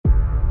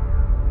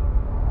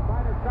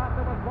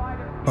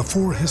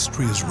Before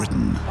history is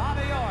written,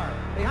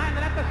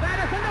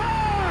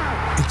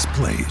 it's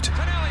played.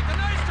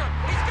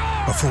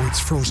 Before it's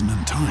frozen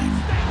in time,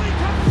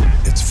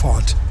 it's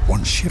fought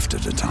one shift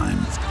at a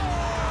time.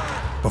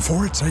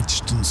 Before it's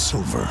etched in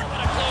silver,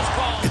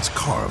 it's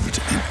carved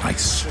in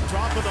ice.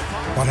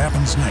 What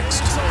happens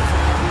next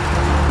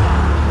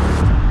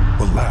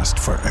will last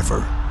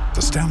forever.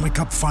 The Stanley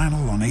Cup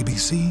Final on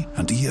ABC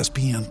and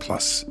ESPN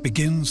Plus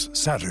begins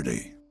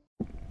Saturday.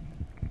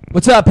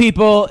 What's up,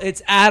 people?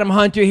 It's Adam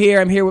Hunter here.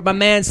 I'm here with my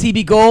man,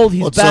 CB Gold.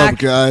 He's What's back. up,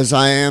 guys?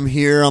 I am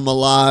here. I'm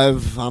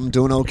alive. I'm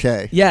doing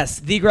okay. Yes,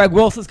 the Greg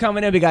Wilson's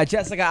coming in. We got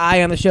Jessica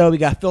I on the show. We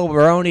got Phil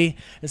Baroni.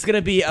 It's going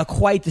to be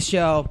quite the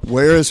show.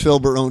 Where is Phil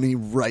Baroni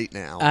right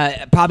now?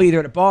 Probably either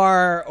at a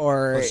bar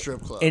or A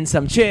strip club. in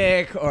some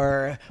chick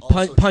or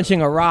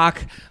punching a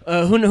rock.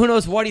 Who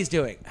knows what he's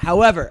doing?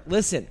 However,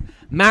 listen.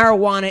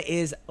 Marijuana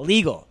is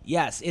legal.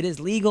 Yes, it is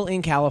legal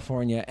in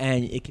California,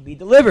 and it can be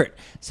delivered.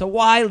 So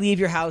why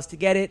leave your house to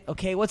get it?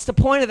 Okay, what's the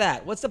point of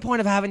that? What's the point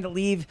of having to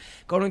leave,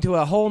 going to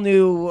a whole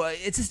new?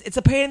 It's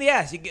a pain in the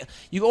ass.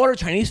 You order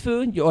Chinese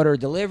food, you order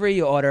delivery,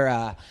 you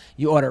order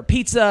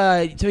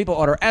pizza. Some people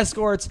order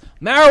escorts.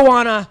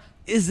 Marijuana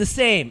is the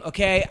same,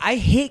 okay? I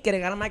hate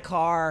getting out of my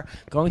car,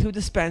 going to a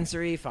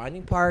dispensary,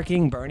 finding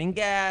parking, burning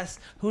gas.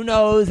 Who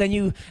knows? And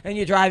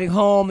you're driving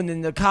home, and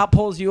then the cop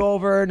pulls you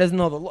over, doesn't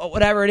know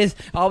whatever it is.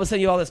 All of a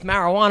sudden, you have all this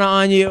marijuana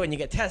on you, and you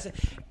get tested.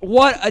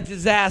 What a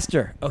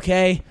disaster,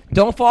 okay?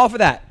 Don't fall for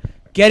that.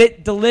 Get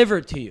it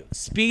delivered to you.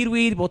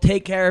 Speedweed will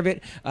take care of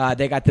it.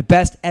 They got the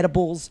best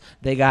edibles.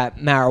 They got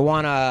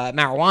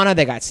marijuana.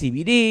 They got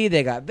CBD.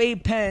 They got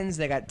vape pens.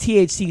 They got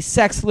THC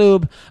sex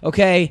lube,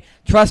 okay?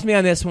 Trust me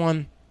on this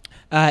one.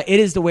 It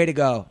is the way to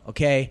go,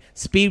 okay?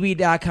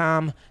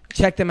 Speedweed.com.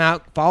 Check them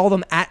out. Follow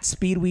them at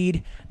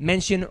Speedweed.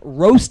 Mention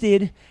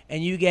Roasted,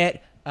 and you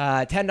get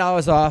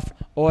 $10 off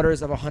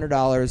orders of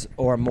 $100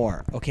 or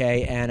more,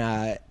 okay? And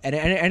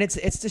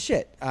it's the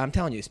shit. I'm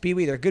telling you,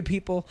 Speedweed, they're good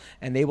people,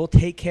 and they will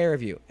take care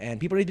of you. And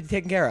people need to be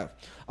taken care of.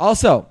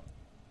 Also,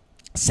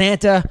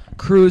 Santa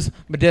Cruz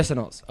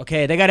Medicinals.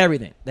 Okay, they got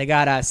everything. They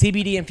got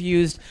CBD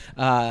infused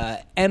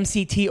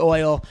MCT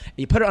oil.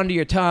 You put it under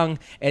your tongue,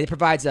 and it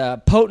provides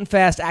a potent,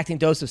 fast-acting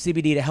dose of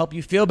CBD to help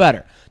you feel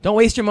better. Don't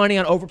waste your money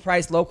on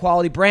overpriced,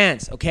 low-quality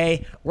brands.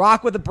 Okay,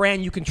 rock with a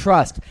brand you can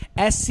trust.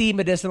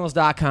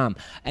 scmedicinals.com,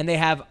 and they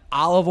have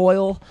olive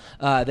oil.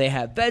 They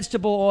have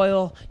vegetable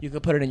oil. You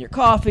can put it in your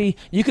coffee.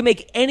 You can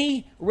make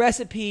any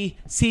recipe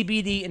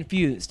CBD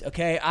infused.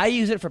 Okay, I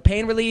use it for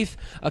pain relief.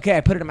 Okay,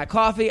 I put it in my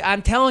coffee.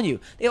 I'm telling you.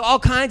 They have all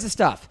kinds of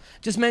stuff.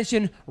 Just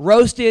mention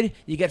Roasted,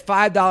 you get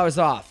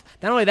 $5 off.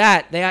 Not only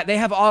that,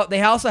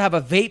 they also have a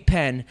vape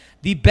pen.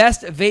 The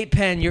best vape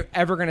pen you're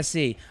ever going to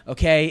see,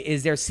 okay,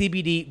 is their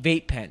CBD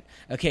vape pen.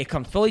 Okay, it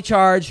comes fully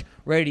charged,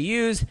 ready to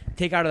use,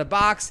 take out of the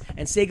box,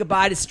 and say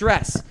goodbye to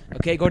stress.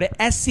 Okay, go to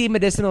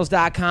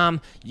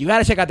scmedicinals.com. You got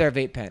to check out their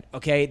vape pen,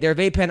 okay? Their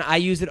vape pen, I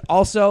use it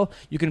also.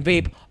 You can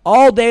vape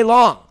all day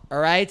long, all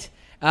right?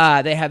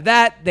 They have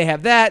that. They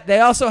have that. They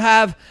also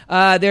have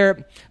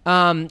their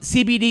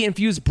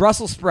CBD-infused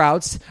Brussels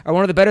sprouts are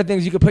one of the better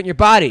things you can put in your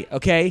body,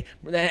 okay?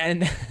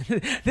 And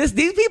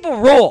these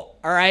people rule,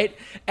 all right?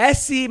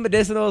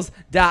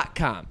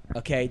 scmedicinals.com,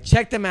 okay?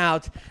 Check them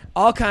out.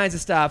 All kinds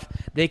of stuff.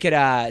 They could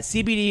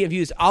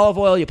CBD-infused olive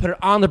oil. You put it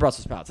on the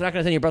Brussels sprouts. They're not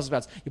going to send you Brussels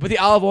sprouts. You put the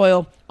olive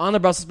oil on the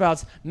Brussels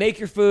sprouts. Make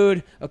your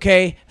food,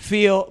 okay?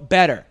 Feel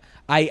better.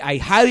 I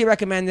highly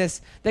recommend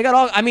this. They got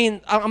all, I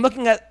mean, I'm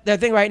looking at their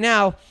thing right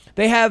now.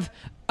 They have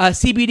a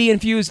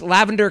CBD-infused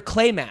lavender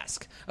clay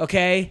mask,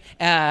 okay?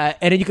 And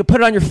then you can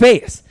put it on your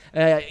face.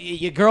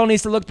 Your girl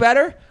needs to look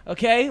better,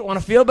 okay? Want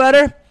to feel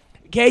better?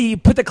 Okay, you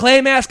put the clay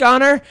mask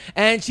on her,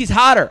 and she's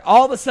hotter.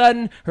 All of a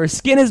sudden, her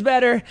skin is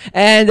better,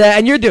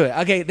 and you're doing it.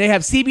 Okay, they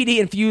have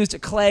CBD-infused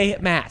clay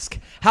mask.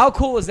 How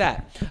cool is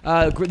that?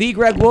 The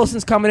Greg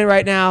Wilson's coming in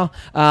right now.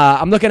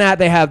 I'm looking at,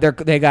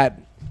 they got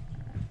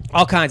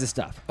all kinds of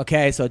stuff,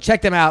 okay? So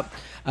check them out.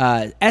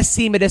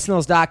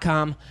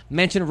 scmedicinals.com.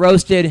 Mention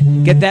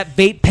Roasted. Get that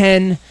vape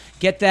pen.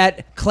 Get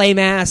that clay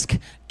mask.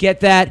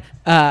 Get that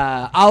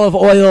olive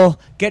oil.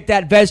 Get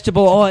that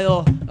vegetable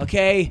oil,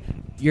 okay?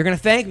 You're going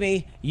to thank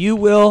me. You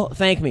will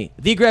thank me.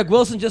 The Greg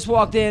Wilson just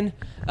walked in.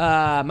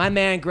 My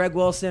man, Greg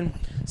Wilson.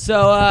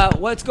 So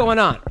what's going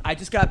on? I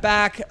just got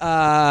back.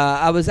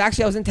 I was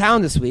in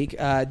town this week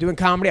doing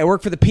comedy. I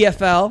work for the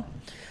PFL.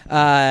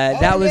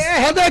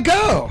 How'd that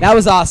go? That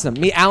was awesome.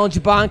 Me, Alan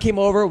Jabon came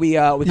over. We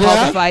called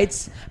the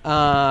fights,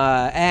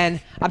 and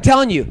I'm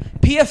telling you,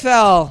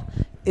 PFL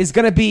is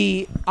going to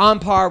be on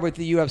par with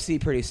the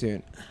UFC pretty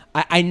soon.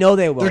 I know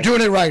they will. They're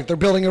doing it right. They're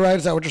building it right.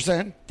 Is that what you're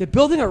saying? They're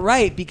building it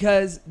right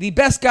because the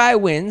best guy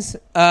wins,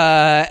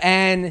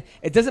 and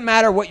it doesn't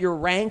matter what you're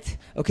ranked.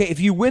 Okay,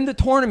 if you win the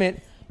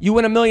tournament, you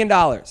win $1 million.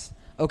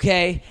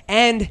 Okay,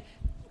 and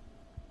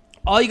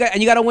all you got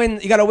to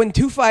win. You got to win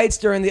 2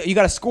 fights you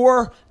got to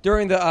score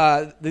during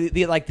the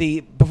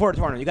before the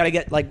tournament. You got to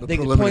get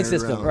the point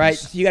system, rounds. right?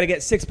 So you got to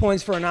get 6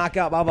 points for a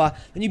knockout, blah blah.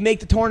 Then you make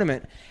the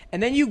tournament,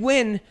 and then you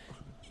win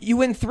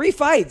 3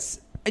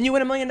 fights, and you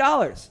win $1 million.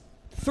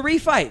 3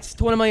 fights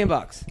to win $1 million.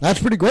 That's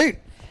pretty great.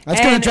 That's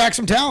going to And- attract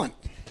some talent.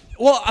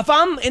 Well, if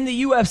I'm in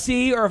the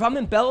UFC or if I'm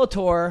in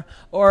Bellator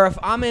or if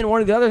I'm in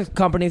one of the other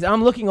companies,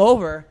 I'm looking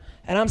over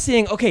and I'm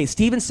seeing, okay,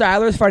 Steven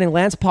Siler is fighting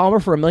Lance Palmer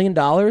for $1 million.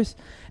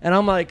 And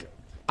I'm like,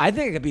 I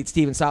think I could beat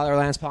Steven Siler or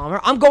Lance Palmer.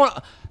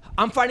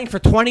 I'm fighting for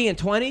 20 and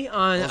 20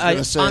 on a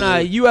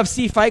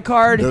UFC fight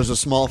card. There's a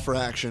small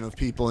fraction of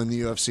people in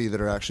the UFC that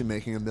are actually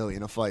making $1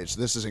 million a fight.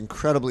 So this is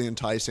incredibly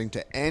enticing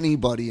to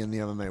anybody in the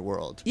MMA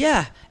world.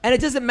 Yeah, and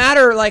it doesn't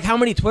matter like how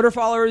many Twitter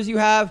followers you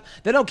have.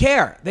 They don't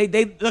care. They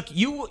look,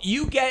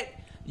 you get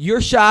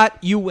your shot,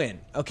 you win,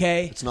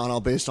 okay? It's not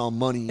all based on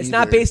money. It's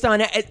not based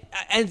on it,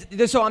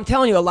 and so I'm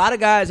telling you, a lot of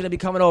guys are going to be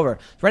coming over.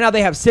 Right now,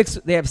 they have six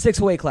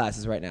weight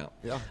classes right now.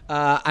 Yeah.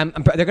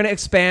 They're going to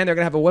expand. They're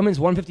going to have a women's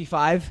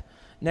 155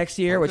 next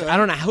year, which I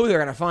don't know who they're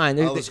going to find.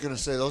 I was going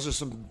to say those are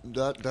some.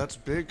 That's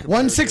big.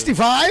 165.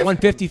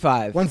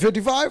 155.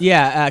 155.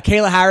 Yeah,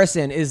 Kayla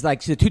Harrison is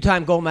like she's a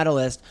 2-time gold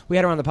medalist. We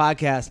had her on the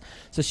podcast,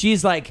 so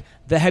she's like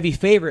the heavy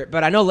favorite.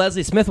 But I know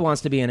Leslie Smith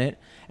wants to be in it,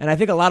 and I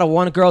think a lot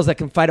of girls that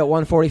can fight at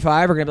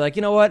 145 are going to be like,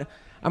 you know what,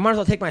 I might as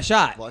well take my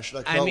shot. Why should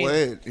I cut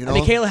weight? You know? I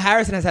mean, Kayla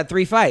Harrison has had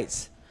 3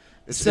 fights.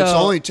 It's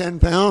only 10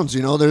 pounds.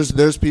 You know,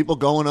 there's people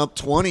going up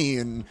 20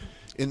 in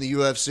the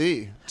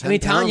UFC. I mean,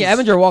 Tanya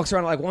Evinger walks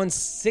around at like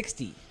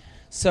 160.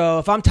 So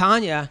if I'm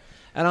Tanya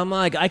and I'm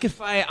like, I could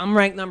fight, I'm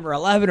ranked number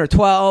 11 or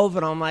 12,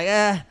 and I'm like,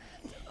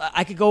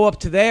 I could go up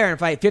to there and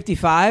fight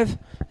 55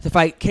 to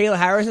fight Kayla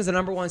Harrison as the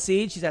number 1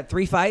 seed. She's had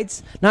 3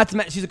 fights. Not to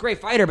mention, she's a great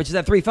fighter, but she's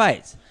had 3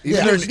 fights.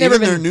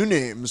 Even their new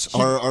names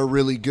are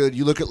really good.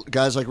 You look at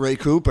guys like Ray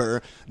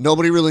Cooper.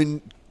 Nobody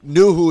really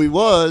knew who he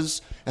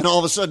was, and all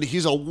of a sudden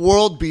he's a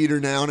world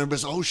beater now, and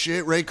everybody's, oh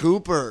shit, Ray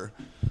Cooper.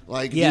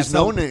 Like, he's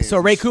no name. So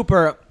Ray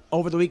Cooper,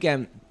 over the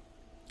weekend,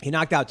 he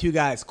knocked out 2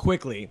 guys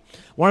quickly,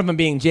 one of them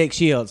being Jake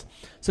Shields.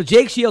 So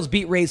Jake Shields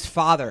beat Ray's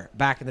father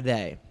back in the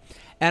day.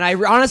 And I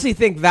honestly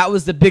think that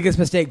was the biggest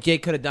mistake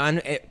Jake could have done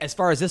as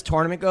far as this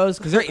tournament goes,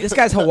 because this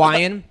guy's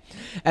Hawaiian,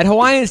 and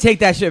Hawaiians take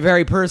that shit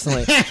very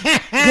personally.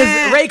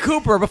 Because Ray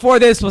Cooper, before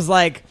this, was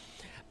like,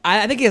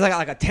 I think he has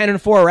like a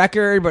 10-4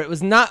 record, but it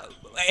was not.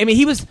 I mean,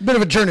 he was a bit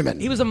of a journeyman.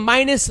 He was a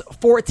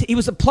 -14. He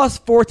was a plus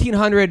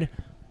 1,400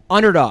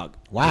 underdog.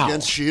 Wow.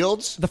 Against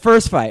Shields? The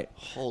first fight.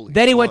 Holy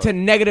then he went fuck. to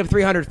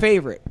 -300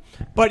 favorite.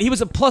 But he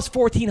was a plus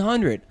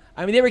 1,400.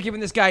 I mean, they were giving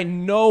this guy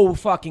no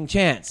fucking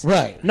chance.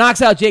 Right.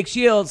 Knocks out Jake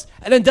Shields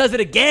and then does it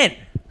again.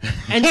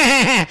 And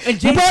You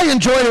Jake, probably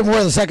enjoyed it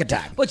more the second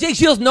time. but Jake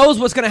Shields knows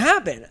what's going to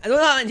happen.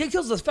 And Jake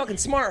Shields is a fucking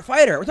smart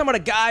fighter. We're talking about a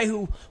guy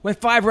who went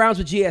 5 rounds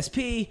with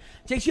GSP.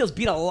 Jake Shields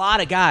beat a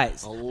lot of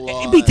guys.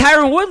 He beat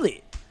Tyron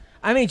Woodley.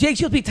 I mean, Jake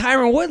Shields beat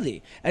Tyron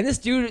Woodley. And this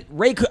dude,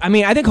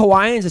 I think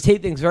Hawaiians just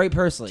take things very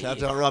personally.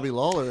 Tapped out Robbie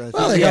Lawler, I think.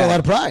 Well, they got a lot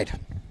of pride.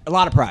 A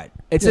lot of pride.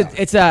 I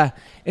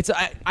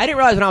didn't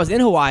realize when I was in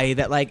Hawaii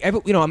that like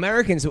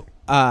Americans,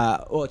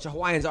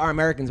 Hawaiians are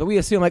Americans, but we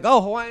assume like, oh,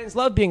 Hawaiians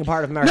love being a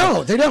part of America.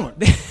 No, they don't.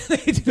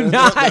 They do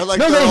not. They're like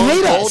No, their they own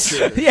hate us.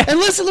 culture. Yeah. And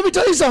listen, let me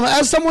tell you something.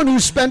 As someone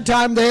who's spent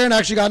time there and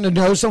actually gotten to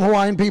know some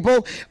Hawaiian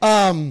people, if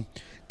I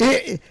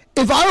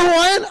were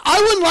Hawaiian,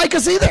 I wouldn't like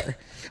us either.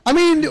 I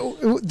mean,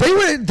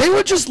 they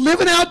were just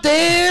living out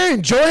there,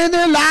 enjoying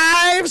their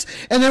lives,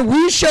 and then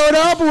we showed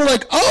up and we're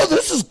like, "Oh,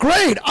 this is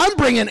great! I'm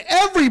bringing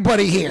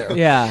everybody here."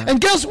 Yeah. And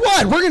guess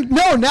what?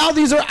 Now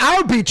these are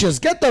our beaches.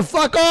 Get the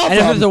fuck off. And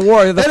if there's a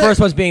war, they're the And first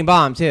ones being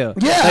bombed too.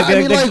 Yeah,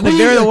 they're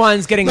the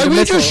ones getting like the we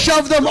missile. just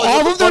shoved them Like,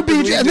 off what of their the fuck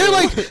did beach, we and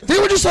do? they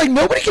were just like,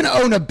 nobody can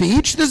own a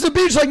beach. This is a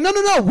beach. Like, no,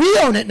 we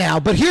own it now.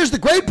 But here's the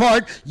great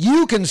part: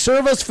 you can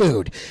serve us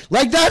food.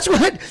 Like that's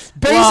what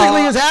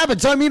basically has happened.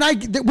 So I mean, I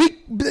think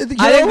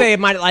they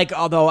might like,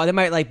 although they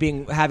might like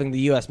having the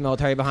U.S.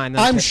 military behind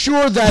them. I'm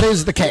sure that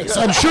is the case.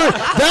 I'm sure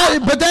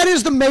but that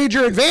is the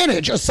major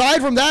advantage.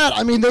 Aside from that,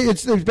 I mean,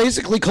 it's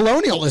basically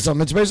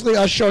colonialism. It's basically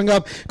us showing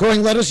up,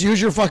 going, "Let us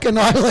use your fucking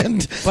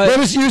island. Let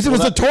us use it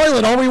as a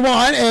toilet all we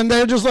want," and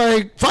they're just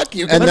like, "Fuck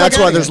you." And that's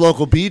why there's low.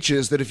 local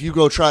beaches that if you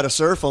go try to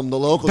surf them, the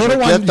locals They are don't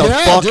like, want- get the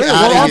yeah, fuck dude. out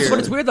Well, of also, here. but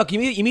it's weird. Look,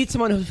 you meet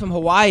someone who's from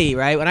Hawaii,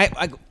 right? When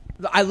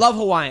I love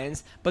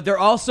Hawaiians, but they're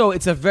also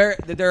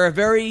they're a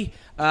very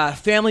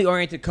family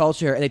oriented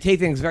culture, and they take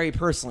things very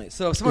personally.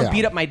 So if someone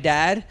beat up my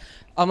dad,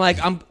 I'm like,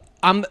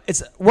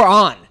 we're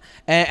on.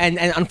 And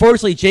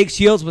unfortunately, Jake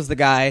Shields was the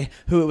guy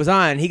who it was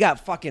on. He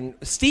got fucking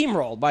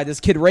steamrolled by this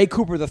kid Ray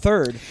Cooper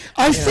III.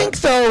 I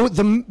think though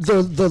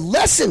the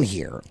lesson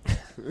here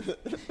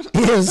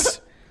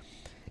is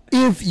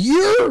if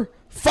you're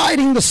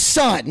fighting the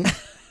son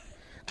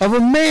of a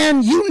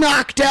man you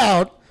knocked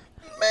out,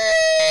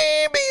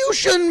 maybe you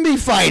shouldn't be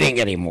fighting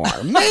anymore.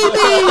 Maybe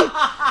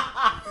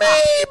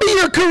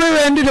your career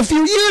ended a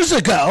few years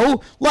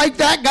ago, like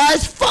that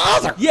guy's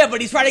father. Yeah,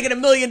 but he's trying to get $1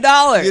 million.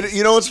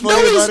 You know what's funny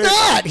No, he's about it?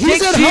 not. He's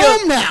Jake at Shields-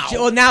 home now.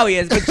 Well, now he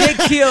is, but Jake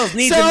Shields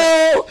needs to.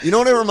 So, You know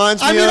what it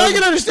reminds me I mean, of? I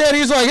can understand.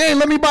 He's like, "Hey,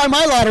 let me buy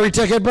my lottery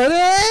ticket," but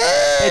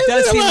It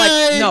does seem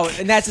like no,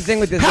 and that's the thing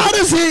with this.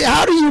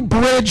 How do you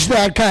bridge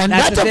that kind?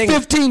 That's That's the a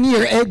thing.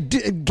 15-year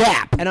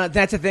gap. And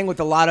that's the thing with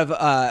a lot of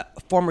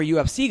former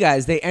UFC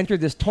guys. They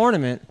entered this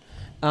tournament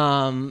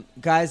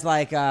guys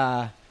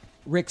like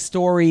Rick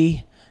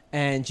Story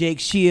and Jake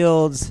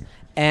Shields.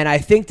 And I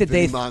think that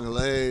Vinny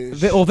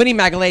Magalhaes. Vinny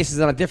Magalhaes is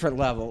on a different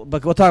level,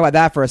 but we'll talk about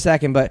that for a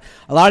second. But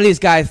a lot of these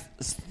guys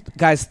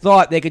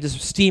thought they could just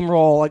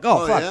steamroll, like,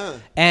 fuck. Yeah.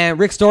 And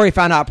Rick Story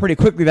found out pretty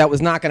quickly that was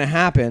not going to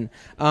happen.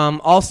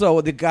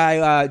 Also, the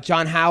guy,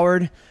 John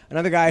Howard,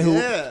 another guy who,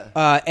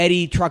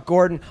 Eddie Truck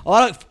Gordon, a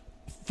lot of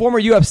former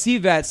UFC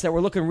vets that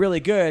were looking really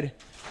good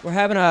were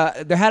had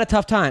a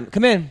tough time.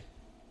 Come in.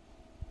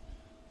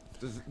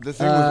 The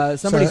thing with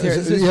Somebody's here.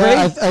 Is this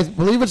yeah, Brady? I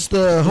believe it's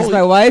the. This is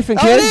my wife and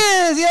Oh, kids. it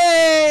is! Yay!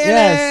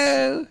 Yes.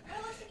 Hello. Oh,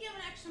 looks like you have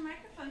an extra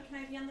microphone.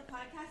 Can I be on the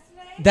podcast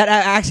today? That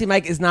actually,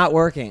 Mike, is not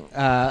working.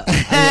 No,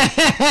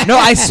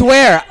 I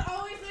swear. That's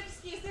always the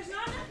excuse. There's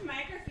not enough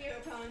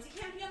microphones.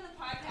 You can't be on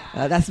the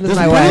podcast. That's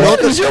my wife.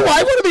 Does your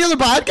wife want to be on the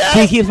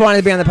podcast? He keeps wanting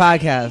to be on the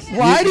podcast.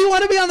 Why do you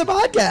want to be on the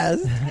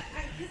podcast? Because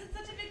it's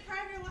such a big part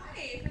of your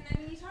life. And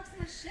then you talk so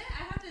much shit.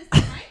 I have to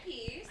say my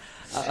piece.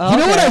 You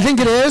know what I think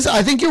it is?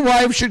 I think your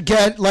wife should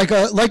get like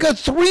a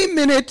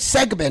 3-minute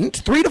segment,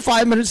 3 to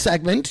 5 minute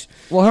segment.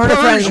 Well, her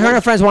and her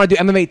friends want to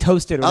do MMA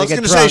Toasted. I was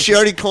going to say she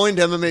already coined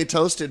MMA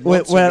Toasted.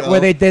 where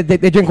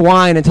they drink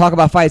wine and talk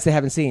about fights they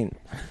haven't seen.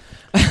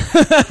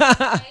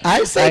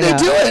 I say they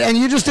do it, and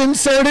you just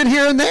insert it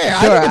here and there.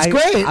 Sure, I think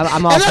it's great.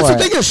 I'm all and that's for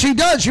the it. thing is, she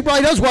does. She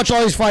probably does watch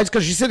all these fights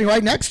because she's sitting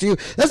right next to you.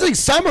 That's the thing.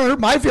 Summer,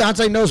 my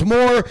fiance, knows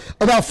more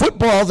about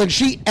football than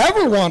she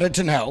ever wanted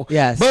to know.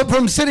 Yes. But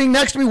from sitting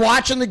next to me,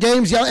 watching the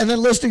games, and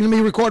then listening to me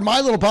record my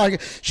little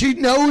podcast, she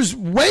knows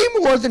way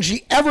more than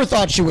she ever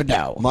thought she would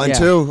know. Mine Yeah.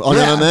 too on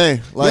Yeah.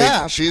 MMA. Like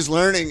Yeah. she's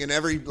learning, and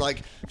every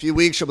few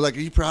weeks she'll be like, "Are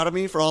you proud of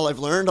me for all I've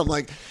learned?" I'm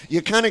like,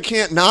 "You kind of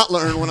can't not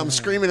learn when I'm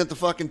screaming at the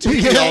fucking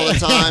TV all the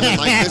time." And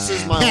like, this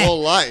is my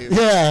whole life.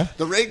 Yeah.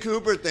 The Ray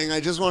Cooper thing, I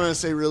just want to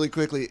say really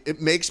quickly,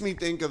 it makes me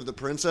think of The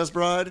Princess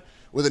Bride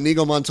with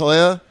Inigo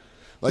Montoya.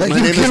 Like, my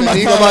You name is killed my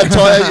Inigo father.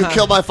 Montoya. You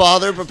killed my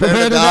father. Prepare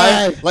to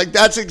die. die. Like,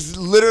 that's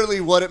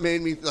literally what it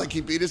made me. Like,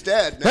 he beat his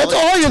dad. Now That's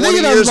it's all you're 20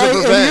 thinking years of. of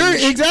Like,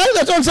 revenge. exactly.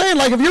 That's what I'm saying.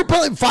 Like, if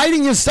you're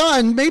fighting his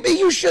son, maybe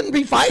you shouldn't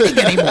be fighting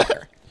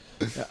anymore.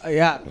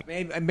 Yeah,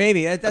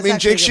 maybe. That's I mean, actually a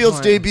Jake good Shields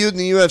point. debuted in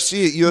the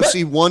UFC at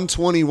UFC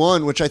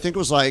 121, which I think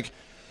was like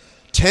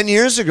 10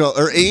 years ago,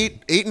 or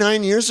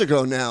 9 years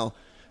ago now.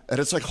 And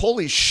it's like,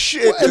 holy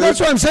shit, And dude. that's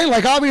what I'm saying.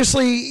 Like,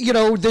 obviously,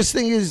 this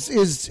thing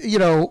is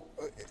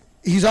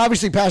he's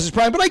obviously past his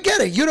prime, but I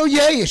get it.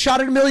 You shot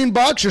at $1 million.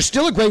 You're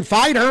still a great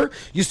fighter.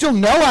 You still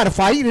know how to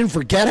fight. You didn't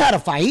forget how to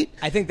fight.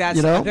 I think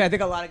that's. I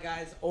think a lot of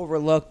guys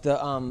overlook the,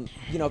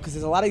 because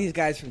there's a lot of these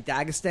guys from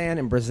Dagestan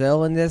and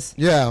Brazil in this.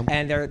 Yeah.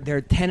 And they're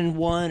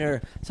 10-1,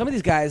 or some of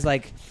these guys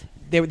like.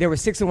 They were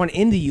 6-1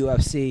 in the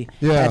UFC.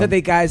 Yeah. I thought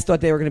the guys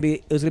thought it was going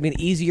to be an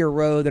easier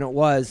road than it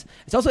was.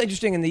 It's also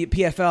interesting in the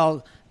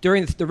PFL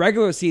during the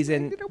regular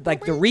season,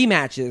 like the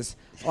rematches.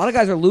 A lot of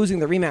guys are losing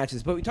the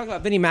rematches. But we talked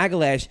about Vinny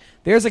Magalhaes.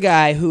 There's a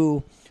guy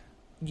who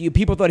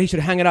people thought he should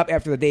hang it up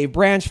after the Dave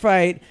Branch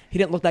fight. He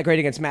didn't look that great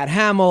against Matt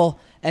Hamill.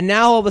 And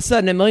now all of a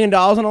sudden, $1 million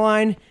on the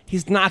line,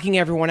 he's knocking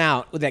everyone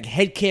out with like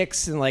head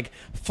kicks and like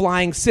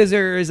flying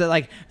scissors and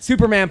like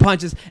Superman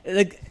punches.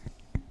 Like,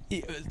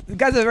 the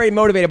guys are very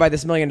motivated by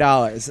this $1 million. No,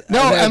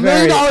 $1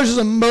 million is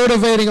a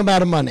motivating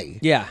amount of money.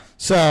 Yeah.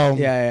 So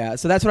Yeah.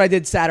 So that's what I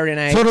did Saturday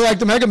night. sort of like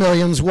the Mega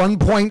Millions,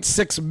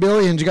 1.6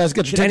 billion. Did you guys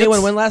get your Did tickets?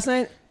 anyone win last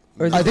night?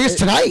 Or is I think it's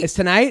tonight. It's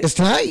tonight? It's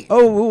tonight.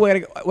 Oh,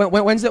 wait.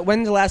 When's the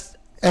last?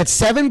 At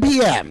 7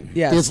 p.m.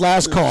 Yes. His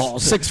last call,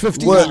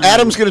 6:59. Well,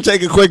 Adam's going to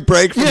take a quick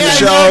break from the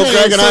show. exactly.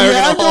 Greg and So I are you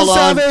going have to hold till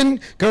on. 7,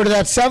 go to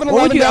that 7-Eleven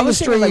What would you? I down the was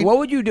thinking, street. like, what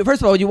would you do?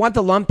 First of all, would you want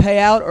the lump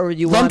payout, or would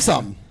you lump want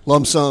sum.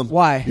 Lump sum.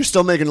 Why? You're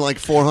still making like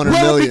 $400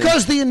 Well, million.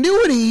 because the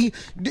annuity,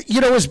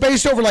 is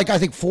based over I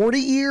think 40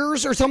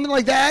 years or something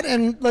like that.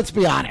 And let's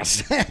be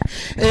honest,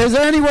 is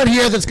there anyone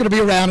here that's going to be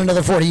around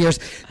another 40 years?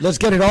 Let's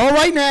get it all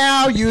right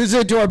now. Use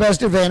it to our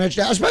best advantage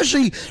now.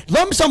 Especially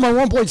lump sum on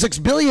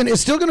 1.6 billion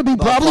is still going to be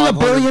probably $1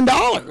 billion.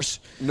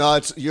 No,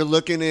 you're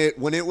looking at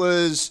when it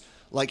was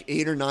like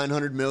 800 or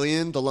 900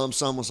 million. The lump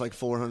sum was like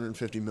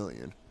 450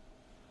 million.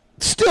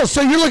 Still,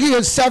 so you're looking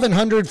at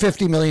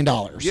 $750 million.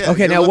 Yeah.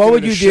 Okay, you're now looking what at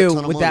would a you shit do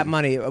ton of with that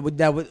money?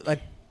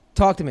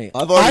 Talk to me.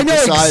 I've I already know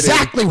decided.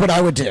 exactly what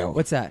I would do.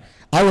 What's that?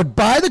 I would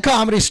buy the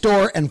Comedy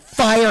Store and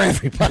fire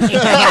everybody.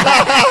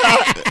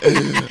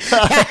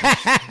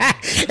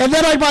 And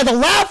then I'd buy the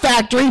Laugh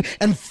Factory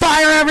and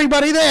fire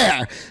everybody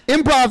there.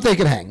 Improv, they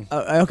can hang.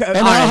 Okay, And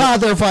all I'll right.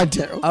 have their fun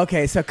too.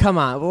 Okay, so come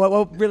on.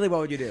 What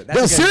would you do? That's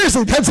No, good.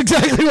 seriously, that's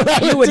exactly what I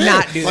would do. You would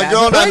not do My that.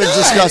 girl and I I have know been it.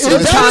 discussing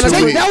this that, for would 2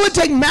 take, weeks. that would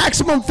take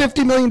maximum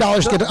 $50 million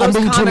to get it. I'm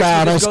Those being too comics loud.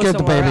 would I just go scared the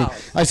somewhere baby.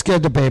 else. I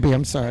scared the baby.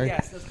 I'm sorry.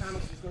 Yes, those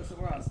comics just go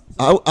somewhere else.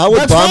 I would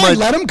That's buy fine.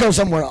 my. Let him go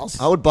somewhere else.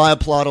 I would buy a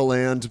plot of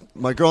land.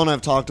 My girl and I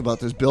have talked about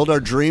this. Build our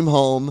dream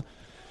home.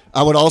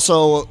 I would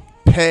also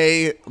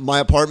pay my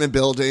apartment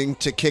building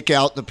to kick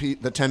out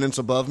the tenants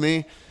above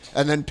me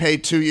and then pay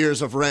 2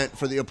 years of rent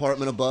for the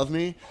apartment above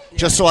me,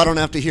 just so I don't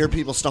have to hear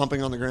people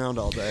stomping on the ground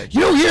all day.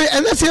 You know,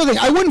 and that's the other thing.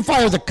 I wouldn't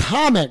fire the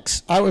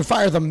comics. I would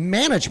fire the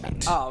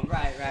management. Oh,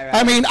 right.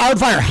 I mean, I would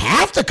fire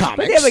half the comics.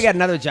 But they would get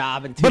another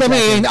job in 2 But I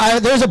seconds.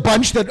 mean, there's a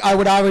bunch that I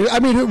would. I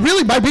mean,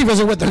 really, my beef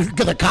isn't with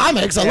the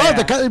comics. I love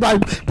Yeah. my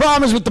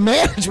problem is with the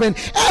management,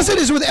 as it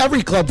is with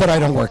every club that I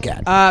don't work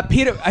at.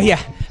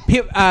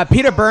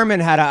 Peter Berman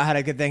had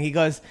a good thing. He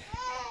goes,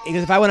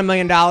 if I won $1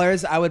 million,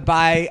 I would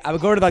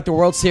go to like the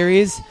World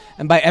Series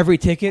and buy every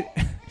ticket.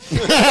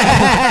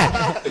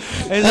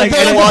 It's like,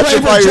 then watch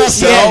it by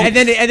yourself. Yeah, and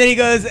then he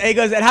goes,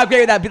 and how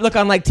great would that look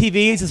on like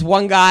TV? It's just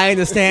one guy in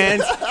the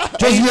stands,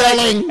 Just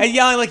yelling. and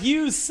yelling like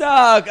 "You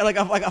suck!" And like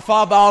a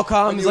foul ball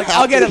comes, you like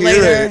have I'll get to it hear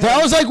later. it.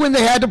 That was like when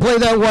they had to play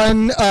that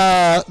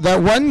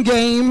one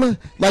game.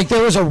 Like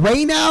there was a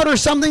rain out or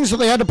something, so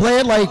they had to play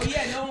it like. Oh,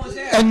 yeah, no one was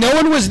there. And no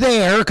one was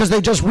there because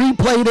they just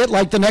replayed it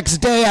like the next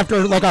day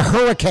after like a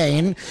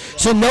hurricane.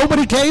 So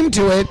nobody came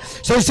to it.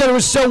 So he said it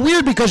was so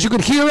weird because you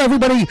could hear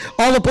everybody,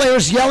 all the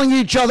players yelling at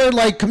each other,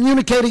 like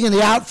communicating in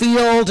the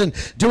outfield and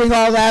doing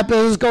all that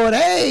business, going,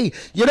 hey,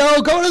 go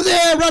to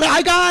there, run,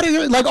 I got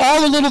it. Like all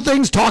the little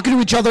things talking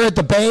to each other at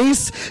the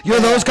base.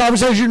 Those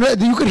conversations,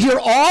 you could hear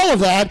all of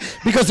that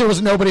because there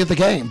was nobody at the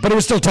game. But it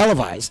was still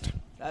televised.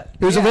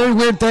 It was a very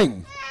weird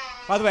thing.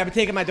 By the way, I've been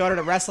taking my daughter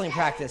to wrestling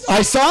practice.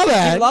 I saw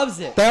that. She loves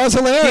it. That was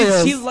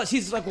hilarious.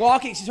 She's like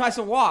walking. She tries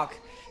to walk.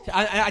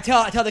 I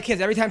tell the kids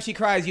every time she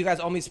cries, you guys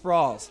owe me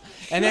sprawls.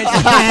 And then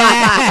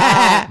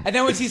and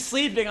then when she's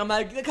sleeping, I'm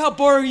like, look how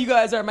boring you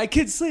guys are. My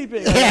kid's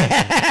sleeping.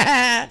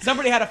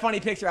 Somebody had a funny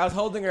picture. I was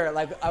holding her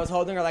like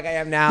I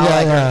am now. Yeah,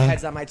 like yeah. her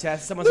head's on my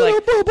chest. Someone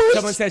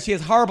said she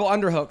has horrible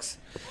underhooks.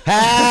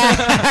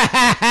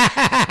 That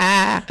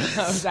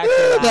was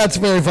actually That's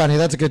very funny.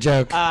 That's a good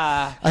joke.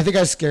 I think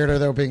I scared her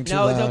though, being too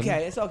no, loud. it's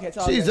okay. It's okay. It's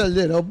all She's good. a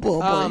little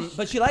boy.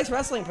 But she likes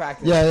wrestling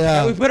practice.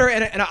 Yeah. And we put her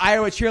in an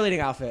Iowa cheerleading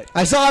outfit.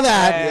 I saw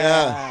that.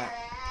 Yeah.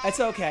 It's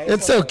okay.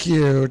 It's so okay.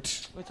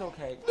 cute. It's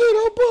okay.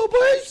 Little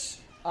boys.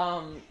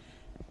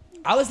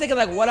 I was thinking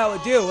like what I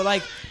would do.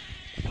 Like,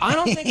 I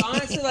don't think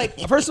honestly.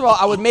 Like, first of all,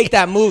 I would make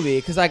that movie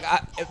because like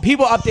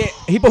people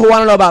who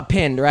want to know about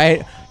Pinned.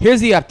 Right? Here's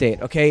the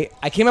update. Okay,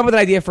 I came up with an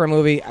idea for a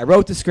movie. I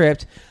wrote the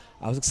script.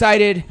 I was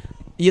excited.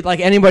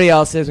 Like anybody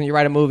else is when you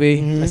write a movie.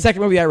 The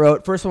second movie I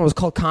wrote, first one was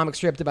called Comic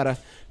Stripped, about a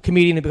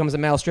comedian who becomes a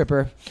male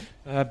stripper,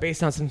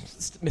 based on some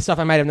stuff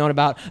I might have known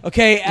about.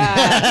 Okay,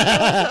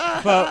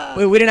 but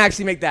we didn't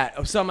actually make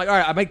that. So I'm like, all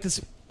right, I'll make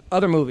this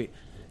other movie.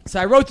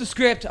 So I wrote the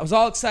script. I was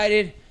all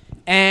excited.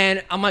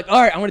 And I'm like, all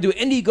right, I'm going to do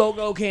an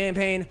Indiegogo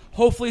campaign.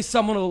 Hopefully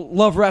someone will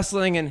love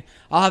wrestling, and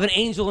I'll have an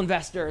angel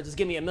investor. Just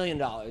give me $1 million,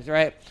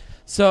 right?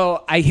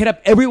 So I hit up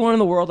everyone in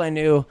the world I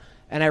knew,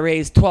 and I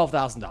raised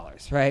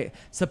 $12,000, right?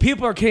 So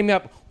people are hitting me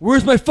up,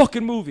 where's my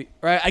fucking movie,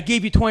 right? I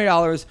gave you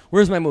 $20,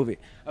 where's my movie?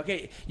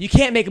 Okay, you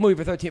can't make a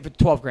movie for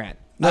 $12 grand.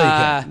 No, you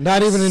can't.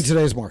 Not even in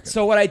today's market.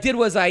 So what I did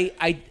was I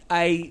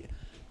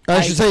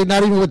should say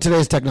not even with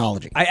today's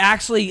technology.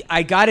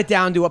 I got it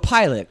down to a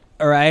pilot,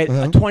 all right?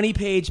 A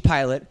 20-page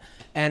pilot.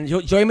 And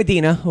Joey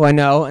Medina, who I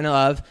know and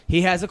love,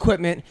 he has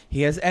equipment.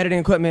 He has editing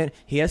equipment.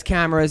 He has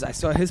cameras. I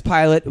saw his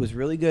pilot. It was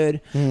really good.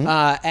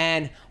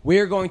 And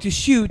we're going to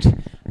shoot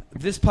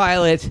this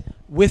pilot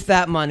with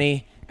that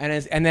money,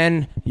 and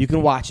then you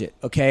can watch it,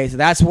 okay? So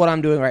that's what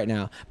I'm doing right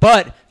now.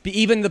 But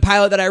even the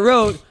pilot that I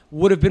wrote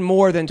would have been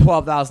more than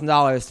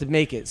 $12,000 to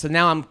make it. So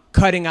now I'm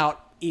cutting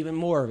out even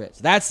more of it.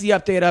 So that's the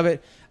update of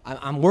it.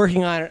 I'm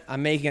working on it.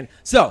 I'm making it.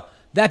 So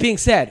that being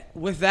said,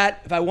 with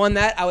that, if I won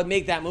that, I would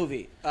make that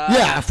movie.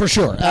 Yeah, for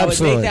sure. I would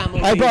Absolutely. make that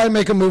movie. I'd probably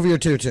make a movie or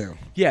two, too.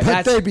 Yeah,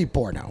 but they'd be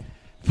porno.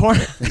 Porn.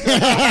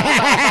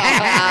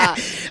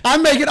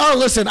 I'm making. Oh,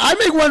 listen, I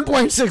make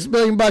 $1.6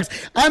 million.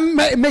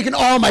 I'm making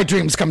all my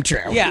dreams come true.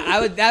 Yeah, I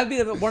would. That would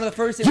be one of the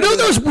first things. You know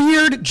those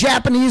weird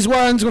Japanese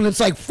ones when it's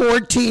like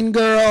 14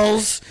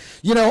 girls,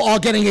 all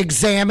getting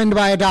examined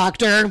by a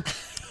doctor?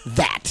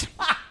 That.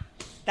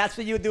 That's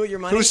what you would do with your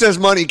money. Who says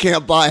money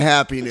can't buy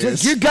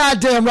happiness? You're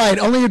goddamn right.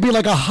 Only it'd be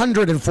like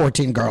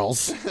 114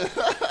 girls,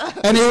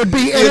 and it would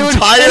be the longer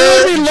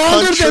entire than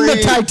the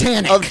country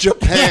Titanic of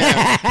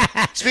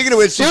Japan. Speaking of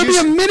which, It would be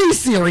a mini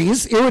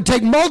series. It would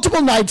take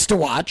multiple nights to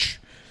watch.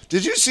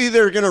 did you see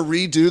they're going to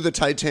redo the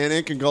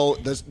Titanic and go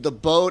the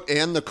boat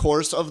and the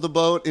course of the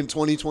boat in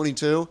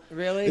 2022?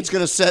 Really? It's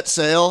going to set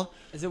sail.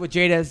 Is it with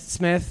Jada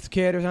Smith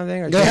kid or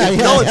something? Or Yeah,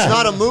 No, it's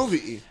not a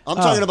movie. I'm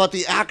talking about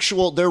the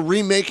actual. They're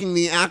remaking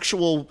the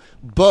actual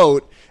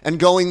boat and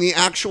going the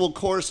actual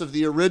course of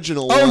the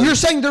original one. Oh, you're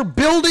saying they're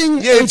building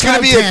Yeah, it's going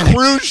to be a Titanic.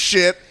 cruise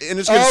ship, and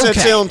it's going to set Okay.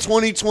 sail in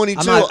 2022.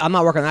 I'm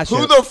not working on that Who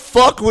shit. the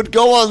fuck would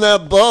go on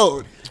that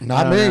boat?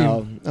 Not I me.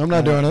 don't know. I'm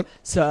not doing it.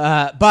 So,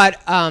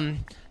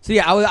 so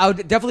yeah, I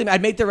would definitely.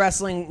 I'd make the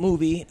wrestling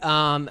movie,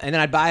 and then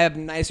I'd buy a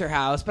nicer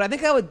house. But I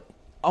think I would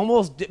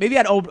maybe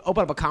I'd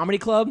open up a comedy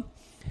club.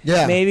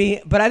 Yeah.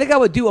 Maybe, but I think I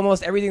would do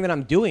almost everything that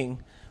I'm doing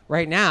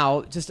right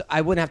now. Just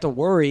I wouldn't have to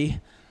worry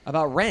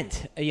about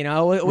rent. It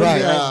wouldn't be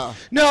Right. like-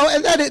 No,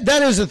 and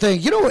that is the thing.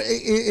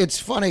 It's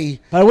funny.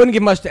 but I wouldn't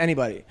give much to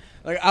anybody.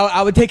 Like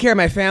I would take care of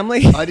my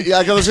family. I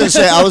was gonna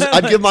say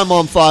I'd give my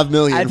mom $5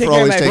 million I'd take for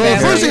care of always my taking Well, the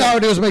care of first me. thing I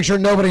would do is make sure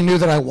nobody knew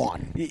that I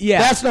won.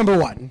 Yeah. That's number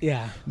one.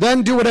 Yeah.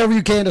 Then do whatever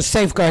you can to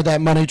safeguard that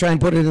money. Try and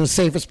put it in the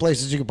safest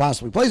places you could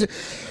possibly place it.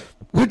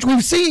 Which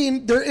we've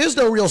seen, there is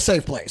no real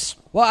safe place.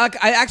 Well,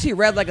 I actually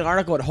read like an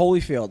article at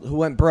Holyfield who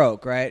went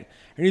broke, right?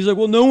 And he's like,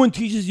 well, no one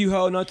teaches you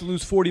how not to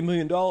lose $40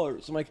 million.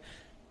 I'm like,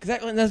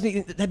 because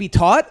that'd be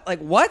taught? Like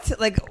what?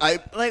 Like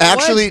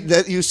Actually, what?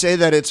 that you say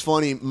that, it's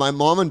funny. My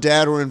mom and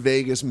dad were in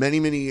Vegas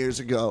many, many years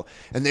ago,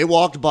 and they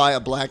walked by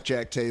a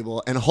blackjack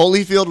table, and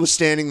Holyfield was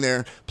standing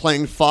there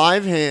playing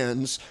 5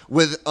 hands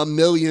with $1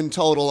 million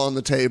total on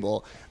the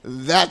table.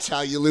 That's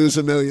how you lose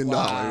 $1 million.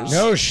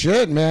 No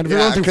shit, man. If Yeah,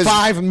 you're going through 'cause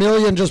 $5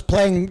 million just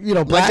playing,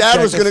 My blackjack,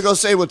 dad was going to that's- go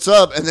say what's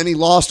up, and then he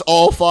lost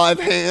all 5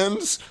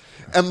 hands,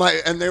 and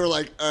they were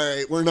like, all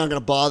right, we're not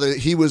going to bother.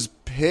 He was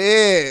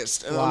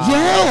pissed. And I was like,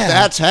 Yeah. oh,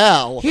 that's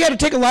how. He had to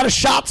take a lot of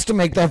shots to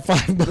make that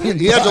 $5 million.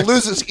 He had to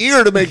lose his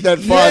ear to make that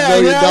 $5 Yeah,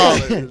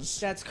 million. yeah.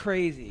 That's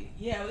crazy.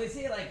 Yeah, well, they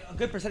say like a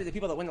good percentage of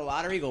people that win the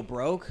lottery go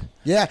broke.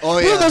 Yeah. Oh,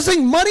 Well, yeah. those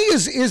things, money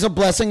is a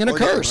blessing and a Or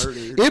get curse.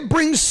 murdered. It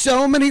brings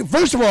so many.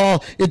 First of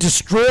all, it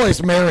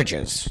destroys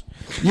marriages.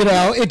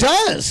 It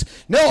does.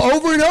 No,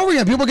 over and over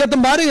again. People get the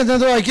money and then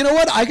they're like, you know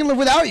what? I can live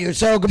without you,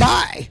 so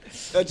goodbye.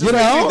 That just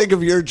makes me think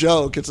of your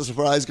joke. It's a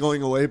surprise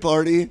going away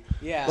party.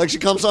 Yeah. Like she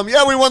comes home,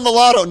 yeah, we won the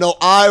lotto. No,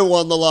 I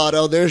won the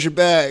lotto. There's your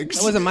bags.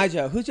 That wasn't my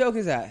joke. Whose joke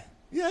is that?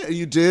 Yeah,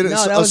 you did. No,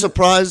 It's that a was-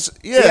 surprise.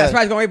 Yeah.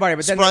 surprise going away party.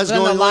 But then Surprise the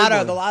going away lotto,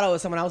 party. the lotto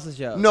was someone else's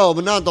joke. No,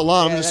 but not the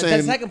lot. I'm Yeah, just that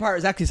saying. second part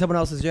is actually someone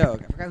else's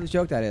joke. I forgot whose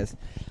joke that is.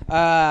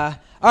 All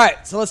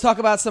right, so let's talk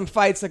about some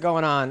fights that are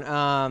going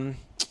on.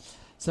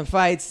 Some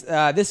fights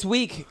this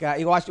week.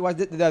 You watched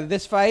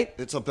this fight?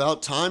 It's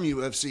about time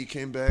UFC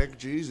came back.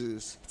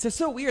 Jesus. It's just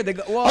so weird. They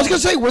go, well, I was gonna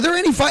say, were there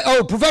any fight?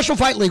 Oh, Professional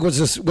Fight League was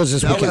this That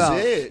weekend.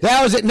 was it.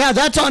 That was it. Now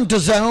that's on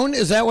DAZN.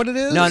 Is that what it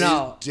is? no,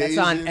 that's Jason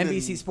on and-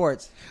 NBC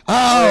Sports. Oh,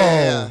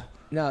 Yeah.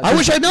 No, I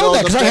wish I'd known No,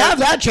 that the because I bear- have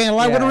that channel.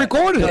 I Yeah. would have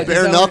recorded No, it.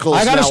 Bare DAZN. Knuckles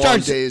I gotta now start- on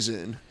Days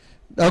In.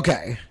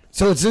 Okay,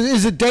 so is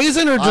it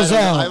DAZN or I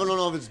DAZN? don't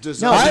know if it's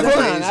DAZN. No, I've it's heard-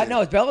 not on that.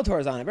 No, it's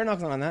Bellator's on it. Bare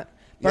Knuckles on that.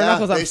 Bare Yeah,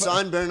 Knuckles on they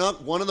signed Bare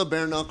Knuckles. One of the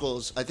Bare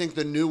Knuckles, I think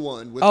the new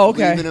one with Oh,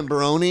 okay. Lehman and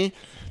Baroni.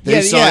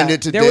 They signed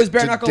it to There was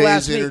Bare to Knuckle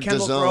last DAZN or week.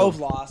 Kendall DAZN. Grove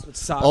lost, which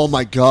sucks. Oh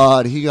my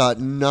God, he got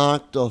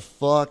knocked the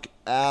fuck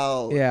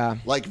out. Yeah.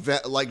 like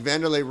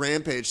Vanderlei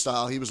Rampage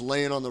style. He was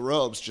laying on the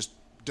ropes, just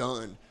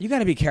done. You got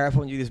to be careful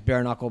when you do this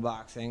bare knuckle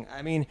boxing.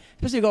 I mean,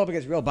 especially you go up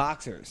against real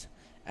boxers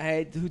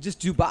who just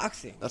do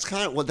boxing.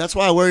 That's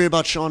why I worry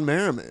about Sean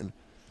Merriman.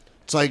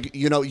 It's like,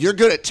 you're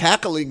good at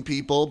tackling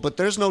people, but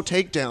there's no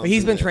takedowns. But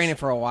he's in been this. training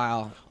for a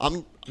while,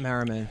 I'm.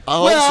 Merriman. I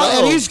hope Well,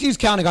 so. and he's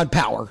counting on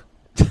power.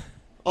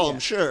 I'm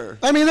sure.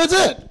 I mean, that's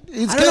it.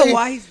 I don't know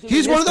why he's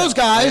doing one of this, those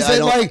though. guys I that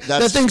don't- that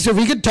that's- thinks if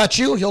he could touch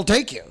you, he'll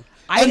take you.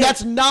 And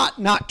that's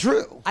not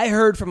true. I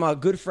heard from a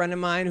good friend of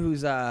mine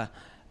who's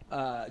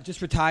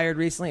just retired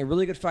recently, a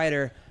really good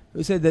fighter,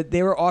 who said that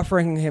they were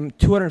offering him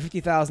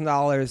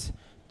 $250,000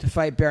 to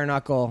fight bare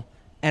knuckle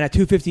and a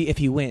 $250 if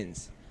he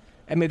wins.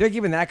 I mean, they're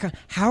giving that.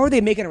 How are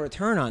they making a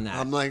return on that?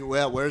 I'm like,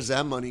 well, where's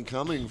that money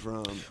coming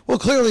from? Well,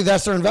 clearly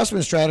that's their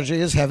investment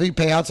strategy is heavy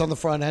payouts on the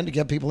front end to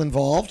get people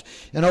involved,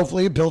 and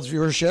hopefully it builds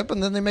viewership,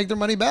 and then they make their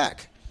money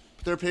back.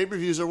 Their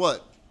pay-per-views are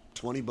what?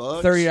 $20?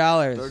 $30.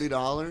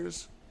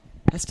 $30?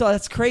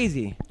 That's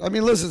crazy. I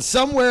mean, listen,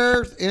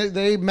 somewhere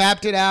they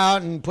mapped it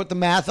out and put the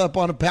math up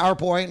on a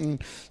PowerPoint,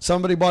 and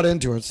somebody bought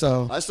into it.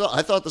 So I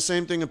thought the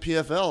same thing of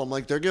PFL. I'm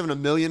like, they're giving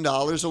 $1 million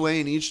away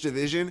in each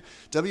division.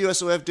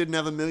 WSOF didn't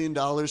have $1 million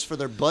for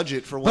their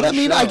budget for one But I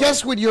mean, show. I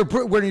guess when you're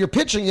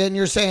pitching it and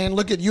you're saying,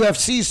 look at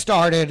UFC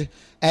started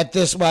at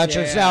this much,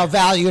 it's Yeah. now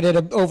valued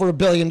at over $1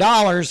 billion.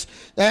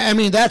 I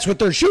mean, that's what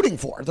they're shooting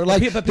for. They're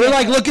like, But they're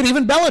like, look at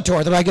even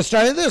Bellator. They're like, it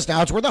started at this,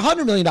 now it's worth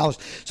 $100 million.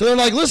 So they're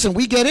like, listen,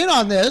 we get in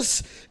on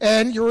this,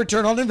 and your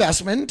return on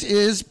investment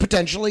is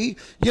potentially,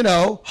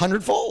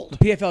 100-fold.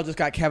 PFL just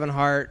got Kevin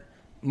Hart,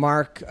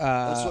 Mark.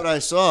 That's what I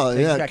saw.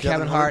 they Yeah, got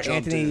Kevin Hart,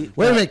 jumped Anthony. in.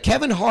 Wait a minute,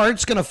 Kevin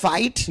Hart's gonna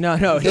fight? No.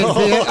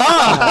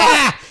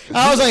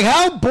 I was like,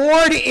 how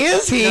bored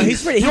is he? No,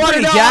 he's pretty You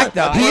wanna know? jacked,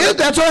 though. He is,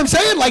 that's what I'm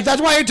saying. Like,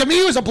 that's why to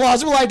me it was a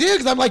plausible idea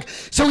because I'm like,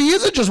 so he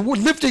isn't just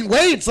lifting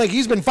weights. Like,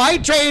 he's been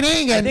fight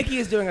training. I And think he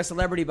is doing a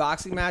celebrity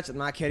boxing match. I'm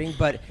not kidding,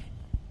 but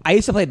I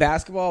used to play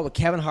basketball with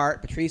Kevin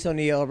Hart, Patrice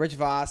O'Neal, Rich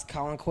Voss,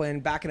 Colin Quinn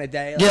back in the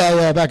day.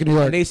 yeah, back in New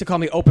York. They used to call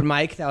me Open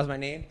Mike. That was my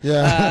name.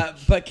 Yeah.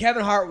 But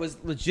Kevin Hart was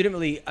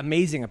legitimately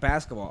amazing at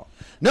basketball.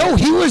 No,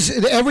 he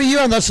was every year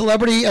on the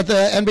celebrity at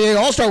the NBA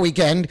All-Star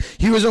Weekend.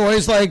 He was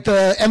always like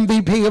the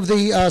MVP of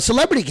the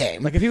celebrity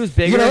game. Like, if he was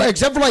bigger-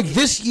 except for like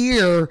this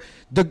year,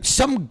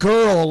 some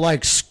girl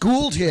like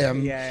schooled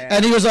him, Yeah.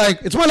 and he was like,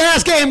 "It's my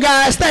last game,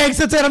 guys. Thanks.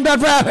 That's it. I'm done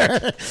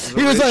forever."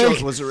 He was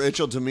like, Was it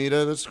Rachel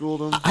Demita that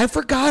schooled him? I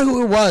forgot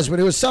who it was,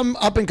 but it was some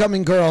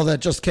up-and-coming girl that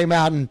just came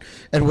out and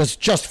was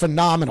just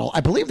phenomenal.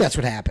 I believe that's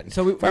what happened.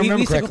 So we if I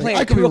remember used to go correctly. play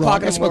I at could 2 be wrong. o'clock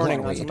I in the smoked a lot morning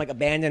of on weed. some like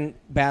abandoned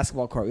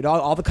basketball court.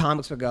 All the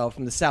comics would go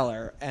from the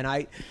cellar, and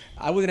I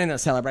wasn't in the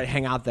cellar, but I'd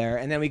hang out there.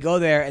 And then we go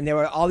there, and there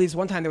were all these.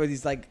 One time there were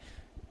these like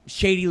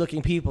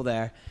shady-looking people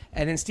there.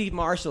 And then Steve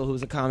Marshall,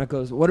 who's a comic,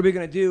 goes, "What are we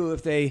gonna do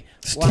if they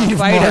want to Steve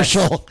fight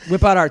Marshall. us?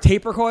 Whip out our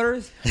tape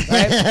recorders."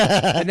 Right?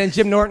 And then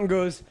Jim Norton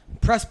goes,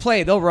 "Press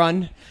play, they'll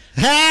run."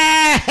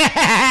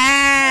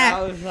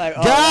 I was like,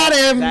 "Oh, Got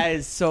him." That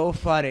is so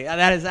funny.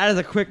 That is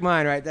a quick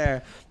mind right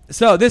there."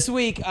 So this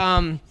week,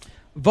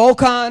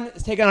 Volcon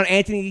is taking on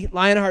Anthony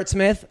Lionheart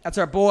Smith. That's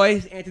our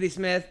boy, Anthony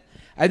Smith.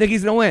 I think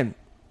he's gonna win.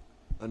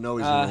 I know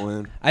he's gonna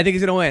win. I think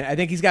he's gonna win. I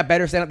think he's got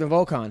better stand up than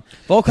Volcon.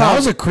 That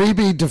was a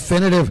creepy,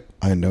 definitive.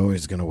 I know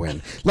he's gonna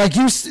win. Like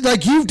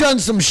you've done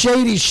some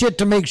shady shit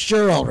to make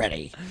sure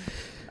already.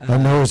 I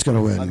know he's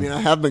gonna win. I mean,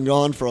 I have been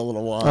gone for a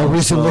little while. I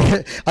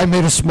recently I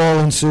made a small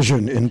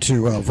incision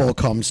into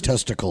Volcom's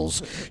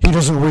testicles. He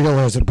doesn't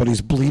realize it, but he's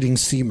bleeding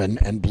semen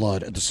and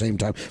blood at the same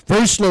time.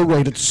 Very slow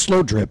rate. It's a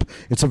slow drip.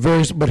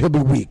 But he'll be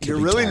weak. You're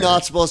He'll be really tired.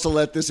 not supposed to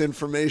let this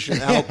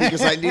information out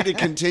because I need to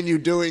continue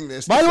doing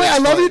this. By the way, I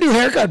love your new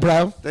haircut,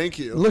 bro. Thank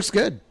you. It looks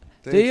good.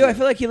 Thank Do you? I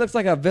feel like he looks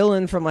like a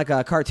villain from like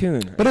a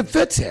cartoon. But it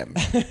fits him.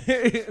 By He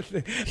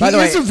the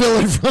way, is a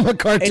villain from a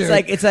cartoon.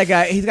 it's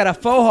like he's got a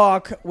faux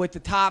hawk with the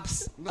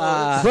tops.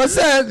 What's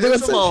that? It's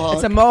What's a that? mohawk.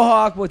 It's a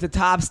mohawk with the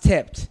tops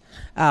tipped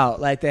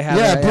out, like they have.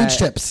 Yeah, bleach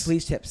tips.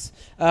 Bleach tips.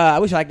 I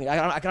wish I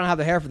don't have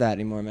the hair for that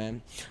anymore,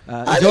 man.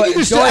 I think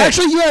you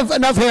actually you have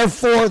enough hair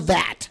for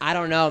that. I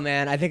don't know,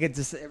 man. I think it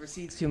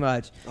recedes too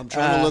much. I'm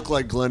trying to look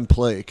like Glenn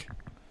Plake.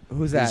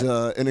 Who's that? He's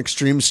an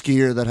extreme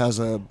skier that has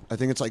I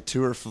think it's like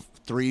 2 or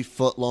 3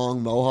 foot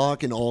long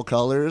mohawk in all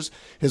colors.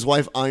 His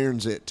wife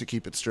irons it to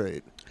keep it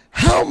straight.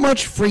 How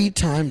much free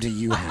time do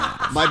you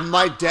have?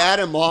 My dad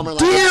and mom are like,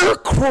 Dear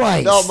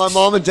Christ. no, my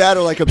mom and dad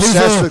are like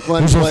obsessed with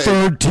Glenn He's a Plake.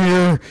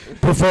 third-tier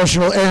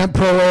professional and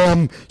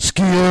pro-am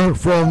skier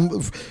from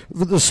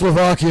the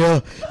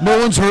Slovakia. No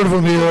one's heard of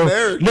him here.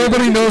 American.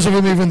 Nobody knows of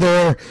him even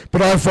there,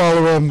 but I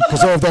follow him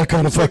because I have that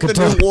kind of Like fucking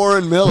the time. new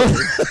Warren Miller.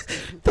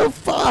 The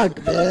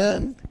fuck,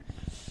 man?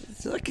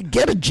 So I could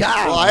get a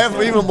job. Well, I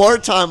have even more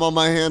time on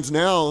my hands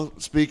now.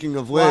 Speaking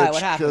of which, Why?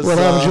 What happened? 'cause, What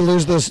happened? You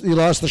lose this? You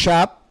lost the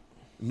shop?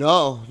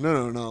 No.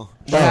 What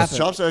happened?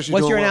 Shop's actually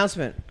What's doing your well.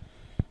 announcement?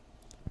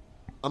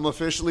 I'm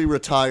officially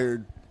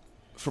retired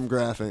from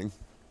graphing.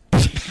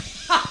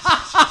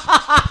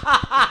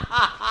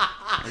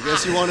 I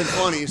guess you wanted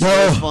funny, so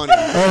No. it's funny.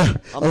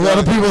 A lot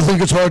of people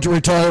think it's hard to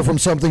retire from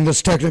something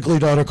that's technically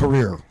not a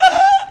career.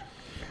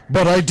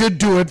 But I did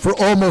do it for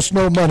almost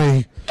no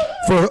money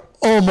for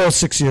almost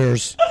 6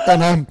 years,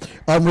 and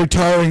I'm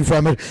retiring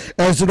from it.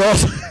 As it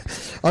also,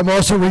 I'm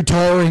also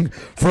retiring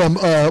from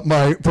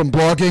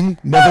blogging.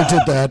 Never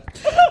did that.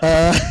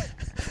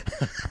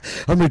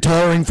 I'm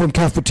retiring from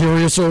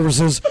cafeteria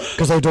services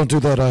because I don't do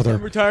that either.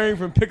 Retiring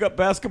from pickup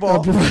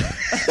basketball.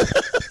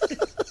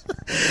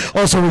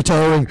 Also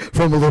retiring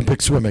from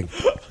Olympic swimming.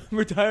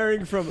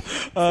 Retiring from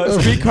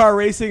streetcar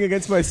racing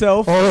against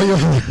myself. Oh,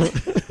 yeah.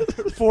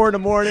 4 in the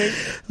morning.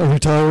 I'm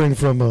retiring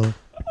from.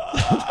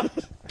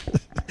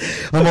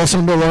 I'm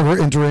also no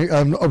longer entering.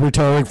 I'm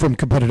retiring from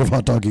competitive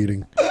hot dog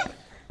eating.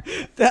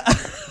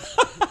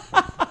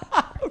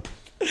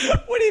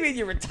 What do you mean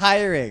you're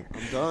retiring?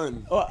 I'm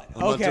done. Oh,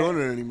 I'm okay. not doing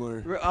it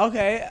anymore.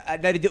 Okay.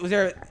 Was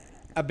there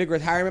a big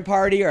retirement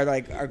party or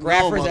like are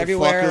graphers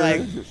everywhere?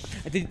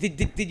 motherfucker.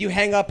 Like, did you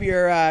hang up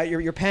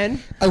your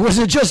pen? Was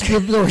it just the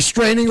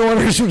restraining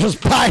orders were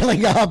just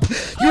piling up?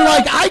 You're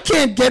like, I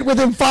can't get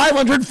within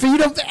 500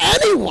 feet of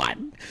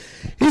anyone.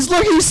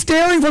 He's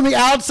staring from the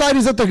outside.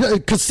 He's at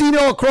the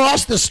casino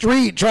across the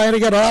street trying to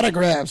get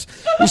autographs.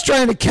 He's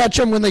trying to catch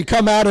them when they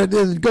come out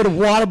and go to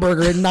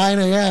Whataburger at 9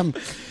 a.m.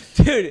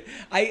 Dude,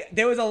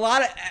 there was a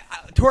lot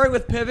of touring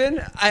with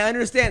Piven. I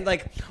understand.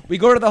 Like, we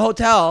go to the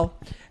hotel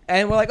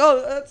and we're like,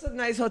 oh, that's a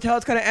nice hotel.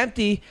 It's kind of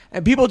empty.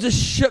 And people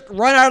just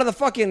run out of the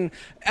fucking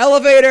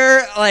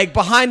elevator, like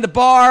behind the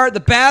bar,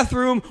 the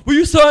bathroom. Will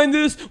you sign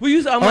this? Will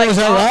you? I'm like, is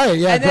that right?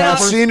 Yeah, And then I've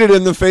I'll- seen it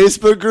in the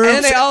Facebook groups. and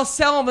then they all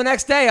sell them the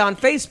next day on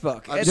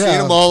Facebook. I've It's- seen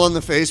Yeah. them all on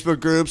the Facebook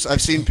groups.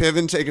 I've seen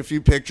Piven take a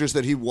few pictures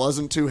that he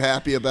wasn't too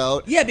happy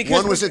about. Yeah, because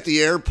one was at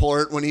the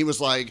airport when he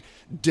was like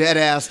dead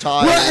ass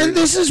tired. Well, and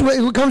this is what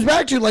it comes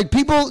back to. Like,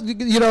 people,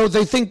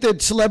 they think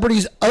that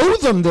celebrities owe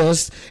them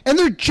this, and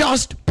they're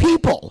just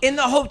people. in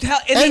the hotel,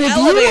 in And the if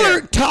elevator.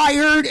 you're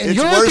tired and It's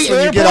you're at worse the when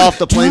you airport, get off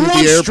the plane do you at the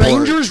want airport.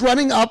 strangers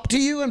running up to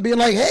you and being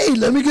like, "Hey,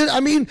 let me get." I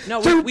mean, No,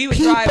 they're we would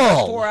people. drive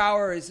like 4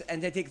 hours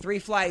and they take 3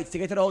 flights to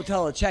get to the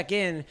hotel to check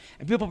in,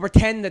 and people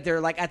pretend that they're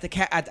like at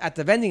the at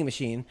the vending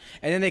machine,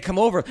 and then they come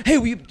over. Hey,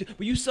 will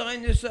you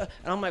sign this? And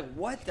I'm like,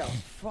 what the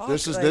fuck?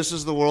 this is Like- this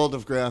is the world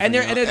of graphing. And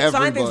they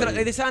sign things Everybody.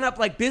 that they sign up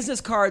like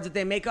business cards that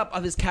they make up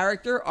of his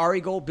character, Ari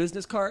Gold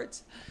business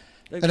cards.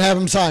 Like, and have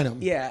them sign them.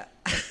 yeah.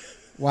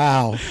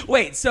 Wow.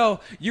 Wait, so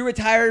you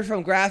retired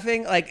from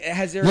graphing? Like,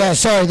 has there? Yeah.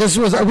 Sorry. This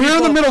was. We're in the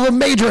people- middle of a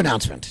major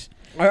announcement.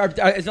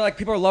 Is there like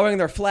people are lowering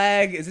their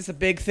flag? Is this a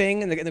big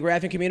thing in the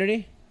graphing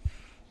community?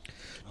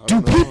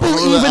 Do people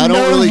I even don't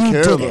know really you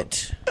care did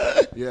about-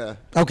 it? Yeah,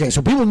 Okay,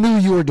 so people knew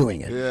you were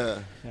doing it.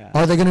 yeah.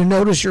 Are they going to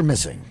notice you're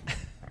missing?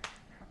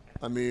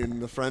 I mean,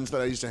 the friends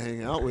that I used to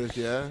hang out with,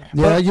 yeah.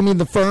 Yeah, you mean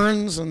the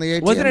ferns and the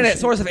ATM Wasn't it a machine?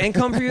 source of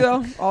income for you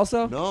though?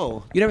 Also,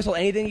 No. You never sold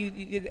anything. You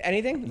did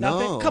anything?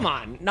 Nothing. No. Come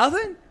on,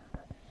 nothing.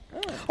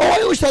 Oh,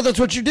 I always thought that's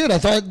what you did. I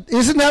thought,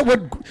 isn't that what?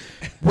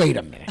 Wait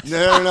a minute.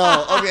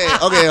 No. Okay.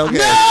 No,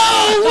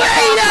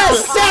 wait a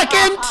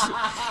second.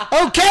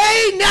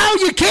 Okay, now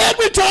you can't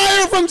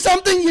retire from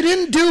something you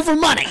didn't do for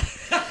money.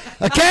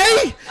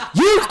 Okay,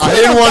 I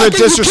didn't want to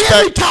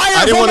disrespect.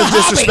 I didn't want to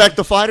disrespect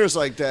the fighters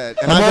like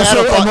that. And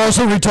I'm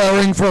also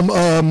retiring from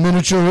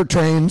miniature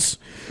trains.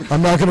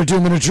 I'm not going to do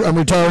miniature. I'm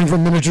retiring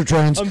from miniature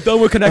trains. I'm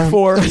done with Connect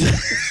 4.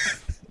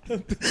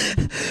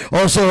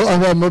 Also,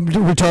 I'm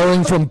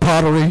retiring from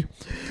pottery.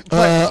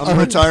 I'm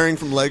retiring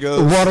from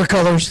Legos.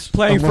 Watercolors.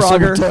 Playing I'm also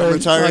Frogger. I'm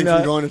retiring Why not?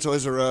 from going to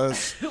Toys R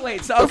Us.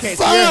 Wait, so okay,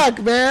 so Fuck,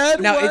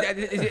 man. now What?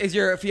 is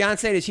your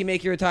fiance? Did she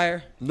make you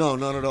retire? No,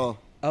 not at all.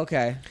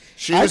 Okay,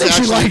 She I was think she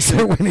actually. likes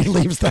it when he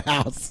leaves the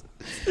house.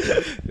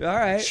 all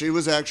right, She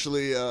was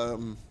actually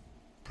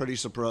pretty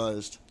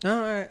surprised. all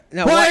right.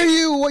 Now, Why what- are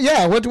you?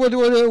 Yeah. What's the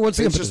It's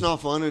impetus? just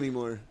not fun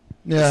anymore.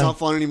 Yeah. It's not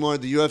fun anymore.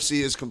 The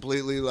UFC is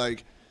completely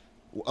like.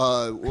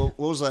 What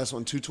was the last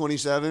one?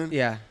 227.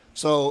 Yeah.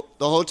 So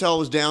the hotel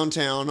was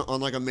downtown on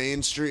like a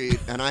main street,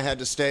 and I had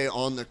to stay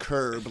on the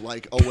curb,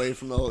 like away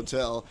from the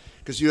hotel,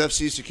 because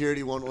UFC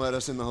security won't let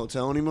us in the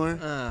hotel anymore.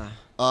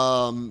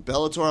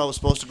 Bellator, I was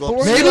supposed to go up.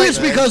 to Maybe San it's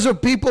Jose. because of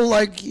people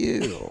like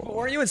you.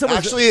 Or you and someone.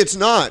 Actually, it's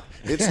not.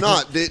 It's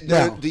not.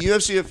 No. The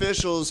UFC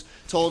officials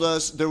told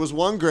us there was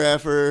one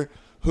grapher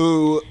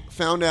who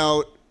found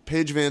out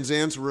Paige Van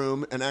Zandt's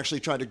room and actually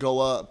tried to go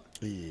up.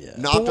 Yeah.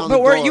 Knocked on the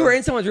but door. you were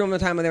in someone's room the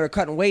time when they were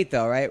cutting weight,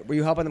 though, right? Were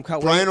you helping them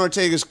cut Brian weight?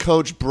 Ortega's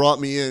coach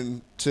brought me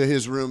in to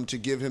his room to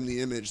give him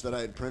the image that I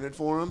had printed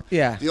for him.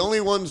 Yeah. The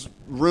only one's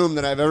room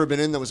that I've ever been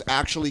in that was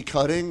actually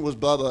cutting was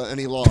Bubba, and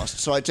he lost.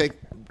 So I take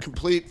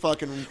complete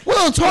fucking.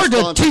 Well, it's hard to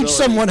teach responsibility.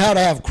 someone how to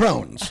have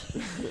Crohn's.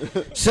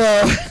 So,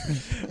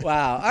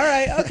 Wow. All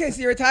right. Okay.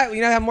 So you're retired.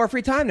 You now have more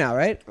free time now,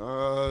 right?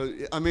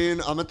 I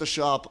mean, I'm at the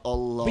shop a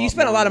lot. But you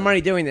spent a lot of more.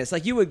 money doing this.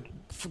 Like you would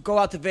go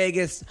out to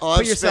Vegas, Oh,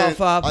 put yourself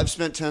up. I've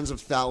spent tens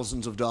of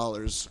thousands of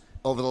dollars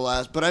over the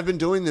last, but I've been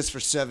doing this for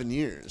 7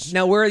 years.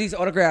 Now, where are these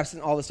autographs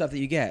and all the stuff that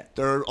you get?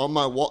 They're on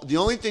my wall. The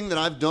only thing that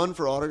I've done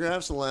for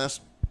autographs in the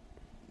last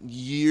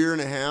year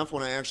and a half,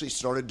 when I actually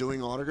started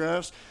doing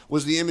autographs,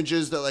 was the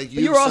images that like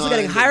But you were also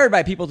getting hired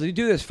by people to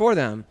do this for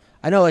them.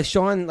 I know, like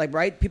Sean, like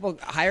right? People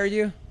hired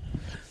you.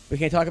 We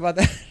can't talk about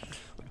that.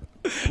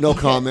 No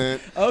comment.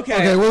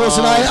 Okay. well,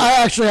 listen, I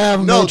actually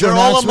have a No, major they're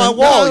all on my announcement.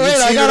 wall. No, You've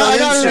wait, seen it on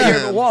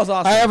Instagram. Your wall's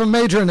awesome. I have a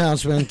major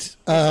announcement.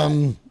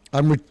 I'm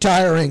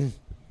retiring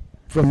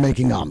from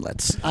making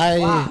omelets.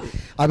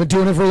 I've been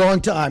doing it for a long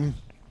time.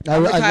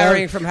 I'm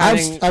retiring from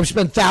having- I've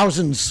spent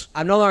thousands.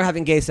 I'm no longer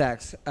having gay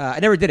sex. I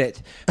never did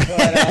it. But,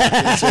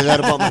 Didn't say that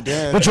about my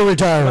dad. But you're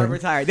retiring. I'm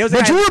retired. There was a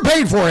But guy- you were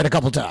paid for it a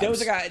couple times. there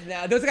was a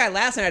guy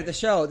last night at the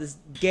show. This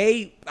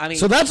gay. I mean,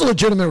 So that's a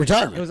legitimate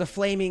retirement. it was a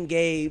flaming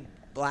gay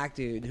black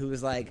dude who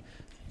was like,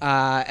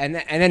 and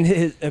then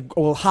his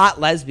hot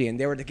lesbian.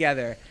 They were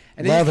together,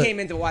 and they Love just it. came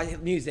in to watch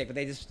music, but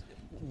they just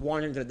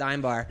wandered into the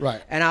dime bar.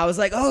 Right. And I was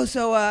like,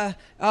 so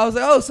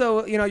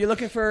you're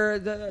looking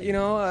for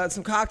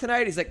some cock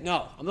tonight? He's like,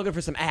 no, I'm looking for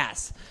some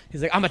ass.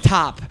 He's like, I'm a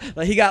top.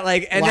 Like he got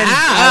like, and then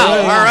Wow.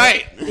 all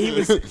right. He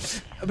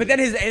was, but then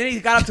he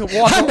got up to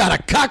walk. I'm not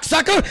a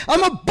cocksucker.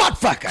 I'm a butt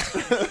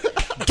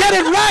fucker. Get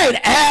it right,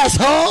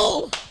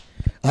 asshole.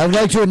 I'd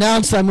like to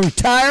announce I'm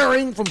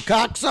retiring from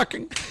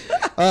cocksucking.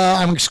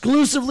 I'm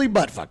exclusively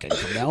butt fucking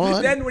from now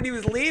on. Then when he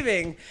was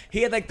leaving,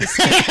 he had like the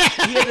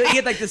he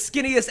had like the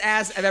skinniest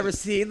ass I've ever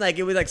seen. Like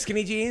it was like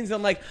skinny jeans.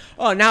 I'm like,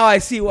 oh, now I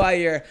see why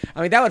you're.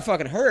 I mean, that would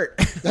fucking hurt.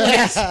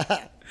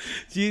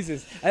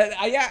 Jesus.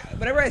 Yeah.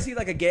 Whenever I see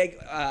like a gay,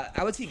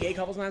 I would see gay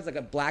couples sometimes, like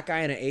a black guy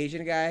and an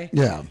Asian guy.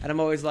 Yeah. And I'm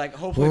always like,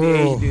 hopefully the Ooh.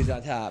 Asian dude's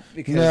on top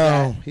because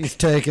No, he's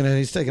taking it.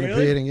 He's taking a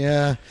Really? beating.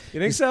 Yeah. You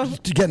think so?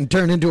 Getting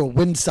turned into a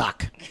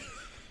windsock.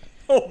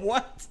 Oh,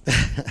 what?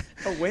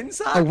 A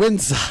windsock? A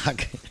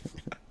windsock.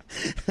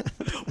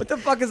 What the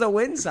fuck is a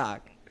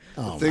windsock?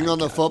 Thing on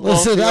the football.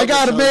 Listen, field I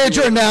got a that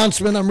major tells you-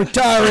 announcement. I'm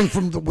retiring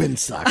from the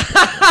windsock.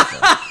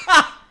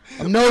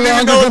 I'm no even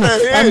longer know what gonna.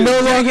 that I'm is. no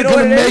You longer know what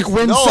gonna it make is?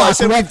 windsock No, I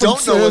said we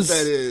references. don't know what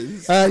that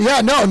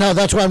is. No,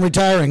 that's why I'm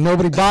retiring.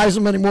 Nobody buys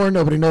them anymore.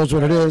 Nobody knows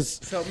what it is.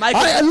 So, Michael-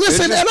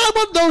 Listen, Is it- and I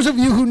want those of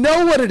you who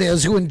know what it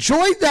is, who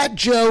enjoyed that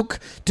joke,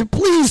 to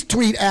please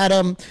tweet at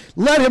him.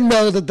 Let him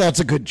know that that's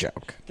a good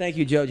joke. Thank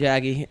you, Joe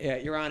Jaggy. Yeah,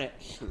 you're on it.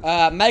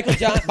 Michael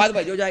John. By the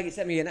way, Joe Jaggy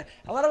sent me a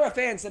lot of our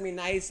fans sent me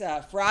nice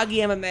Froggy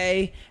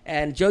MMA,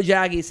 and Joe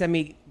Jaggy sent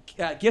me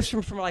gifts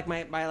from like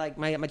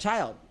my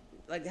child,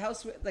 like how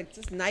sweet, like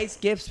just nice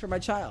gifts for my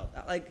child,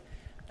 like,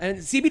 and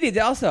CBD did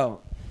also.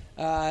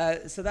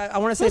 So that I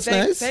want to say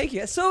That's nice. thank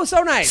you. So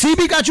nice.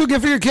 CB got you a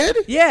gift for your kid?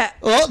 Yeah.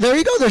 Well, there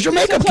you go. There's your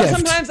makeup gift.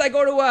 Sometimes I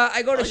go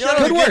to shows.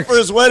 Good work for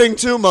his wedding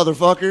too,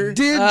 motherfucker. Did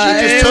you?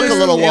 just took a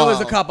little It was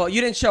while. a couple.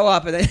 You didn't show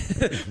up, and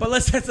then, but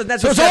that's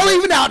So it's all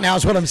evened out now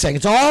is what I'm saying.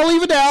 It's all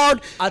evened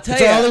out. I'll tell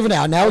it's you. all evened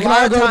out. Now we can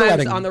all go to the times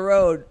wedding. on the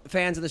road,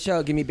 fans of the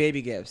show give me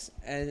baby gifts,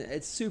 and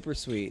it's super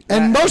sweet.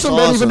 And most of them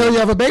don't even awesome. know you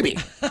have a baby.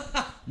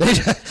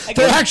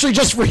 They're actually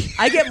just for you.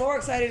 I get more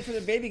excited for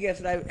the baby gifts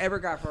than I've ever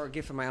got for a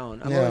gift of my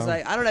own. I'm Yeah. always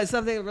like, I don't know,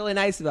 something really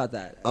nice about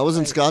that. I was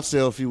in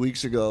Scottsdale a few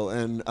weeks ago,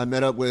 and I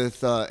met up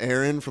with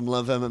Aaron from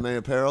Love MMA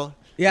Apparel.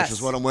 Yes. Which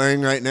is what I'm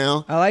wearing right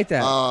now. I like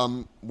that.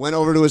 Went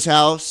over to his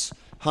house,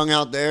 hung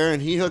out there,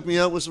 and he hooked me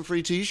up with some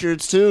free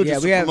T-shirts too,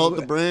 just to promote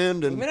the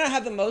brand. We And may not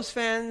have the most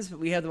fans, but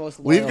we have the most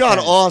loyal we've got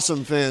fans.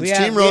 awesome fans. We have-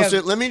 Team we have-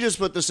 Roasted. Let me just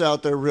put this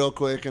out there real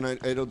quick, and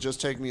it'll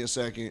just take me a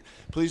second.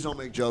 Please don't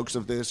make jokes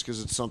of this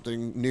because it's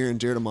something near and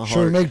dear to my Should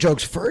we heart. make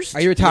jokes first? Are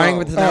you retiring No.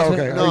 with this Oh, announcement?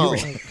 okay. Or No.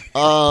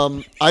 are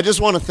you- I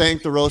just want to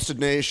thank the Roasted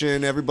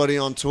Nation, everybody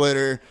on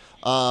Twitter.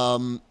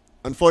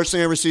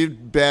 Unfortunately, I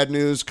received bad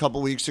news a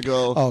couple weeks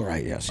ago. Oh,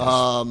 right. Yes.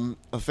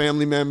 A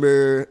family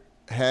member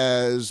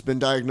has been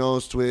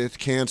diagnosed with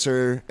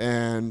cancer,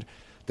 and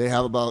they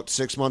have about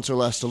 6 months or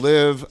less to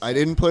live. I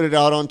didn't put it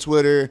out on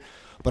Twitter,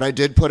 but I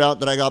did put out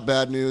that I got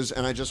bad news,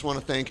 and I just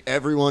want to thank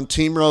everyone,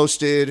 Team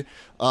Roasted,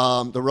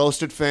 the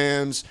Roasted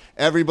fans,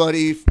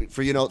 everybody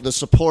for the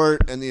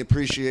support and the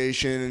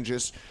appreciation, and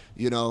just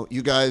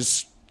you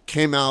guys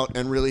came out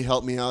and really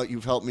helped me out.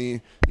 You've helped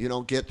me,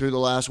 get through the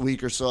last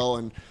week or so,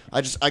 and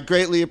I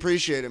greatly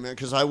appreciate it, man.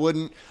 Because I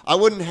wouldn't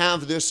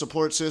have this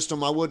support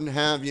system. I wouldn't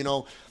have,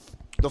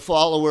 the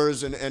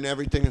followers and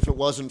everything if it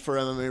wasn't for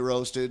MMA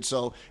Roasted.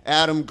 So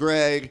Adam,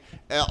 Greg,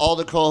 all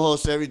the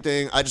co-hosts,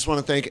 everything. I just want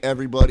to thank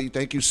everybody.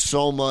 Thank you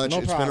so much. No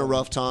It's been a problem.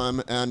 rough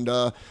time, and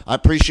I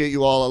appreciate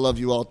you all. I love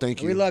you all.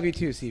 Thank you. We love you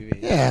too,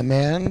 CV. yeah,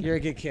 man. You're a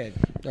good kid.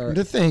 Or-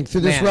 To think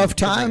through this Man, rough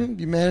good man. time,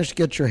 you managed to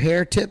get your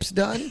hair tips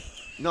done.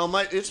 No,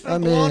 it's been I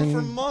blonde mean,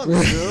 for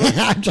months, dude.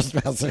 I'm just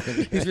messing.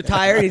 He's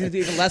retired. He's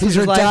even less. He's with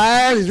his life.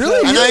 retired. He's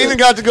really. And I even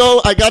got to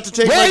go. I got to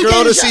take Where my you girl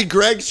getting to shot? see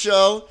Greg's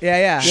show.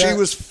 Yeah. She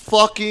was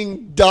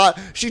fucking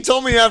She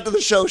told me after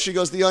the show, she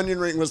goes, "The onion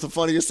ring was the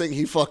funniest thing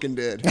he fucking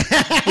did.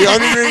 The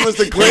onion ring was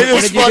the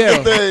greatest did you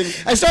fucking do?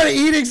 thing." I started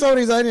eating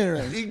somebody's onion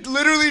rings. He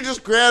literally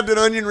just grabbed an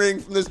onion ring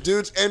from this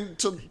dude's, and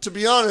to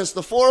be honest,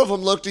 the four of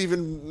them looked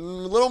even a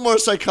little more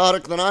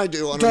psychotic than I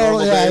do on a normal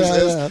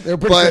basis. Yeah. They're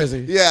pretty But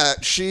crazy. yeah,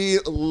 she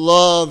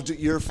loved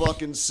your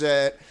fucking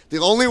set. The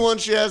only one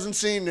she hasn't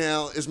seen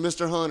now is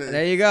Mr. Hunter.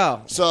 There you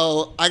go.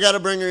 So I got to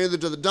bring her either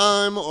to the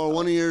Dime or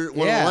one of the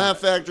Laugh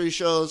Factory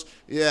shows.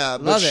 Yeah,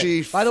 but Love she.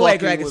 it. By the way, fucking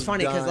Greg, it's was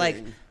funny because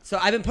dying. so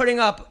I've been putting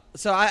up.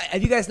 So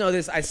if you guys know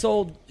this, I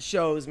sold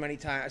shows many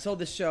times. I sold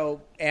this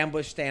show,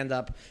 Ambush Stand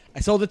Up. I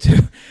sold it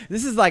to.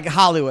 This is like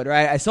Hollywood,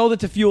 right? I sold it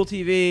to Fuel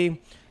TV.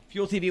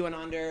 Fuel TV went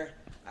under.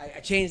 I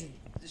changed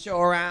the show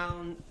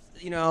around.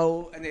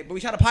 But we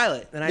shot a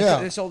pilot. Then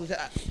I sold it to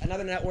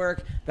another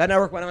network. That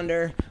network went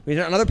under. We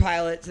did another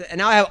pilot. And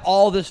now I have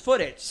all this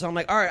footage. So I'm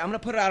like, all right, I'm going to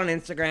put it out on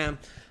Instagram.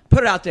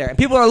 Put it out there. And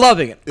people are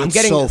loving it. I'm It's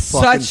getting so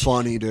fucking such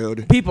funny,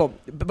 dude. people.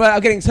 But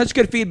I'm getting such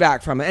good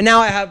feedback from it. And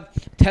now I have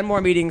 10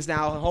 more meetings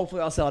now. And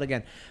hopefully I'll sell it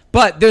again.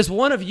 But there's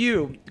one of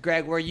you,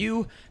 Greg, where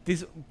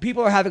these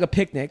people are having a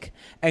picnic,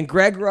 and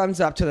Greg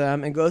runs up to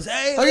them and goes,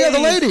 "Hey, Oh, yeah, the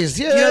ladies.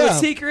 Yeah, the yeah.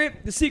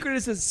 secret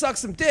is to suck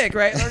some dick,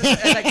 right?"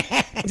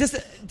 And just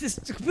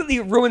completely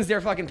ruins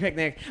their fucking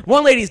picnic.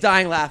 One lady's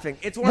dying laughing.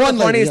 It's one of the One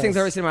lady, funniest yes. things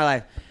I've ever seen in my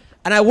life.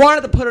 And I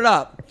wanted to put it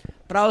up,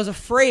 but I was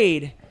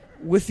afraid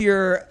with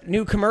your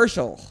new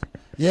commercial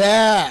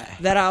Yeah.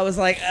 that I was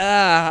like,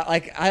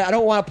 I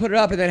don't want to put it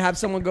up and then have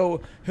someone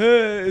go,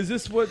 "Hey, is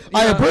this what?"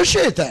 I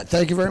appreciate that.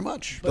 Thank you very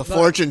much. The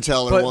fortune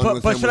teller one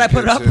with but him should was I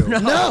put it good, up? too. No.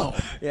 No.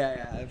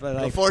 Yeah. But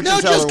like, Fortune No,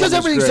 teller just because one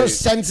was everything's so great.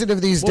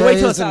 sensitive these We'll days. wait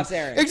till it and- stops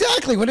airing.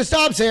 Exactly. When it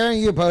stops airing,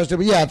 you post it.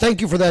 But yeah,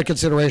 thank you for that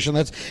consideration.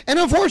 And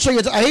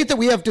unfortunately, I hate that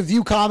we have to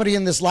view comedy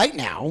in this light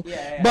now.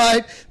 Yeah.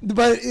 But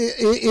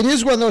it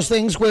is one of those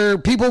things where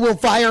people will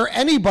fire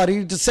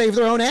anybody to save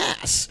their own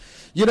ass.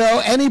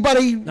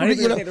 Anybody. Not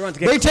even to save their own, to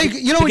get they take. to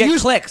It get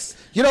used clicks.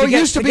 It To get-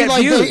 used to to be get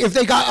like views. if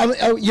they got,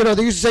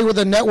 they used to say with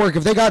a network,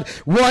 if they got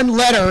one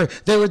letter,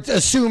 they would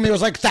assume it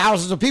was like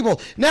thousands of people.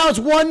 Now it's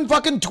one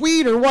fucking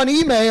tweet or one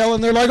email,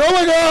 and they're like, "Oh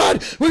my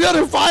god, we got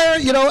to fire,"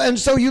 and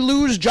so you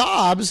lose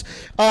jobs.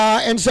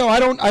 And so I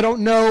don't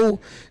know.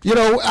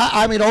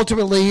 I mean,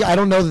 ultimately, I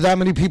don't know that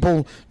many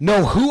people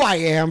know who I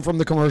am from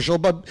the commercial,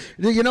 but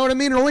you know what I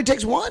mean. It only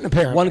takes one,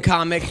 apparently. One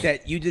comic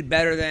that you did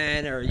better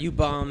than, or you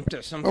bumped,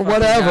 or some or fucking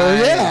whatever. guy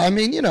Yeah, I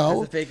mean, has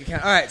a fake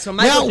account. All right, so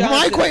Now,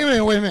 Michael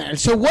Johnson. wait a minute.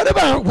 So what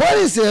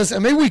is this?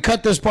 And maybe we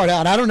cut this part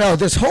out. I don't know.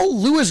 This whole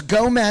Luis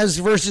Gomez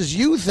versus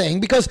you thing,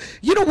 because,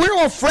 we're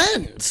all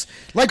friends.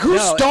 Like, who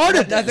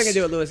started this? Nothing to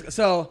do with Lewis.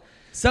 So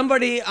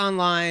somebody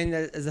online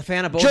that is a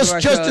fan of both Just- of our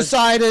just shows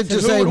decided said, to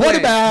who say, would what win?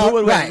 about- who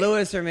would win, right.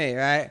 Lewis or me,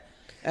 right?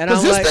 And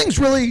Because I'm this like, thing's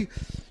really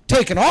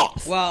taken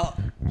off. Well,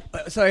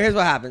 so here's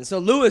what happened. So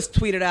Lewis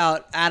tweeted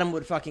out, "Adam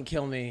would fucking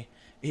kill me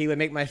he would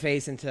make my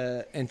face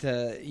into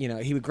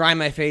he would grind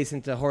my face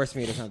into horse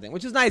meat or something,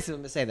 which is nice of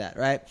him to say that,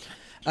 right?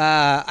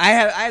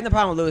 I have no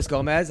problem with Luis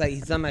Gomez. Like,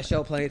 he's done my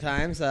show plenty of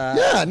times.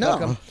 Yeah,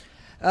 no.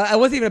 It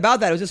wasn't even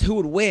about that. It was just who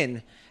would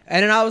win.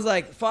 And then I was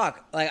like,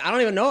 fuck. Like, I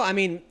don't even know. I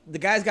mean, the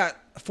guy's got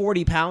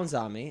 40 pounds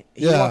on me.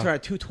 He walked around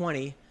at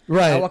 220.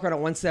 Right. I walk around at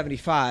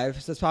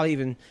 175. So it's probably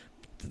even...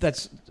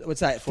 That's... What's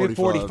that?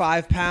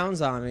 45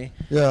 pounds on me.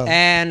 Yeah.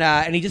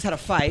 And he just had a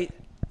fight.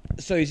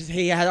 So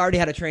he had already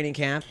had a training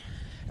camp.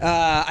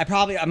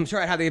 I'm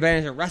sure I'd have the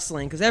advantage of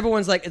wrestling because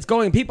everyone's like,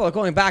 people are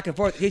going back and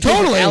forth.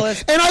 Totally.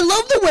 And I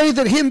love the way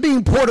that him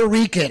being Puerto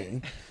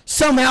Rican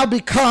somehow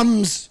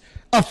becomes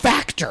a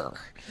factor.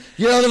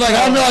 You know, they're like,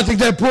 I think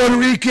that Puerto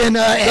Rican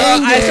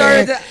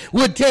anger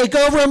would take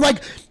over. I'm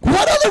like,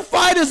 what other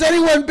fight has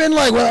anyone been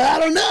like, well, I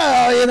don't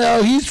know. You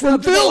know, he's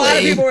from Philly. A lot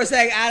of people were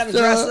saying Adam's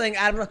wrestling.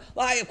 Of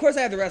course,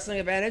 I have the wrestling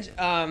advantage.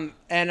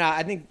 And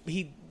I think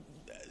he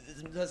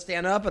does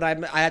stand up, and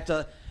I have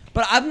to...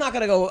 But I'm not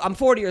going to go... I'm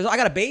 40 years old. I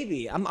got a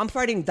baby. I'm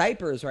fighting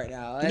diapers right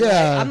now. And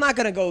I'm not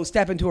going to go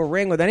step into a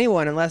ring with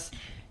anyone unless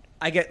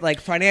I get, like,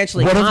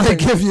 financially What if they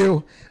give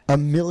you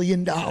 $1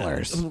 million?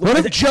 What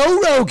if Joe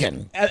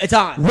Rogan it's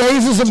on.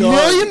 raises $1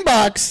 million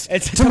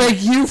to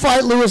make you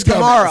fight Luis Gomez?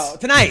 Tomorrow.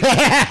 Tonight.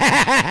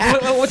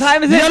 what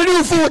time is it? You got to do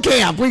a full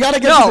camp. We got to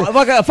get... No,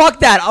 fuck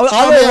that. I'll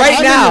go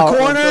right now. In the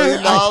corner.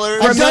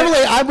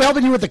 I'm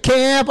helping you with the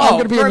camp. I'm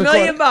going to be in the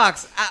corner.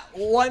 $1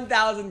 million,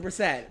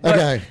 1,000%.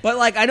 Okay. But,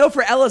 like, I know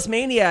for Ellis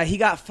Mania, he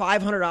got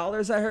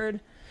 $500, I heard.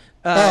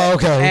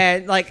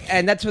 Okay.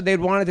 And that's what they'd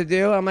wanted to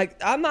do. I'm like,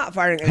 I'm not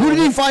fighting anyone. Who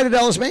did he fight at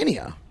Ellis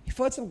Mania? He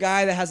fought some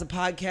guy that has a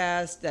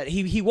podcast that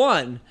he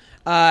won.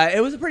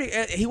 It was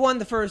he won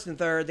the first and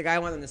third. The guy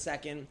won in the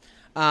second.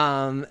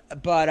 Yeah,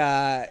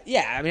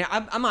 I mean,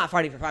 I'm not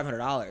fighting for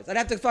 $500. I'd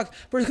have to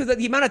because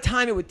the amount of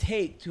time it would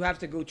take to have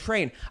to go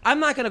train.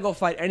 I'm not going to go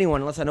fight anyone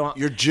unless I know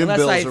your gym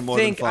bills are more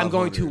than $500. I'm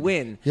going to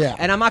win. Yeah.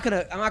 And I'm not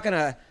going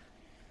to.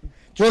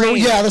 Well,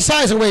 yeah, the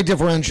size and weight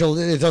differential,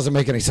 it doesn't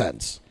make any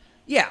sense.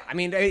 Yeah, I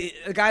mean,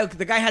 the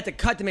guy had to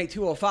cut to make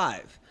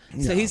 205.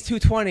 So he's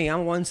 220. I'm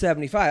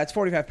 175. That's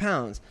 45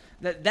 pounds.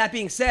 That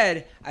being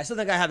said, I still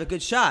think I have a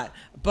good shot,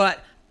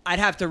 but I'd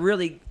have to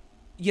really,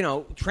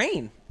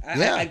 train.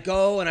 I'd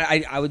go and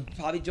I would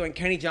probably join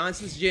Kenny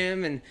Johnson's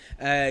gym and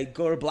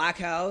go to Black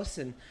House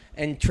and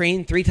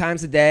train 3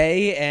 times a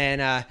day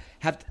and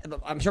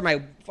I'm sure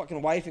my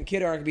fucking wife and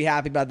kid aren't gonna be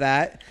happy about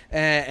that.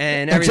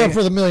 And except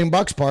for the $1 million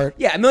part.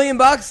 Yeah, $1 million.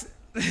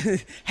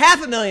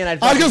 $500,000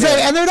 I'd I was going to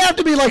say, and there'd have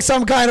to be like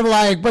some kind of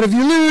like, but if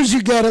you lose,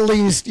 you get at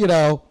least,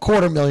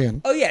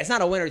 $250,000. Oh, yeah, it's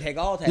not a winner take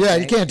all type Yeah,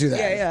 thing. you can't do that.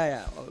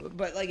 Yeah.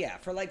 But,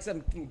 for some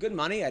good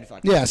money, I'd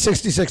fight. Yeah,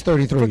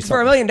 66-33. For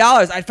 $1 million,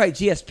 I'd fight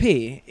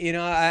GSP.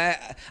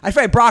 I'd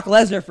fight Brock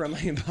Lesnar for $1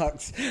 million.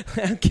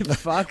 I don't give a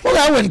fuck. Well,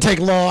 that wouldn't take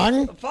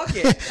long. Fuck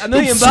it. $1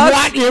 million.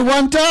 Swat you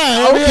one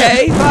time.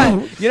 Okay,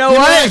 fine. You know what?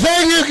 Like,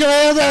 thank you, can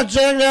I have that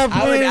check now,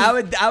 please?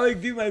 I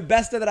would do my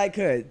best that I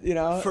could,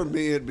 For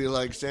me, it'd be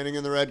like standing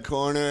in the red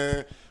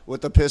corner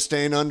with the piss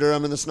stain under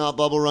him and the snot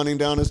bubble running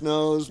down his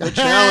nose. The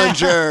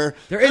challenger.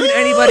 There isn't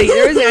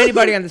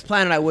anybody on this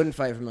planet I wouldn't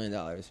fight for $1 million.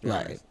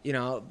 Right.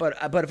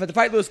 But if I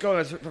fight Luis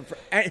Gomez,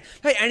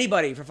 fight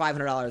anybody for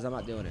 $500, I'm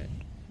not doing it.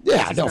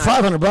 Yeah, no,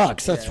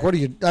 $500. That's what do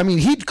you? I mean,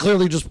 he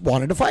clearly just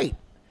wanted to fight.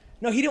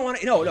 No, he didn't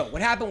want to. No.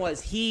 What happened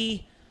was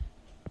he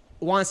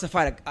wants to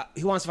fight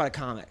a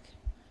comic.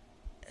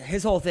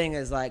 His whole thing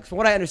is like, from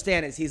what I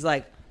understand, is he's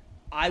like,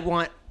 I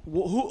want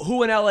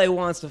who in LA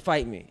wants to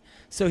fight me.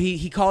 So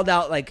he called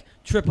out like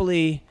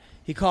Tripoli,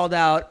 he called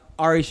out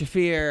Ari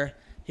Shaffir,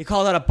 he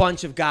called out a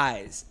bunch of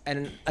guys,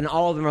 and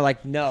all of them are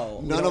like,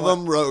 no. None of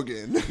them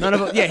Rogan. None of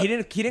them. Yeah, he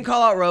didn't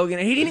call out Rogan,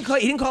 and he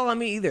didn't call out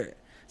me either.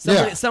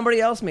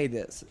 Somebody else made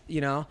this,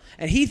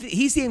 and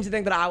he seems to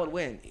think that I would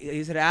win.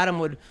 He said Adam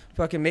would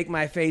fucking make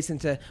my face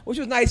into, which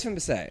was nice for him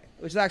to say,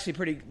 which is actually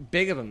pretty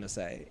big of him to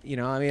say.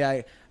 I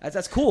mean,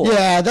 that's cool.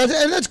 Yeah,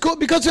 that's cool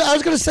because I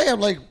was gonna say,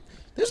 I'm like,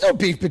 there's no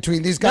beef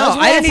between these guys.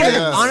 No, I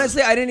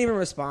didn't even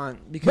respond.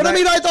 Because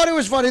I thought it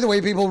was funny the way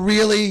people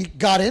really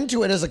got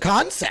into it as a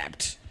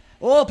concept.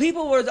 Well, a lot of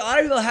people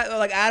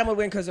like Adam would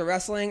win because of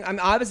wrestling. I mean,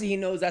 obviously he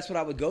knows that's what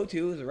I would go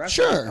to as a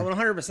wrestler. Sure,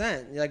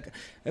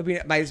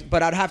 100%.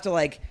 But I'd have to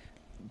like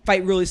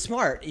fight really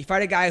smart. You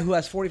fight a guy who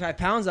has 45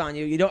 pounds on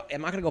you.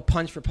 I'm not gonna go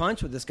punch for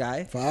punch with this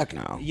guy. Fuck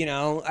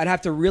no. I'd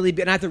have to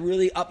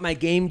really up my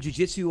game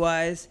jiu-jitsu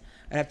wise.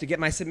 I'd have to get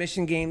my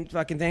submission game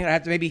fucking thing. I'd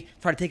have to maybe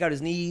try to take out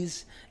his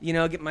knees,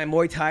 get my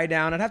Muay Thai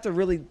down. I'd have to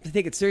really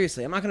take it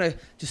seriously. I'm not going to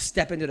just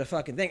step into the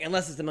fucking thing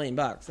unless it's $1 million.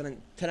 And then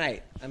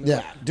tonight.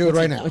 Do it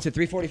right now. What's it,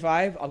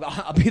 3:45?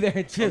 I'll be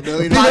there too.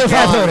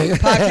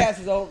 Podcast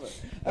is over.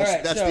 All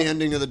right, that's the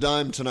ending of the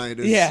dime tonight.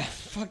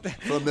 Fuck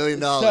that. For $1 million.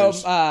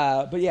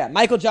 So,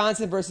 Michael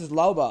Johnson versus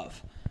Lobov.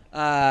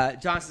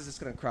 Johnson's just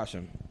going to crush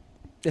him.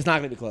 It's not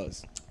going to be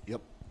close.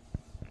 Yep.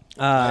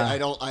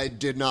 I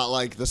did not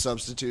like the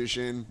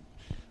substitution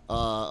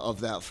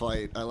of that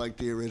fight. I like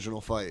the original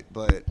fight,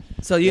 but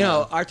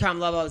Artem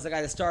Lobov is the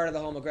guy that started the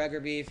whole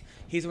McGregor beef.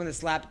 He's the one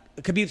that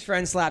Khabib's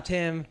friend slapped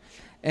him,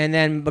 and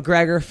then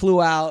McGregor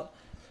flew out,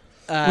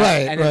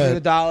 and then through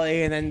the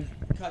dolly, and then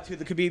cut to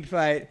the Khabib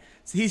fight.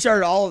 So he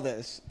started all of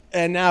this.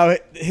 And now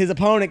his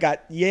opponent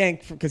got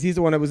yanked because he's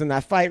the one that was in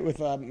that fight with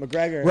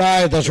McGregor.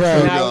 Right, that's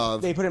right. So now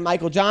they put in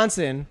Michael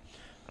Johnson,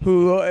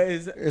 who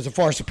is a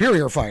far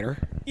superior fighter.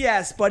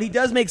 Yes, but he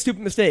does make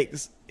stupid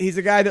mistakes. He's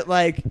a guy that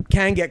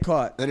can get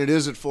caught. And it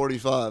is at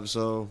 45,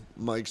 so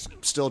Mike's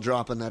still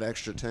dropping that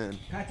extra 10.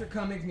 Patrick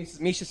Cummings,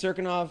 Misha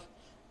Serkinov.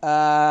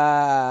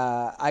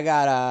 I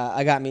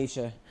got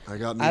Misha. I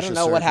got Misha. I don't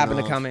know what happened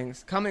to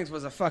Cummings. Cummings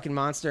was a fucking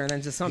monster, and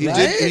then just something.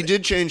 He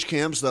did change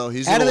camps though.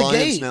 He's in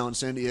Alliance now in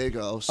San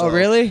Diego. So,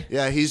 really?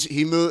 Yeah, he's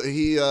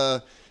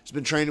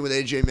been training with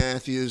AJ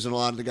Matthews and a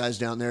lot of the guys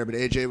down there, but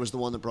AJ was the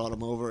one that brought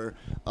him over.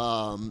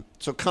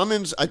 So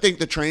Cummins, I think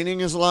the training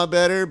is a lot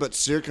better, but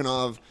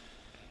Serkinov,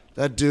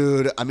 that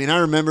dude. I mean, I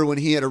remember when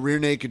he had a rear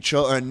naked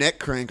neck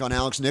crank on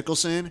Alex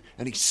Nicholson,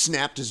 and he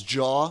snapped his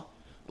jaw,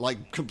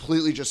 like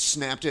completely just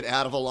snapped it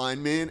out of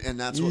alignment, and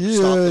that's what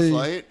stopped the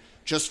fight.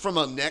 Just from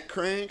a neck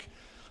crank,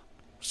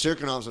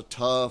 Serkinov's a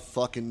tough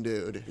fucking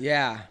dude.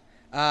 Yeah.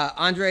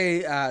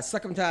 Andre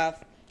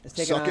Suckumtath is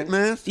taking Suck on... at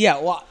Math? Yeah,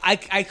 well,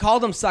 I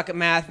called him Suck at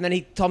Math, and then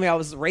he told me I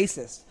was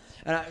racist.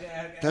 And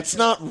That's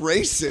not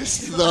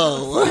racist,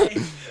 though.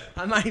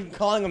 I'm not even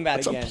calling him that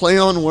That's again. a play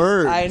on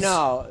words. I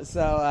know.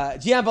 So,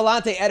 Gian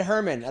Vellante, Ed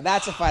Herman. Now,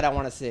 that's a fight I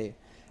want to see.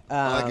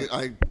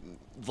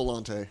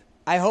 Vellante.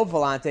 I hope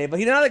Vellante, but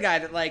he's another guy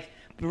that,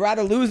 would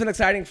rather lose an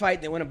exciting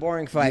fight than win a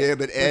boring fight. Yeah,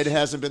 but Ed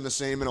hasn't been the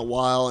same in a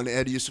while, and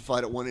Ed used to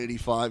fight at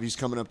 185. He's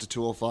coming up to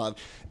 205.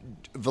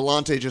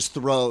 Vellante just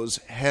throws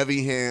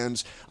heavy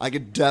hands. I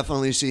could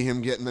definitely see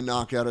him getting the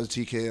knockout of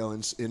the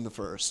TKO in the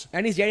first.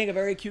 And he's dating a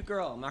very cute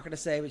girl. I'm not going to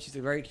say, but she's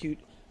a very cute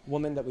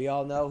woman that we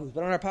all know who's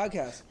been on our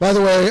podcast. By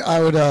the way, I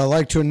would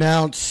like to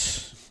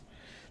announce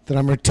that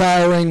I'm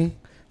retiring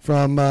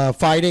from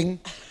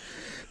fighting.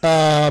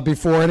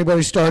 Before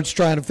anybody starts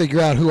trying to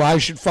figure out who I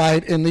should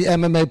fight in the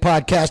MMA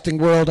podcasting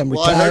world, I'm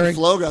retiring. I heard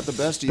Flo got the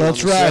best of you.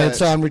 That's right.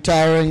 So I'm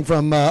retiring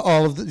from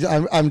all of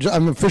the.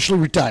 I'm officially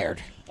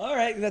retired. All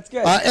right, that's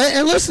good.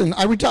 And listen,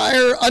 I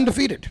retire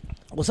undefeated.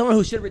 Well, someone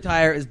who should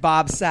retire is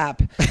Bob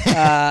Sapp,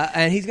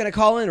 and he's going to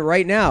call in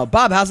right now.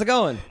 Bob, how's it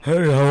going?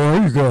 Hey, how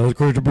are you guys?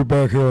 Great to be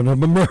back here on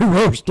MMA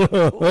Roast.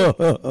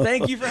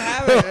 Thank you for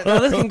having it. Now,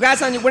 listen,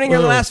 congrats on winning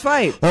your last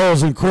fight. That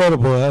was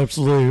incredible.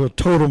 Absolutely a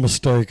total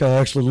mistake. I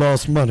actually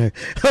lost money.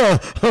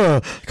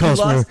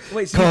 Cost me.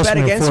 Wait, so you bet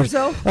against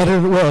yourself? I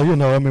didn't. Well,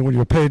 when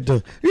you're paid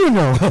to,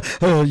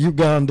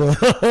 Uganda.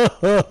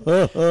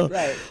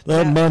 Right.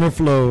 That money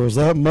flows.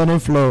 That money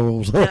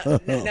flows.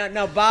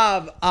 Now,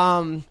 Bob.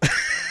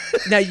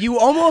 Now, you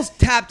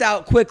almost tapped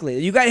out quickly.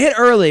 You got hit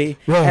early,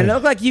 right. And it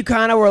looked like you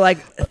kind of were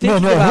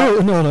thinking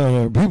about...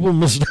 No. People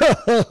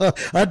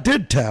I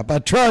did tap. I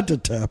tried to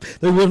tap.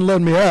 They wouldn't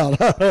let me out.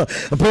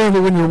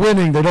 Apparently, when you're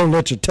winning, they don't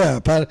let you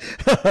tap. I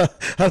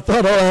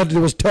thought all I had to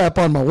do was tap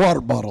on my water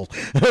bottle.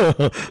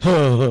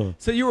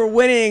 So you were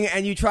winning,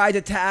 and you tried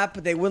to tap,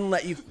 but they wouldn't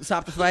let you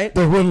stop the fight?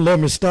 They wouldn't let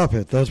me stop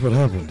it. That's what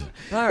happened.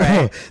 All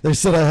right. They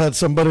said I had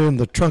somebody in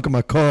the trunk of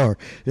my car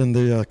in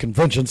the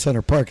convention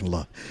center parking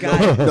lot.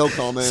 Got it. No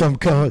comment.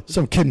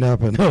 Some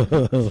kidnapping.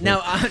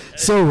 Now,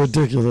 so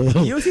ridiculous.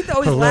 You seem to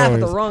always laugh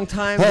at the wrong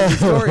time with these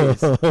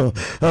stories.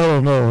 I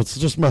don't know. It's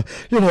just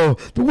the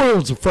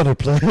world's a funny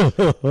place.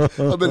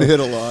 I've been hit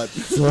a lot.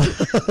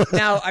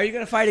 Now, are you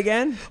going to fight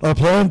again? I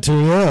plan to,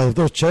 yeah. If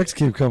those checks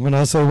keep coming,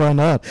 I say why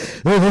not.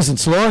 Hey, listen,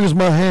 so long as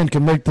my hand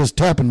can make this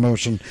tapping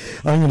motion,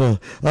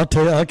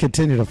 I'll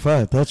continue to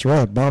fight. That's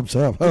right, Bob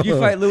Sapp. Did you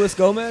fight Luis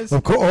Gomez?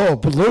 Of course.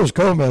 But Luis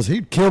Gomez,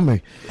 he'd kill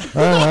me.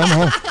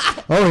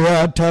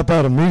 I'd tap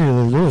out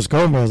immediately. Luis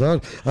Gomez,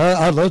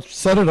 let's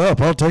set it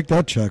up. I'll take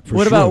that check for sure.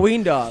 What about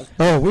Ween Dog?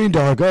 Oh, Ween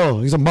Dog. Oh,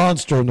 he's a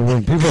monster in the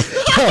ring. People,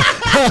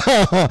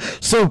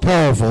 so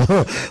powerful.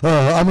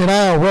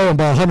 I weigh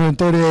about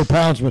 138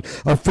 pounds, but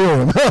I fear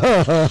him.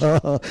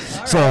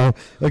 So,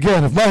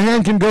 again, if my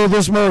hand can go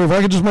this way, if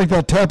I can just make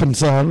that tapping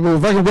sound,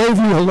 if I can wave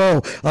you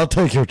hello, I'll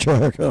take your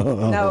check.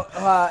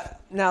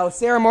 Now,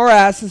 Sarah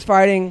Moras is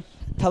fighting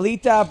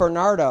Talita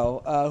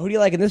Bernardo. Who do you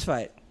like in this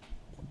fight?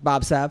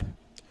 Bob Sapp?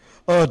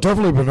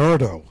 Definitely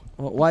Bernardo.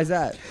 Well, why is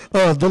that?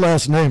 The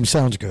last name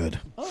sounds good.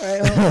 All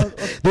right.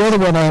 The other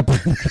one I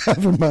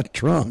have in my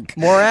trunk.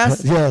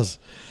 Moras? Yes.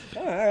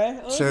 All right.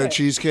 Okay. Sarah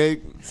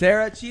Cheesecake.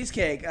 Sarah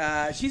Cheesecake.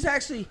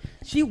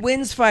 She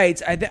wins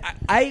fights.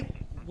 I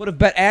would have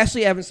bet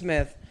Ashley Evans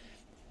Smith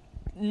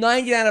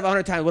 90 out of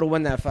 100 times would have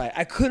won that fight.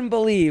 I couldn't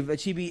believe that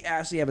she beat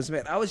Ashley Evans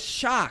Smith. I was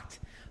shocked.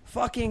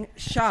 Fucking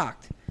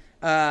shocked.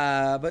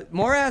 But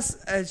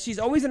Moras, she's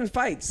always in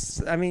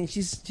fights. I mean,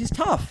 she's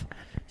tough.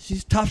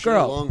 She's a tough girl. She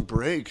had a long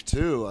break,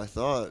 too, I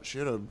thought. She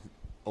had a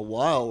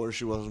while where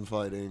she wasn't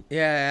fighting.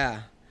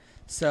 Yeah.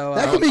 So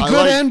that could be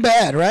good and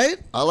bad, right?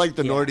 I like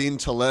the Nordine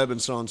Taleb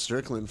and Sean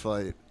Strickland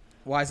fight.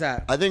 Why is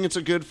that? I think it's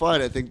a good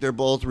fight. I think they're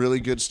both really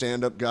good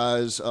stand-up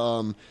guys.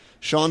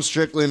 Sean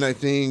Strickland, I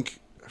think,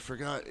 I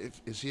forgot,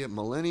 is he at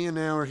Millennia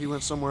now or he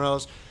went somewhere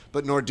else?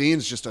 But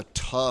Nordine's just a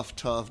tough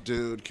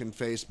dude, can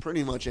face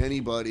pretty much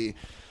anybody.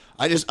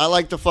 I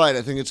like the fight.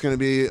 I think it's going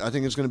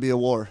to be a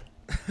war.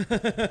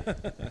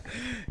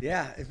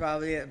 Yeah, it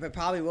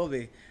probably will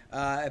be.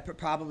 It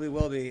probably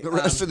will be. The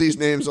rest of these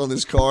names on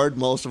this card,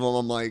 most of them,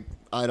 I'm like,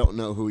 I don't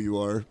know who you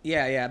are.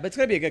 Yeah, but it's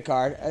gonna be a good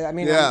card. I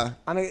mean, Yeah.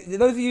 I mean,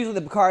 those are usually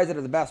the cards that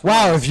are the best.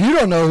 Wow, ones. if you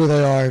don't know who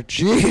they are,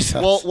 Jesus.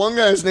 Well, one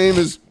guy's name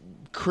is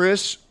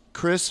Chris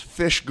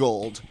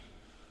Fishgold.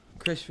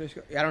 Chris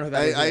Fishgold. I don't know who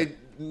that is. I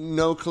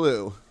no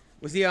clue.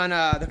 Was he on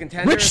the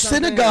Contender? which or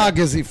something? synagogue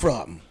is he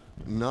from?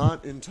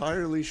 Not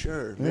entirely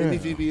sure.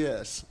 Maybe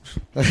VBS.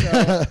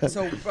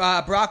 So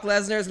Brock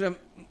Lesnar is gonna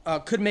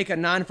could make a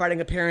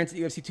non-fighting appearance at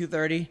UFC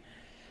 230.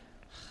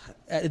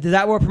 Is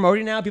that what we're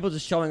promoting now? People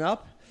just showing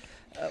up?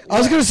 I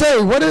was going to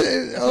say, what That's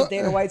is... what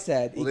Dana White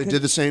said. Well, they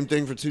did the same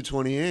thing for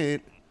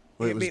 228.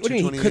 Wait, it was What do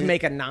you mean he could 228?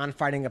 make a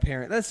non-fighting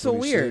appearance? That's so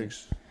weird.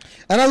 26.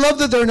 And I love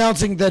that they're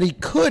announcing that he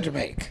could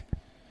make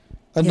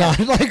a Yeah.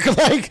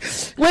 like,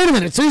 wait a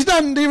minute. So he's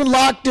not even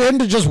locked in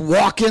to just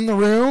walk in the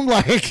room?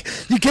 Like,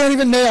 you can't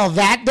even nail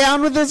that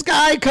down with this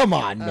guy? Come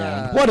on,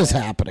 man. What is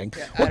happening?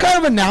 What kind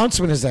of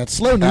announcement is that?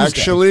 Slow news day.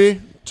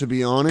 Actually, to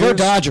be honest, Go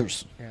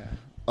Dodgers.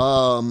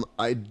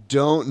 I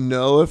don't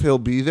know if he'll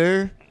be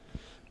there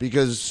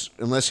because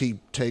unless he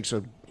takes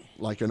an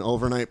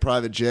overnight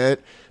private jet,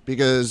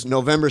 because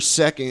November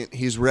 2nd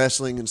he's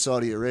wrestling in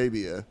Saudi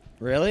Arabia.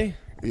 Really?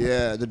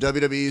 Yeah, the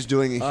WWE is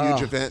doing a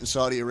huge event in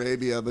Saudi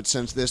Arabia, but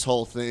since this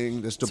whole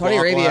thing, this debacle Saudi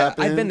Arabia.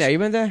 happened, I've been there. You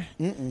been there?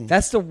 Mm-mm.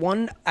 That's the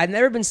one. I've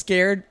never been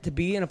scared to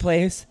be in a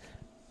place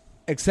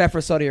except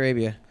for Saudi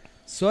Arabia.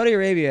 Saudi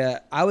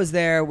Arabia, I was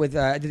there with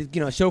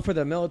did, show for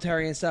the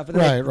military and stuff. And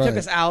then they took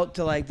us out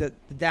to like the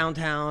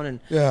downtown,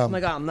 and I'm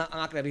like, oh, I'm not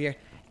gonna be here.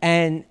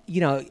 And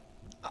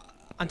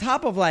on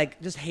top of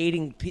like just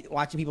hating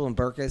watching people in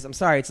burqas, I'm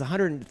sorry, it's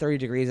 130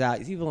 degrees out.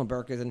 You see people in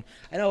burqas, and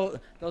I know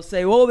they'll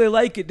say, well, they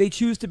like it, they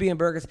choose to be in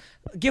burqas.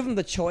 Give them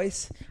the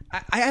choice.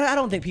 I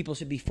don't think people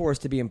should be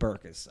forced to be in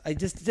burqas. It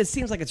just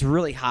seems like it's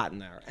really hot in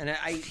there, and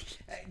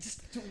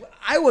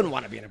I wouldn't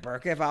want to be in a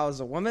burqa if I was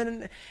a woman.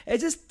 And it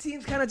just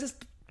seems kind of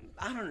just.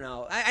 I don't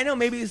know. I know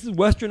maybe this is a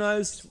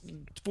westernized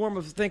form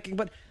of thinking,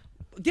 but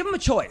give them a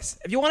choice.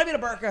 If you want to be in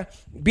a burqa,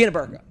 be in a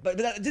burqa. But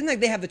it didn't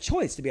like they have the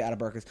choice to be out of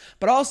burqas.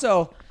 But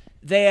also,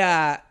 they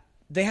have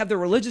the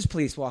religious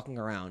police walking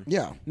around,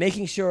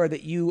 making sure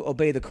that you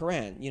obey the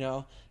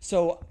Quran.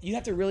 So you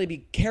have to really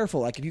be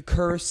careful. Like if you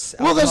curse.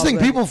 Well, that's the thing.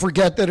 People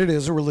forget that it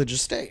is a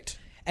religious state.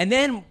 And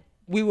then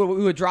we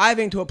were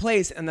driving to a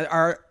place, and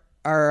our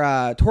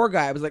tour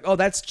guide was like, "Oh,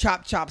 that's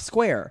Chop Chop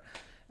Square."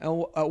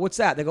 What's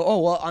that? They go, oh,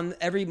 well, on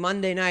every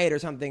Monday night or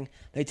something,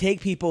 they take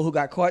people who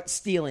got caught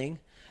stealing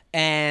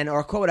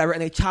or caught whatever,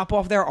 and they chop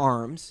off their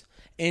arms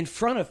in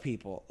front of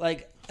people.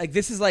 Like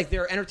this is like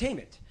their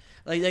entertainment.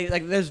 Like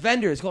there's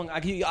vendors going,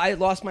 I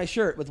lost my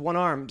shirt with one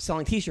arm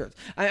selling T-shirts.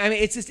 I mean,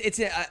 it's just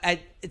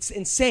it's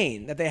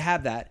insane that they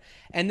have that.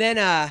 And then,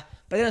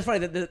 but then it's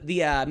funny that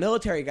the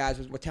military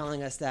guys were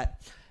telling us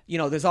that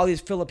there's all these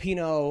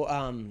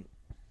Filipino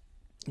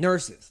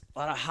nurses, a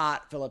lot of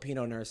hot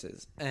Filipino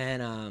nurses,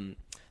 and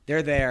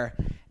they're there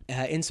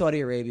in Saudi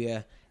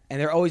Arabia, and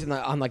they're always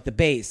on like the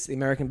base, the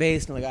American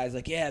base, and the guy's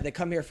like, yeah, they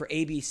come here for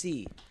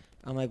ABC.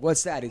 I'm like,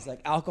 what's that? He's like,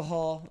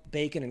 alcohol,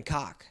 bacon, and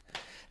cock.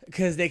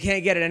 Because they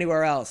can't get it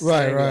anywhere else.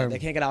 Right. They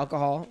can't get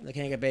alcohol. They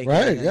can't get bacon.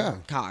 Right, and yeah.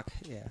 Cock,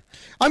 yeah.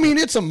 I mean,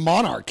 it's a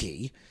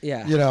monarchy.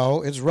 Yeah.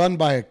 It's run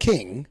by a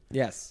king.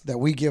 Yes. That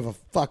we give a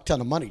fuck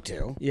ton of money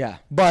to. Yeah.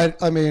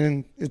 But, I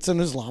mean, it's an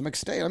Islamic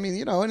state. I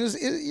mean,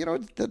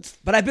 that's...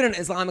 But I've been in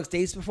Islamic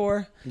states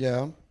before.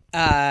 Yeah.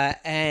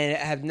 And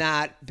have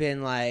not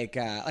been like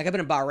I've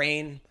been in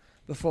Bahrain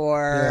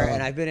before,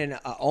 and I've been in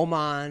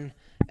Oman,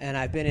 and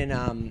I've been in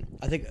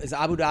I think is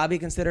Abu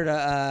Dhabi considered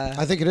a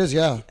I think it is,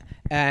 yeah.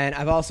 And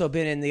I've also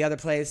been in the other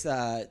place,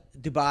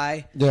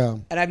 Dubai. Yeah.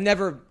 And I've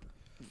never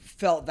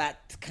felt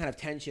that kind of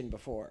tension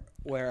before,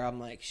 where I'm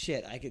like,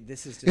 shit,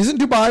 this is just... Isn't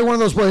Dubai one of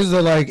those places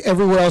that, like,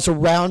 everywhere else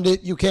around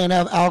it, you can't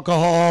have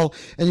alcohol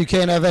and you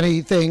can't have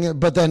anything,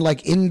 but then,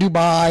 like, in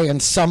Dubai and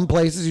some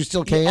places you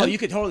still can? Oh, you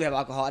could totally have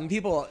alcohol. I mean,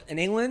 people in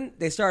England,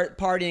 they start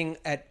partying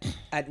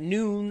at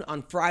noon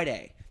on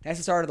Friday. That's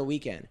the start of the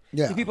weekend.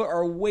 Yeah. So people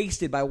are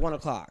wasted by 1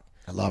 o'clock.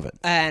 I love it.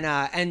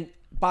 And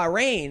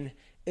Bahrain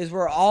is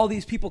where all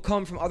these people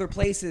come from other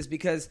places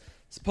because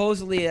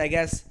supposedly, I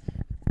guess,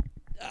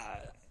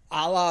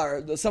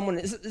 Allah or someone,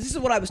 this is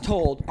what I was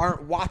told,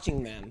 aren't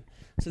watching them.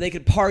 So they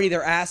could party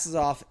their asses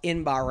off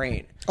in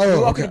Bahrain. Oh,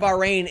 you walk okay. into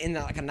Bahrain in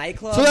like a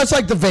nightclub. So that's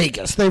like the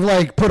Vegas. They've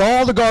like put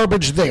all the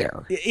garbage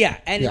there. Yeah,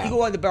 and you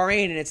go into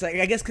Bahrain and it's like,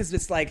 I guess because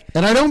it's like...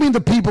 And I don't mean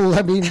the people,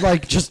 I mean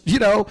like just,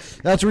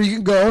 that's where you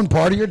can go and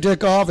party your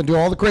dick off and do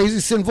all the crazy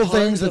sinful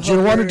things that you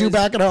don't want to do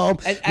back at home.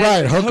 And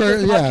right, hooker,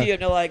 yeah. You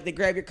like they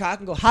grab your cock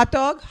and go, hot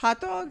dog?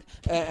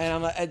 And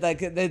I'm like,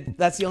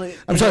 that's the only...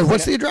 I'm sorry,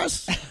 what's the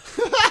address?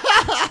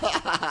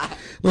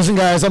 Listen,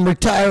 guys, I'm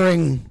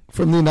retiring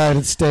from the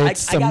United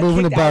States. I'm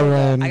moving to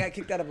Bahrain. I got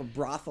kicked out of a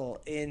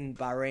brothel in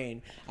Bahrain.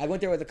 Bahrain. I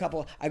went there with a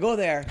couple. I go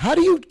there. How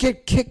do you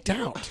get kicked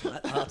out?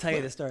 I'll tell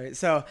you the story.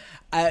 So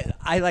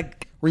I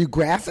like. Were you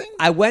graphing?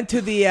 I went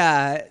to the.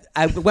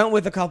 I went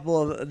with a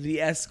couple of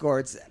the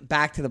escorts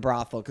back to the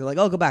brothel because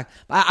go back.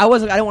 I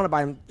wasn't. I didn't want to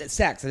buy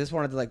sex. I just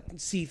wanted to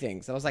see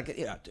things. I was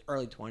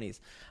early 20s.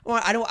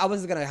 I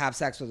wasn't gonna have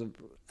sex with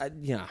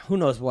who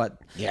knows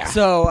what. Yeah.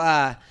 So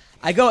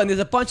I go and there's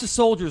a bunch of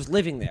soldiers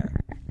living there.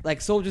 Like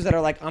soldiers that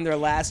are on their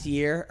last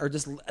year or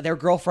just their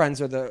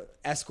girlfriends are the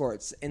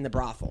escorts in the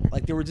brothel.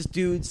 Like there were just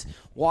dudes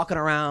walking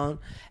around.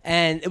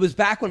 And it was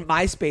back when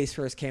MySpace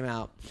first came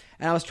out.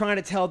 And I was trying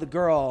to tell the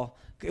girl,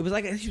 it was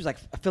she was a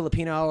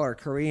Filipino or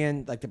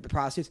Korean, the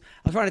prostitutes.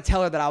 I was trying to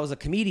tell her that I was a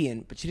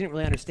comedian, but she didn't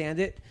really understand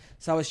it.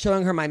 So I was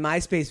showing her my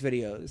MySpace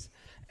videos.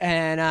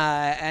 And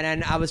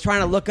then I was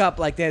trying to look up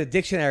they had a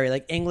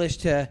dictionary, English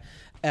to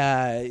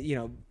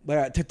Tagalog,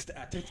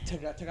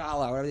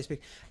 whatever they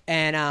speak.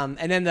 And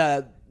then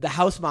the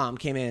house mom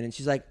came in and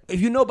she's like, if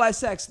you know by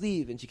sex,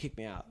 leave. And she kicked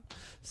me out.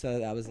 So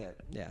that was it.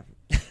 Yeah.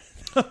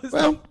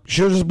 Well,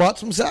 should have just bought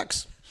some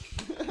sex.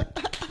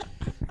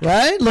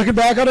 Right? Looking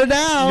back on it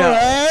now, no,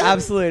 right?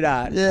 Absolutely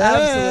not. Yeah,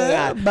 absolutely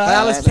not. But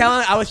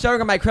I was showing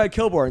her my Craig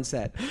Kilborn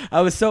set.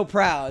 I was so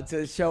proud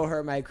to show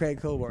her my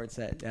Craig Kilborn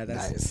set. Yeah,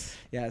 that's nice.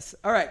 Yes.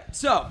 All right.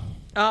 So,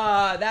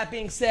 that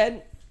being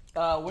said,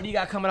 what do you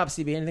got coming up,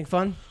 CB? Anything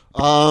fun?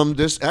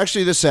 This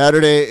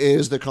Saturday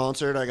is the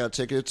concert I got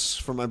tickets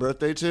for my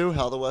birthday to.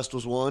 How the West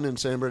Was Won in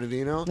San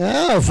Bernardino.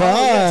 Oh,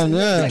 fun. The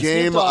Yeah.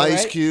 Game, Dogg,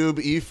 Ice right? Cube,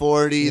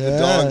 E40, the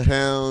Dog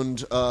Pound,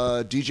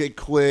 DJ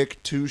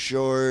Quick, Too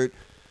Short,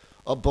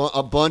 a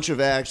bunch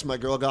of acts. My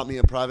girl got me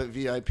a private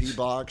VIP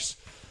box,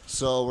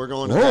 so we're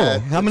going to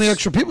that. How many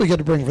extra people you get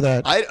to bring for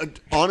that?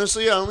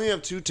 Honestly, I only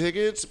have 2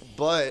 tickets,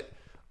 but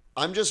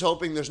I'm just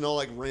hoping there's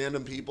no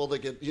random people that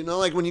get,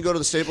 when you go to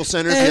the Staples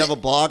Center, if you have a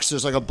box,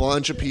 there's a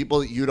bunch of people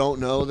that you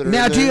don't know that are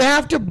Now, in do you there.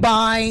 have to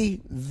buy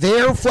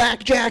their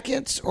flak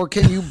jackets, or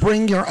can you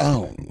bring your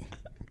own?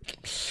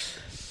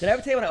 Did I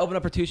ever tell you when I opened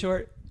up for Too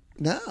Short?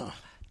 No.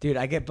 Dude,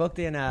 I get booked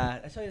in. Did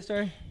I tell you the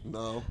story?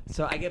 No.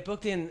 So I get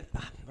booked in.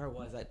 Where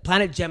was that?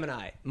 Planet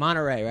Gemini,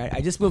 Monterey. Right.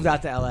 I just moved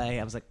out to LA.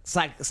 I was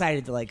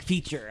excited to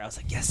feature. I was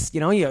like, yes.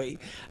 You're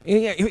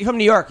from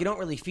New York. You don't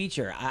really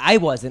feature. I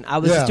wasn't. I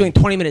was just doing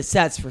 20-minute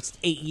sets for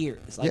 8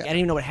 years. I didn't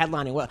even know what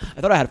headlining was.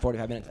 I thought I had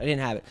 45 minutes. I didn't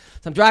have it.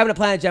 So I'm driving to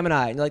Planet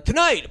Gemini, and they're like,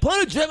 tonight,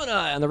 Planet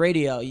Gemini on the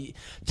radio.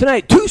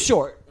 Tonight, Too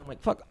Short. I'm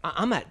like, fuck,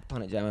 I'm at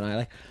Planet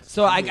Gemini.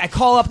 So I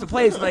call up the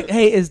place. I'm like,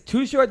 hey, is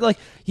Too Short? They're like,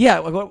 yeah,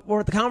 we're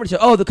at the comedy show.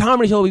 Oh, the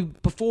comedy show will be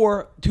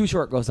before Too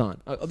Short goes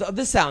on.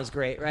 This sounds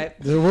great, right?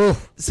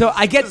 So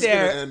I get This is gonna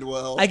there. end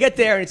well. I get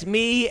there, and it's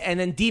me and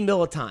then D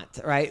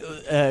Militant, right?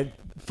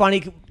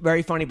 Funny,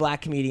 very funny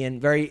black comedian,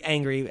 very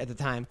angry at the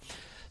time.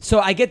 So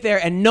I get there,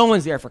 and no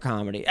one's there for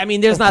comedy. I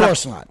mean, there's Of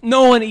course not.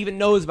 No one even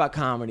knows about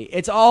comedy.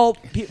 It's all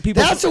people.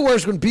 That's the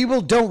worst, when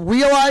people don't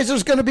realize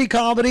there's going to be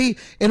comedy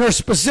and are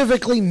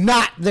specifically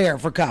not there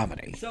for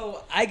comedy.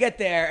 So I get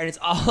there, and it's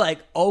all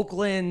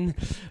Oakland.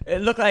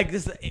 It looked like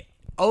this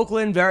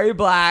Oakland, very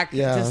black,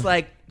 just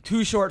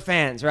Too Short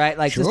fans,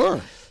 right? Sure.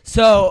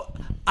 So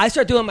I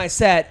start doing my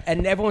set,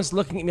 and everyone's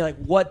looking at me like,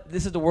 "What?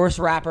 This is the worst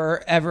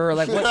rapper ever!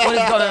 What is going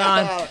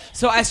on?"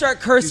 So I start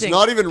cursing. He's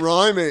not even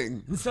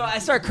rhyming. So I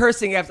start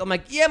cursing after. I'm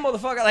like, yeah,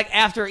 motherfucker,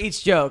 after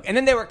each joke. And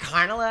then they were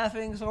kind of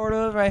laughing, sort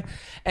of, right?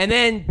 And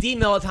then D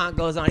Militant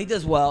goes on. He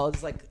does well.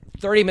 It's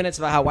 30 minutes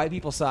about how white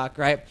people suck,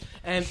 right?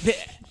 And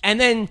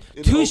then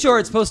Too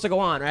Short's supposed to go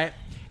on, right?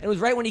 And it was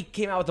right when he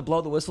came out with the Blow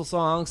the Whistle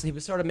song. So he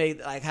was sort of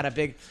had a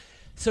big...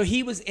 So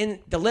he was in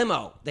the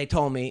limo, they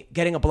told me,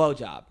 getting a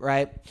blowjob,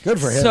 right? Good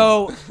for him.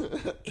 So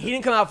he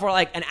didn't come out for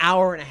an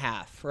hour and a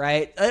half,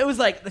 right? It was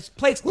the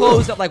place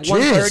closed at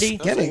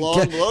 1:30. That's a long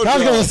blowjob. I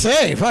was going to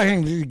say,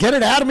 fucking get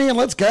it out of me and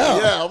let's go.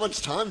 Yeah, how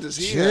much time does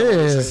he have on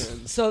his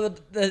hands? So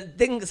the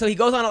thing, so he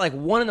goes on at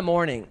 1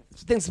 a.m.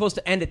 This thing's supposed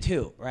to end at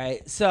 2,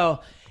 right?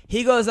 So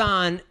he goes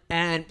on,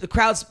 and the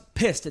crowd's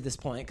pissed at this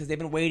point because they've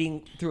been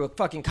waiting through a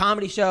fucking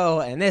comedy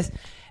show and this.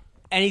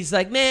 And he's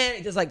like, man,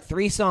 he does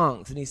 3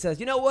 songs. And he says,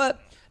 you know what?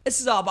 This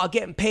is all about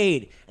getting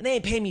paid. And they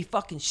ain't paying me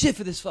fucking shit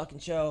for this fucking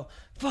show.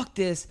 Fuck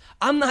this.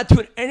 I'm not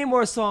doing any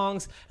more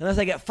songs unless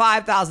I get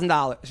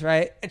 $5,000,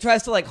 right? And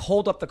tries to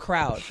hold up the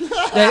crowd.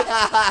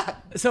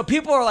 So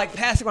people are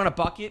passing around a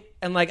bucket.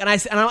 And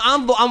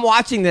I'm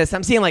watching this.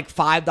 I'm seeing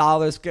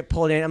 $5 get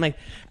pulled in. I'm like,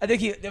 I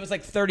think there was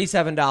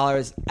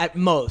 $37 at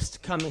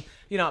most coming.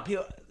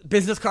 People...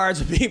 Business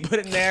cards were being put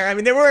in there. I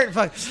mean, they weren't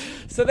fuck.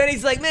 So then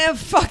he's like, man,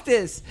 fuck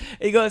this.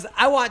 He goes,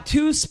 I want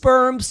 2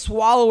 sperm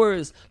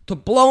swallowers to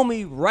blow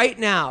me right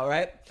now,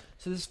 right?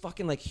 So this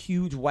fucking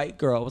huge white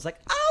girl was like,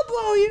 I'll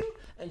blow you.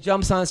 And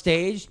jumps on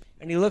stage,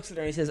 and he looks at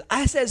her and he says,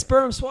 I said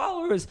sperm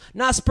swallowers,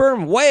 not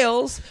sperm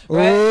whales,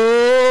 right?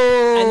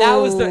 Oh. And that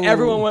was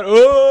everyone went,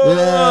 oh.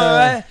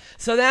 Yeah. Right?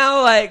 So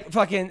now,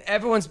 fucking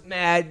everyone's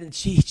mad.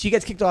 She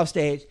gets kicked off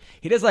stage.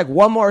 He does,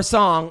 one more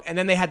song, and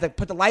then they had to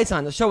put the lights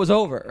on. The show was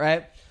over,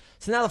 right?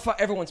 So now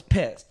everyone's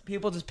pissed.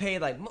 People just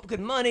paid, good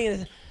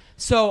money.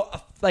 So,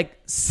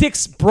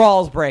 6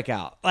 brawls break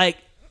out.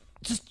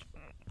 Just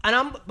And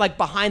I'm like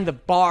behind the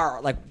bar,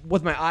 like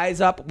with my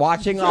eyes up,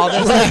 watching all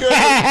this.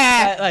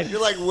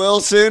 You're like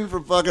Wilson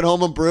from fucking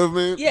Home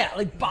Improvement. Yeah,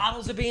 like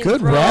bottles are being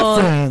Good thrown.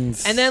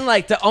 reference. And then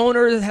like the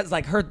owner has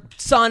like her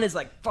son is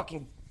like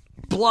fucking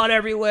blood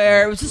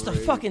everywhere. It was just a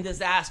fucking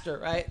disaster,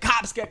 right?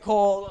 Cops get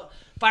called,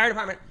 fire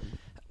department.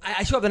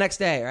 I show up the next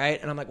day,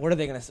 right? And I'm like,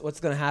 what's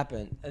gonna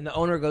happen? And the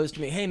owner goes to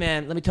me, hey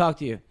man, let me talk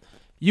to you.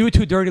 You were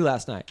too dirty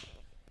last night.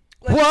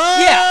 Like, What?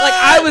 Yeah, like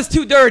I was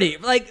too dirty.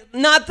 Like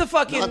not the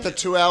fucking Not the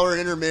 2-hour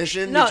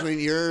intermission between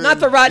your...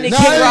 not the Rodney No,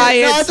 King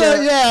riots.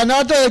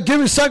 not the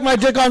give me suck my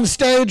dick on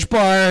stage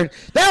part.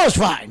 That was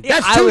fine.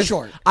 Yeah, That's too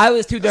short. I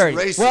was too dirty.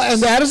 Racist. Well, and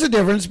that is the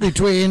difference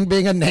between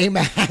being a name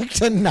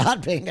act and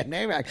not being a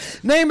name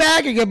act. Name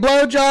act, you get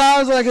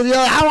blowjobs, like,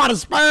 I want a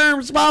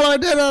sperm, swallow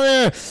it over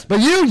there.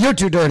 But you're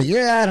too dirty.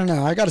 Yeah, I don't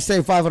know. I got to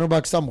save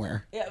 $500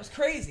 somewhere. Yeah, it was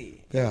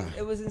crazy. Yeah.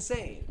 It was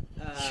insane.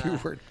 You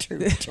were too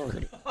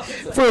dirty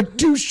for a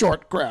too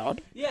short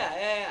crowd.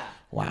 Yeah.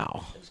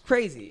 Wow, It was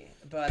crazy.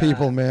 But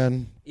people,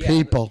 man, yeah,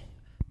 people.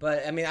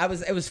 But I mean,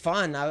 it was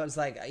fun. I was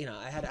like, I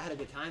had a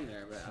good time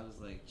there. But I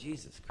was like,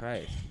 Jesus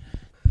Christ.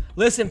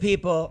 Listen,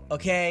 people.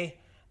 Okay,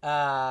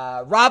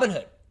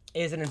 Robinhood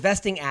is an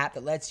investing app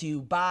that lets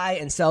you buy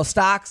and sell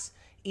stocks,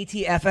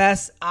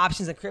 ETFs,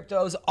 options, and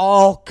cryptos,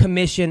 all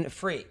commission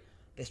free.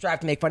 They strive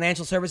to make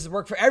financial services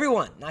work for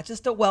everyone, not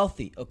just the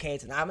wealthy, okay?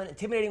 It's an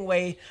intimidating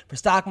way for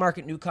stock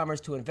market newcomers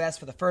to invest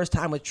for the first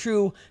time with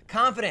true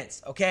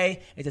confidence,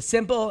 okay? It's a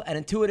simple and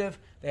intuitive.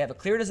 They have a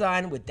clear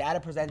design with data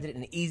presented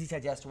in an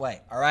easy-to-digest way,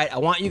 all right? I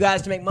want you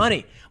guys to make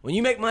money. When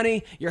you make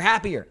money, you're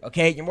happier,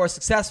 okay? You're more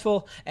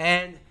successful,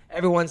 and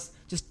everyone's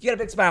just get a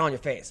big smile on your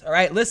face, all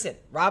right? Listen,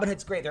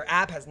 Robinhood's great. Their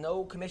app has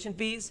no commission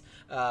fees,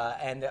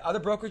 and the other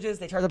brokerages,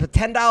 they charge up to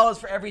 $10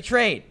 for every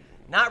trade.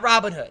 Not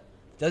Robinhood.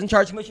 Doesn't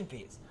charge commission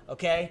fees.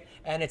 Okay,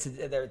 and it's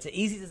an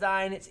easy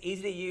design. It's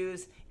easy to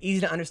use,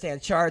 easy to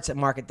understand charts and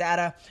market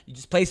data. You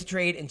just place a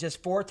trade in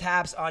just 4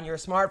 taps on your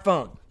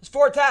smartphone. Just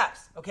 4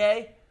 taps.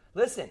 Okay,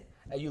 listen.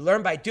 You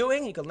learn by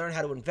doing. You can learn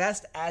how to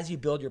invest as you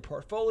build your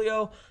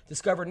portfolio,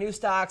 discover new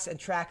stocks, and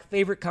track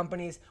favorite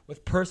companies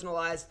with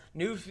personalized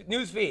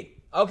news feed.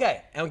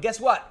 Okay, and guess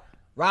what?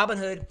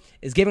 Robinhood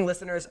is giving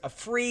listeners a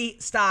free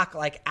stock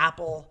like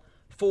Apple,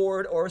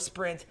 Ford, or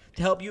Sprint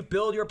to help you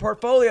build your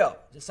portfolio.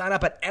 Just sign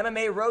up at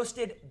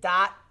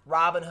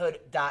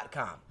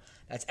MMARoasted.robinhood.com.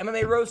 That's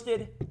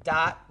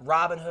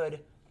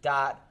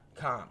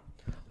MMARoasted.robinhood.com.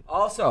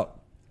 Also,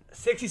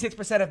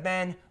 66% of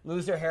men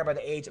lose their hair by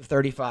the age of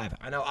 35.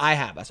 I know I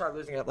have. I started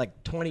losing it at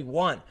like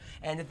 21.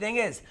 And the thing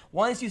is,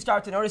 once you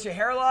start to notice your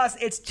hair loss,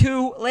 it's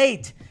too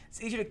late. It's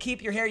easier to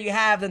keep your hair you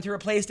have than to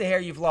replace the hair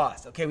you've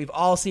lost. Okay, we've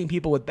all seen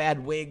people with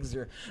bad wigs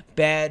or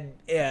bad,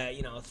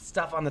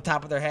 stuff on the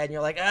top of their head, and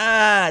you're like,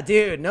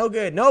 dude, no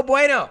good, no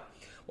bueno.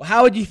 Well,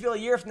 how would you feel a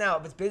year from now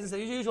if it's business as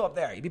usual up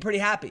there? You'd be pretty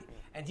happy.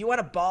 And do you want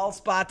a bald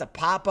spot to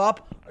pop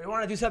up, or you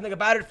want to do something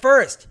about it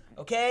first?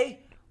 Okay?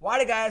 Why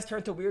do guys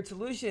turn to weird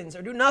solutions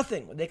or do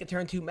nothing when they can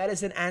turn to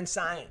medicine and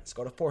science?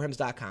 Go to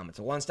forhims.com. It's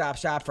a one-stop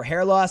shop for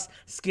hair loss,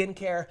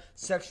 skincare,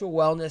 sexual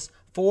wellness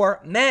for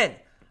men.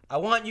 I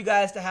want you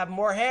guys to have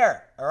more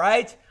hair, all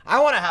right?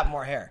 I want to have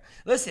more hair.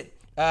 Listen,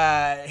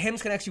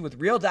 Hims connects you with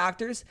real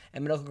doctors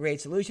and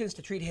medical-grade solutions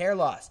to treat hair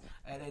loss.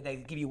 They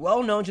give you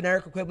well-known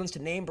generic equivalents to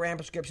name-brand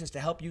prescriptions to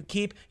help you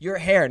keep your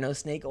hair. No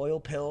snake oil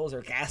pills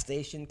or gas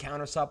station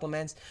counter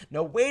supplements.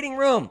 No waiting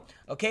room,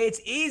 okay? It's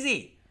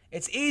easy.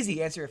 It's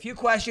easy. Answer a few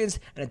questions,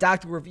 and a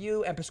doctor will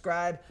review and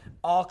prescribe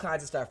all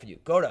kinds of stuff for you.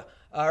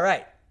 All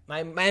right.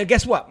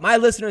 Guess what? My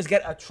listeners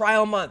get a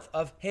trial month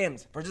of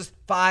Hims for just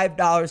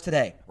 $5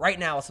 today. Right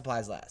now while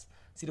supplies last.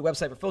 See the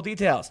website for full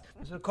details.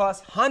 This would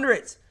cost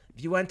hundreds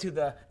if you went to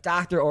the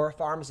doctor or a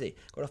pharmacy.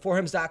 Go to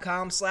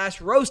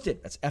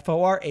forhims.com/roasted. That's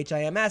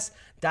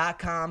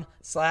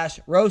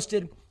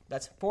forhims.com/roasted.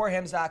 That's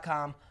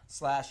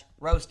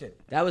forhims.com/roasted.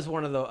 That was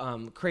one of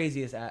the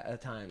craziest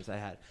times I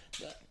had.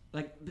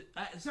 Like,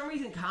 for some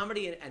reason,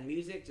 comedy and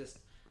music just,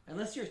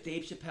 unless you're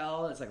Dave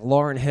Chappelle, it's like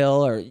Lauryn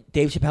Hill or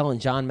Dave Chappelle and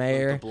John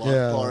Mayer. Like the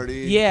Block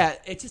Party. Yeah,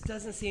 it just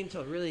doesn't seem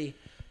to really,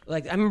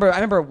 like, I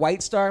remember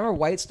White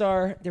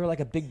Star. They were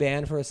like a big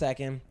band for a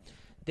second.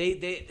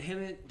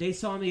 They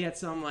saw me at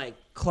some like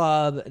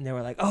club and they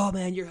were like, "Oh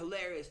man, you're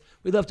hilarious.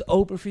 We'd love to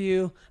open for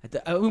you.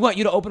 We want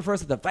you to open for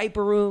us at the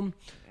Viper Room."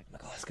 I'm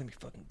like, "Oh, it's gonna be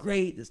fucking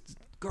great." This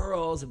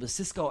girls, it was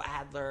Cisco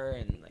Adler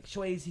and like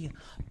Swayze,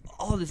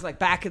 all this like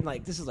back in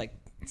like this is like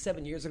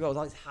 7 years ago. It was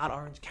all these hot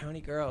Orange County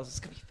girls.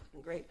 It's gonna be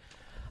fucking great.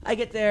 I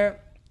get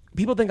there.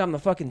 People think I'm the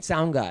fucking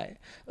sound guy.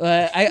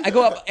 I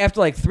go up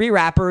after like 3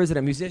 rappers and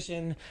a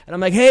musician, and I'm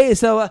like, "Hey,"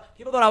 so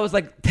people thought I was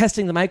like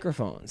testing the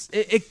microphones.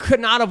 It could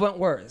not have went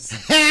worse.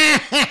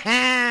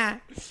 Yeah,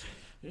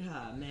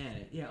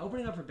 man. Yeah,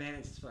 opening up for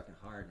bands is fucking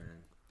hard, man.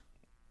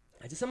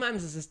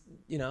 Sometimes it's just,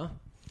 Yeah.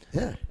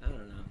 I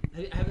don't know.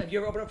 Have you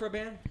ever opened up for a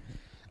band?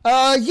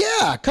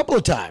 Yeah, a couple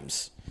of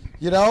times.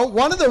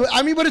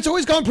 But it's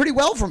always gone pretty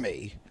well for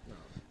me.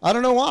 I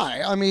don't know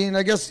why. I mean,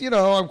 I guess,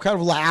 I'm kind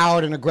of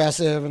loud and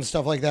aggressive and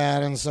stuff like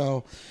that. And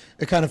so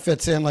it kind of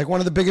fits in. Like one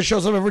of the biggest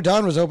shows I've ever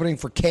done was opening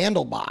for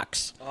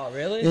Candlebox. Oh,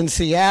 really? In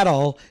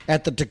Seattle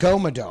at the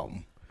Tacoma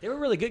Dome. They were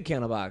really good,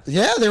 Candlebox.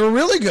 Yeah, they were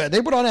really good.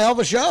 They put on a hell of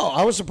a show.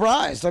 I was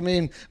surprised. I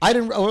knew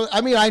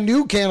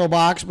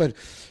Candlebox, but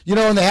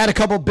and they had a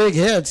couple big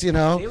hits, They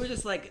were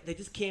just like, they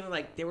just came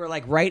like, they were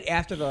like right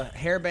after the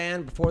hair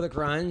band, before the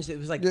grunge. It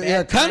was like,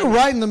 yeah, kind of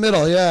right in the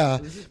middle, yeah.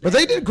 But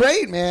they did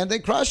great, man. They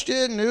crushed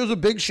it, and it was a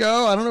big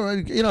show. I don't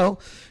know,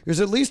 it was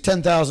at least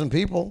 10,000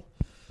 people.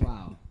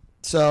 Wow.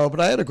 So,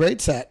 but I had a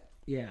great set.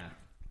 Yeah.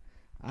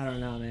 I don't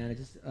know, man.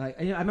 I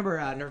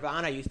remember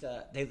Nirvana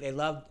they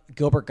loved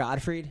Gilbert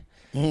Gottfried.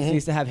 Mm-hmm. So they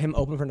used to have him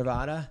open for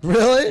Nirvana.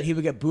 Really? And he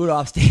would get booed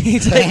off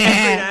stage like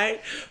every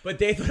night. But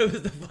they thought it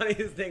was the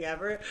funniest thing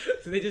ever.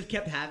 So they just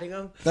kept having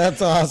him.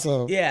 That's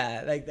awesome.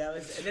 Yeah, like that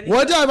was. And then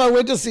One time I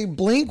went to see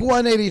Blink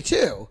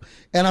 182,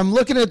 and I'm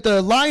looking at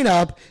the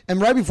lineup, and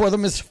right before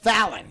them is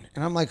Fallon.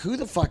 And I'm like, who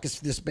the fuck is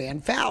this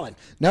band Fallon?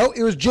 No,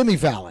 it was Jimmy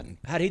Fallon.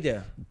 How'd he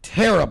do?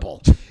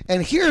 Terrible.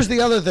 And here's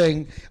the other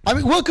thing. I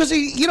mean, well, because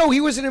he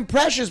was an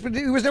impressionist, but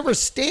he was never a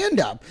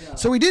stand-up. Yeah.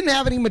 So he didn't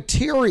have any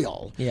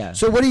material. Yeah.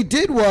 So what he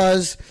did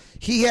was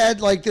he had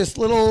like this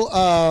little,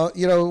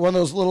 one of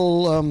those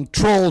little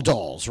troll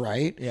dolls,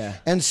 right? Yeah.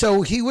 And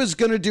so he was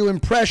going to do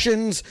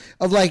impressions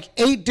of like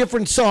 8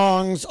 different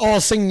songs,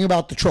 all singing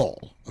about the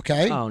troll.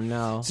 Okay. Oh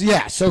no.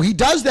 So he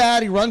does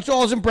that. He runs through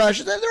all his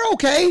impressions, and they're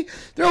okay.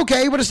 They're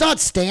okay, but it's not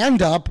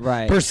stand-up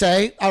per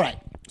se. All right.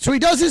 So he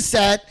does his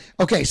set.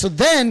 Okay, so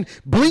then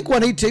Blink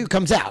 182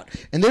 comes out,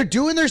 and they're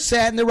doing their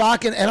set, and they're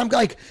rocking, and I'm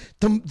like,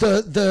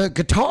 the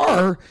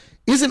guitar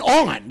isn't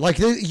on. Like,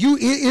 it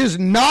is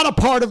not a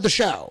part of the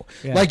show.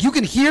 Yeah. Like, you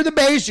can hear the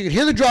bass, you can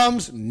hear the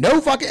drums, and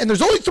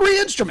there's only 3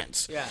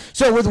 instruments. Yeah.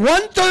 So with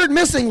 1/3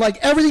 missing, like,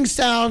 everything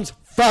sounds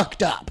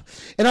fucked up.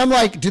 And I'm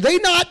like, do they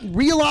not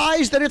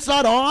realize that it's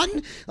not on?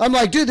 I'm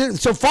like, dude.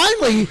 So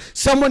finally,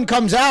 someone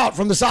comes out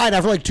from the side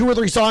after like 2 or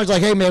 3 songs,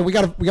 like, hey man, we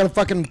gotta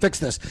fucking fix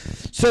this.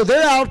 So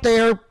they're out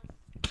there.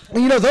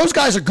 And those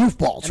guys are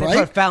goofballs, and right?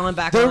 They put Fallon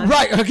back on.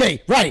 Right,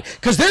 okay, right.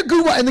 Because they're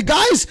goofballs. And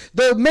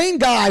the main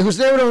guy who's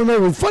there, I don't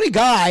remember, funny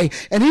guy,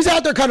 and he's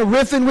out there kind of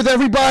riffing with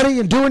everybody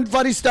and doing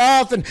funny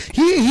stuff. And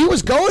he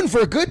was going for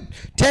a good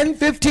 10,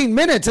 15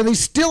 minutes, and he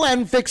still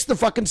hadn't fixed the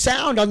fucking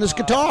sound on this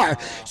guitar.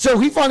 So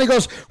he finally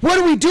goes, what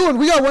are we doing?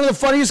 We got one of the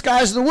funniest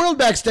guys in the world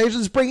backstage.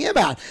 Let's bring him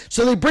out.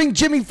 So they bring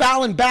Jimmy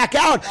Fallon back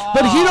out.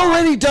 But he'd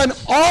already done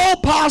all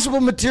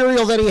possible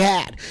material that he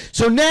had.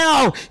 So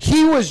now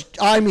he was,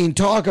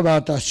 talk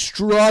about the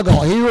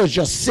struggle. He was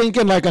just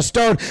sinking like a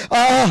stone.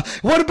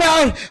 What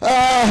about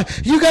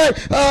you got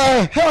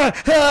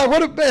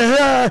what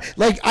about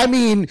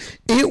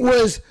it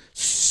was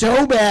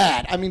so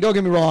bad. I mean, don't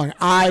get me wrong,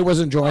 I was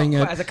enjoying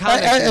it. As a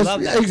comic, you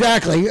love that.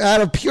 Exactly.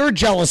 Out of pure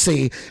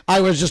jealousy, I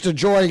was just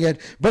enjoying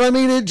it. But I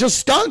mean, it just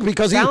stunk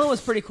because Fallon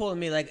was pretty cool to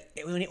me. Like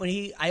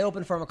I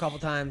opened for him a couple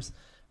times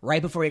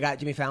right before he got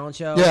Jimmy Fallon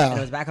show. Yeah. And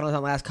it was back on his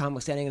last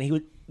comic standing, and he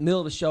would middle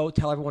of the show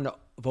tell everyone to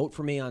vote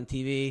for me on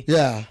TV.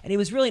 Yeah. And he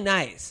was really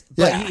nice.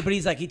 But Yeah.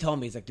 he told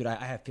me, he's like, dude, I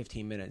have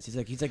 15 minutes. He's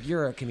like,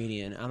 you're a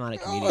comedian. I'm not a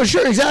comedian. Oh,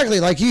 sure, exactly.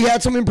 Like he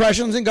had some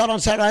impressions and got on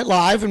Saturday Night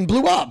Live and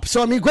blew up.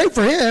 So I mean, great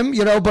for him,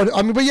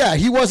 but yeah,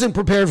 he wasn't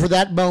prepared for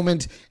that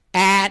moment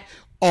at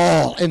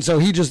all. And so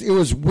it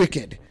was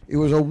wicked. It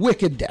was a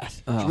wicked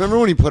death. Do you remember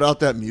when he put out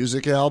that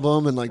music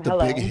album and like the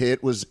big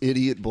hit was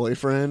Idiot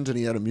Boyfriend and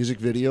he had a music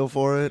video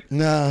for it?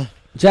 Nah.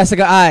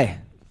 Jessica I.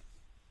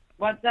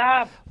 What's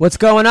up? What's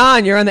going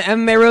on? You're on the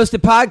MMA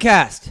Roasted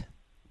podcast.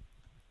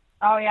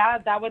 Oh, yeah?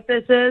 Is that what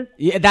this is?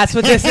 Yeah, that's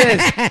what this is.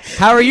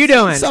 How are you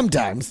doing?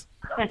 Sometimes.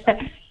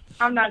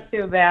 I'm not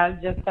too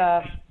bad. Just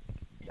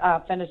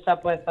finished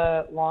up with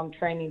a long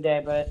training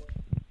day, but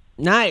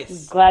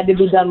nice. Glad to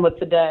be done with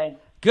the day.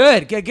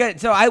 Good.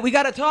 So we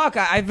got to talk.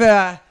 I've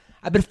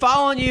been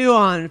following you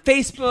on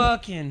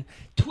Facebook and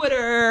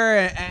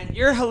Twitter, and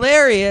you're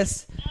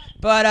hilarious.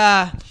 But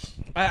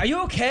are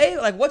you okay?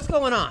 Like, what's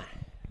going on?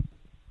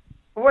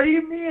 What do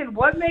you mean?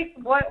 What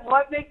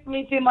makes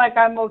me seem like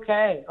I'm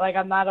okay? Like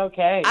I'm not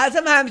okay?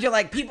 Sometimes you're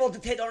like, people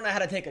don't know how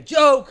to take a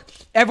joke.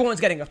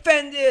 Everyone's getting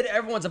offended.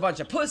 Everyone's a bunch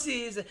of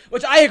pussies,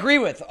 which I agree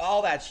with,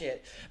 all that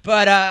shit.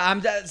 But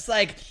I'm just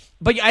like,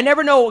 but I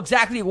never know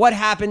exactly what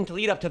happened to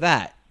lead up to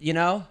that,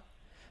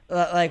 So,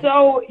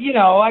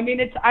 I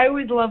mean, I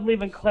always love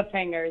leaving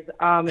cliffhangers,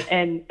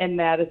 in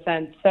that a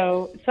sense.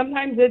 So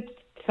sometimes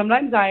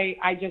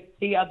I just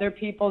see other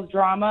people's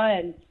drama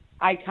and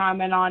I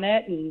comment on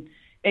it, and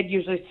it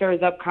usually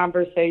stirs up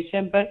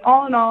conversation. But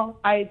all in all,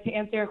 to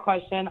answer your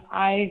question,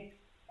 I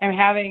am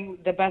having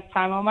the best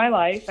time of my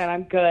life, and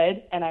I'm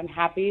good, and I'm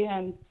happy,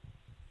 and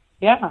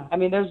yeah, I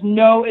mean, there's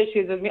no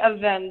issues with me other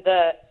than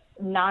the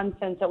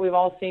nonsense that we've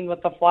all seen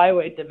with the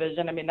flyweight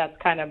division. I mean, that's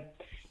kind of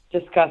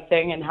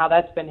disgusting and how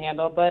that's been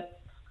handled,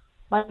 but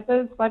life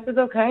is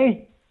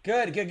okay.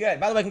 Good.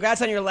 By the way,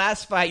 congrats on your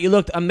last fight. You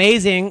looked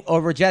amazing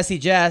over Jessie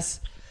Jess.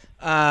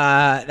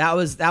 That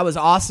was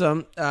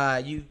awesome.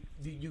 You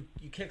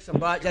kicked some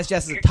butt. Jess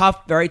is a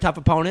very tough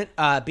opponent.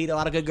 Beat a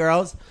lot of good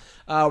girls.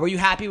 Were you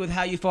happy with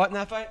how you fought in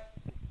that fight?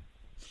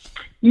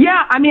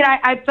 Yeah, I mean,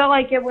 I felt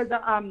like it was,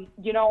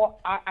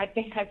 I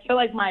feel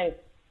like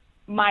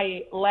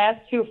my last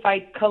two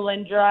fights,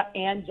 Kalindra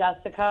and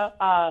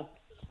Jessica,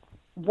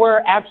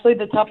 were actually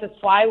the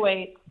toughest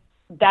flyweight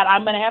that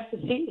I'm going to have to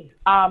see.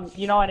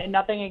 And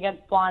nothing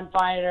against Blonde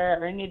Fighter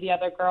or any of the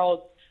other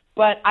girls,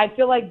 but I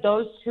feel like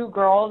those two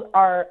girls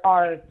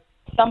are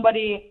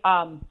somebody,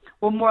 more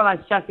or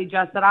less Jessie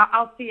Jess that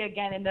I'll see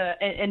again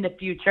in the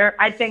future.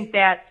 I think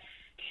that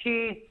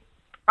she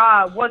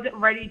wasn't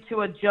ready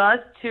to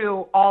adjust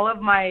to all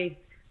of my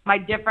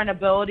different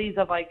abilities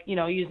of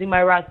using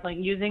my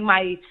wrestling, using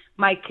my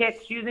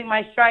kicks, using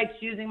my strikes,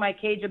 using my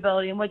cage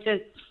ability, and which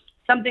is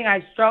something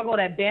I struggled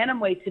at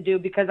bantamweight to do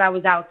because I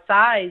was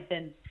outsized.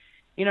 And,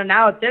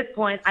 now at this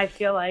point, I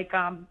feel like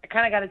I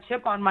kind of got a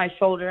chip on my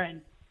shoulder,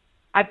 and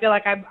I feel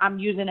like I'm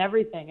using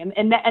everything.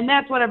 And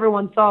that's what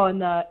everyone saw in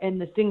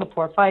the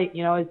Singapore fight,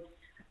 is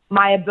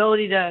my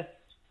ability to –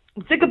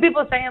 I'm sick of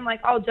people saying,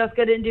 oh,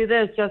 Jessica didn't do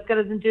this, Jessica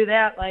doesn't do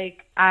that.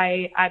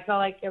 I felt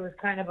like it was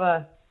kind of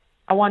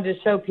I wanted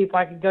to show people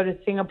I could go to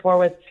Singapore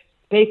with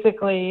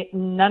basically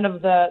none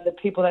of the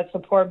people that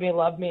support me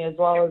love me, as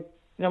well as,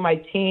 my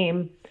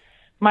team,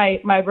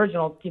 my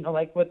original,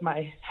 with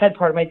my head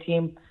part of my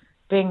team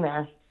being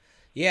there.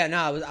 Yeah,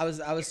 no,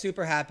 I was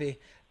super happy.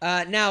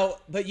 Now,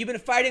 but you've been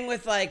fighting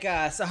with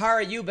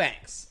Sahara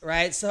Eubanks,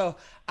 right? So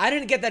I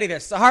didn't get that either.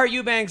 Sahara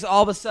Eubanks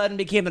all of a sudden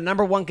became the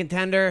number one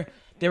contender.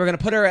 They were going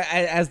to put her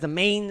as the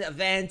main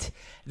event.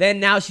 Then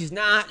now she's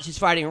not. She's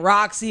fighting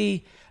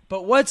Roxy.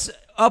 But what's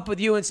up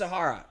with you and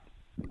Sahara?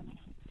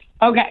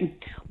 Okay,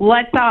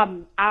 let's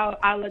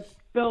let's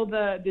spill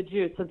the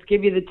juice. Let's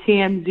give you the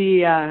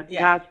TMZ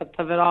gossip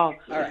of it all.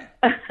 All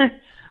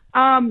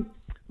right.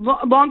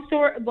 Long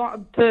story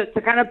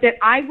to kind of update.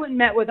 I went and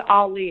met with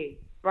Ali.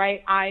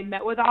 Right, I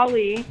met with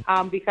Ali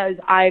because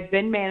I've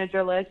been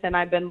managerless and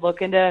I've been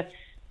looking to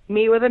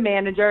meet with a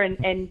manager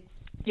and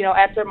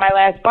after my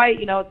last fight,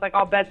 it's like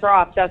all bets are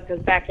off. Jessica's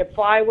back at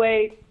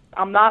flyweight.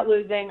 I'm not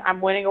losing.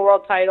 I'm winning a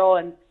world title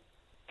and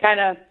kind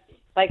of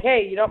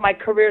hey, my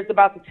career's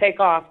about to take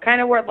off.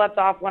 Kind of where it left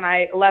off when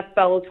I left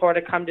Bellator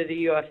to come to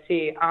the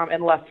UFC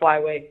and left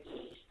flyweight.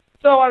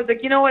 So I was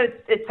like,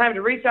 it's time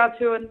to reach out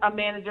to a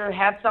manager,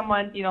 have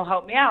someone,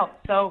 help me out.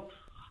 So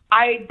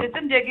I did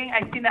some digging.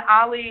 I seen that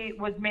Ali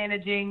was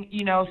managing,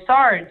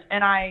 Sarge,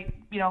 and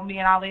me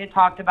and Ali had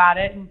talked about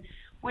it, and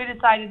we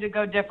decided to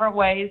go different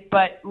ways.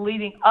 But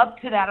leading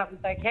up to that, I was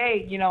like,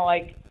 hey,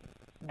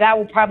 that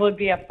will probably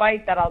be a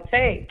fight that I'll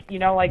take,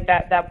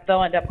 that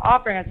they'll end up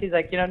offering us. He's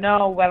like,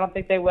 no, I don't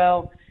think they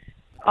will.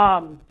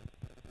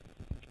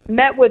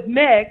 Met with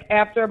Mick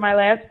after my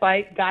last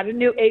fight, got a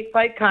new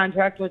 8-fight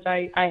contract, which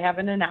I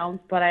haven't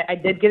announced, but I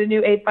did get a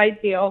new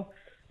 8-fight deal.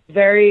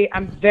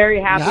 I'm very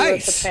happy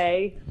with the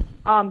pay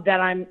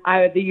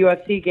that the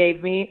UFC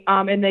gave me.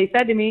 And they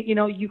said to me,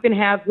 you can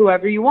have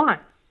whoever you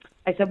want.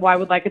 I said, well, I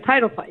would like a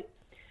title fight.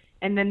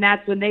 And then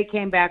that's when they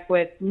came back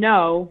with,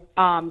 no,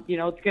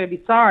 it's going to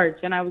be Sarge.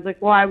 And I was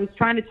like, well, I was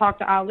trying to talk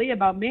to Ali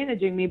about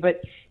managing me,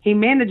 but he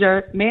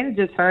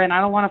manages her, and I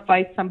don't want to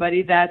fight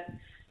somebody that's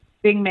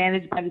being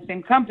managed by the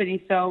same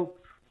company. So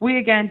we,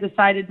 again,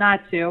 decided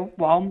not to.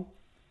 Well,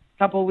 a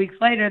couple of weeks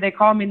later, they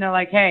called me, and they're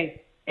like,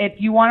 hey, if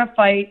you want to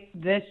fight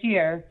this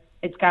year,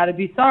 it's got to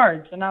be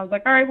Sarge. And I was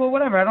like, all right, well,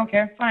 whatever. I don't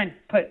care. Fine.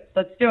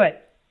 Let's do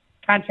it.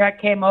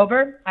 Contract came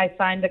over. I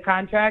signed the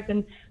contract,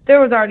 and there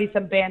was already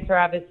some banter,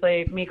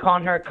 obviously. Me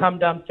calling her a cum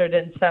dumpster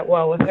didn't set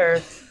well with her.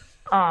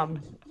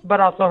 But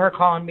also her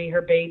calling me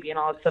her baby and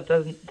all that stuff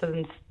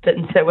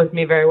didn't sit with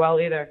me very well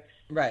either.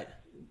 Right.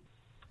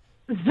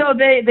 So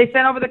they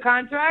sent over the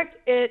contract.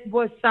 It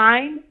was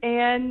signed,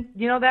 and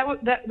that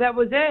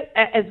was it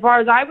as far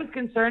as I was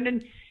concerned.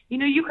 And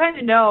you kind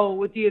of know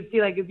with the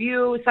UFC, like if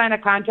you sign a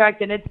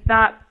contract and it's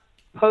not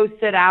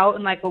posted out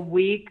in like a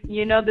week,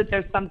 that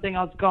there's something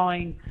else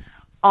going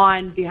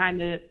on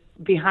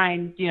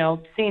behind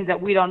scenes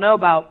that we don't know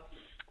about.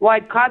 Well,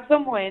 I caught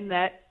some wind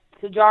that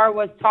Sijara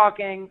was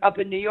talking up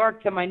in New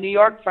York to my New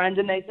York friends,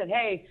 and they said,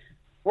 hey,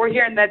 we're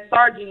hearing that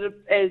Sarge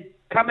is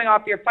coming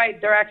off your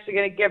fight. They're actually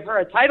going to give her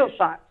a title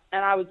shot.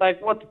 And I was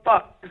like, what the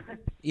fuck?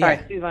 Yeah. Sorry,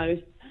 excuse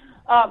my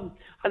I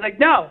was like,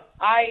 no,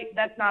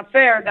 that's not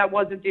fair. That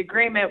wasn't the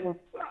agreement.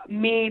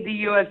 Me,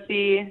 the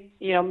UFC,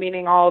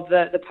 meaning all of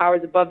the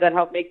powers above that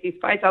help make these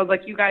fights. I was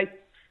like, you guys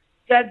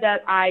said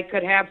that I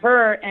could have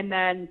her, and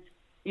then,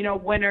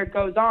 winner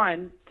goes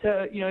on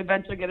to,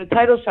 eventually get a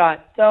title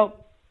shot. So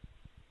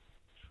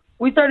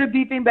we started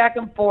beefing back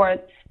and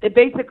forth. They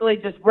basically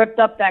just ripped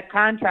up that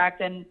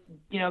contract, and,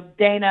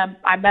 Dana,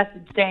 I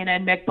messaged Dana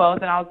and Mick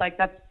both, and I was like,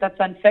 that's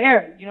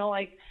unfair.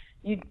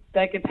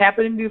 It's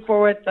happening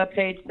before with the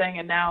Page thing,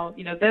 and now,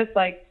 this,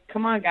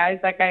 come on, guys.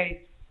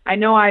 I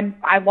know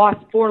I lost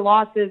 4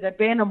 losses at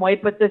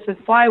bantamweight, but this is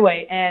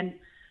flyweight, and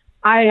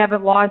I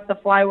haven't lost a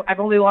flyweight.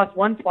 I've only lost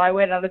 1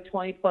 flyweight out of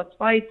 20-plus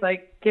fights.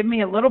 Give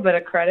me a little bit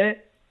of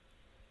credit.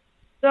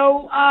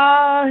 So,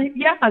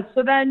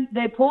 so then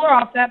they pull her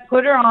off that,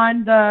 put her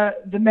on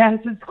the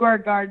Madison Square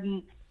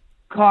Garden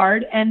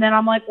card, and then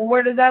I'm like, well,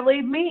 where does that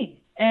leave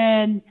me?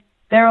 And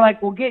they were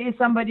like, we'll get you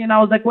somebody. And I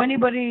was like, well,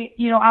 anybody,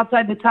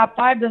 outside the top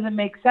 5 doesn't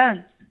make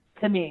sense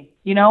to me,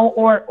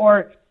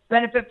 or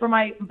benefit for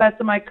my best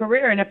of my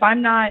career. And if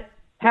I'm not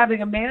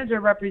having a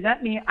manager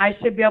represent me, I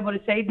should be able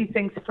to say these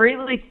things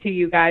freely to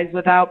you guys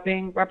without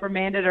being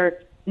reprimanded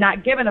or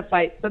not given a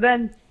fight. So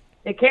then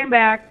they came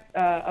back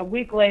a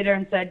week later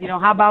and said,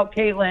 how about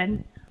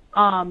Caitlin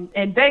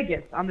in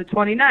Vegas on the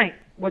 29th,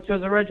 which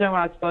was originally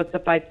when I was supposed to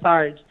fight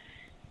Sarge.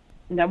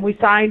 And then we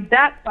signed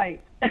that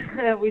fight.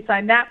 We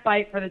signed that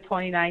fight for the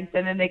 29th,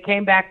 and then they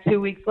came back 2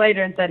 weeks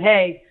later and said,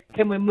 hey,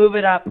 can we move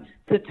it up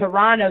to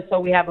Toronto so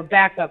we have a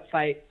backup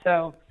fight?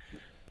 So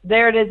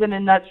there it is in a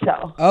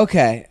nutshell.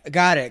 Okay,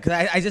 got it.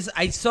 Because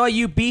I saw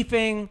you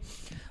beefing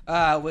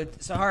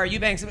with Sahara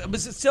Eubanks. It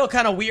was still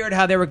kind of weird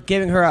how they were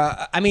giving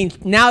her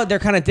now they're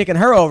kind of dicking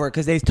her over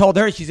because they told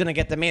her she's going to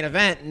get the main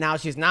event, and now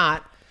she's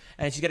not.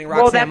 And she's getting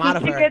Roxanne out of her. Well,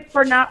 that's what she gets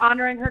for not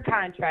honoring her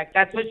contract.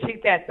 That's what she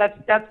gets.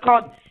 That's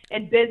called,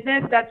 in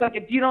business, that's like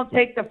if you don't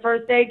take the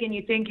first egg and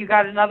you think you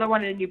got another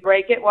one and you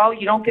break it, well,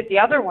 you don't get the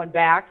other one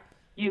back.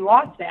 You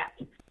lost that.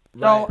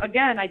 So,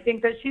 again, I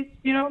think that she's,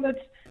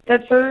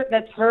 that's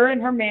her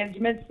and her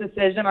management's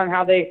decision on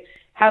how they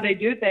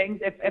do things.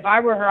 If I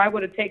were her, I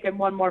would have taken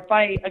one more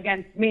fight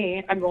against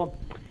me.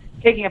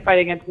 Taking a fight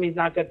against me is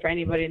not good for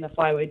anybody in the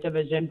flyweight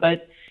division,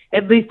 but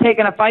at least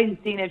taking a fight and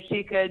seeing if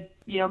she could,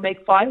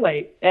 make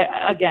flyweight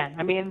again.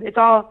 I mean,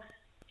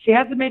 she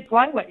hasn't made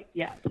flyweight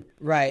yet.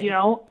 Right.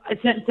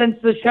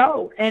 Since the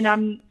show.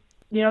 And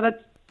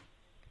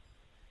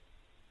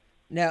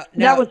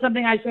that was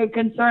something I showed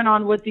concern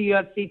on with the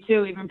UFC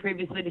too, even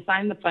previously to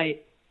sign the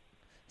fight.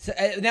 So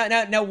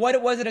now,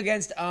 what was it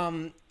against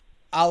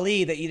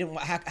Ali that you didn't?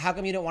 How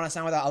come you didn't want to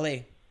sign with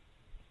Ali?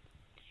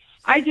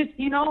 I just,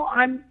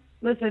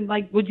 listen.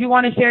 Like, would you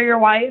want to share your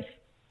wife?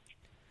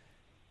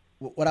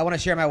 Would I want to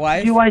share my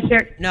wife? Do you want to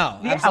share? No,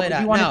 yeah, absolutely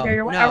not. You want to share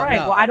your wife? All right.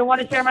 Well, I don't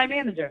want to share my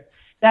manager.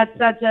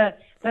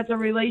 That's a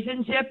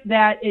relationship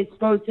that is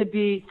supposed to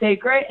be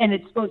sacred and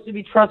it's supposed to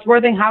be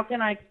trustworthy. How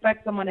can I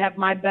expect someone to have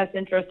my best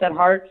interest at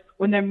heart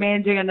when they're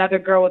managing another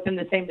girl within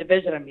the same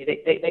division? I mean,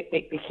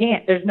 they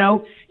can't. There's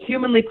no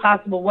humanly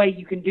possible way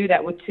you can do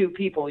that with two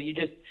people. You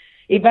just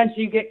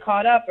eventually you get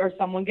caught up, or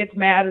someone gets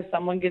mad, or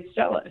someone gets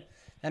jealous.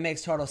 That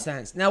makes total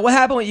sense. Now, what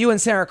happened with you and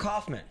Sarah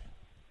Kaufman?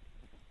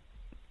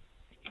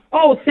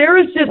 Oh,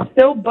 Sarah's just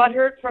still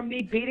butthurt from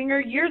me beating her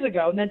years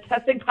ago and then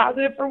testing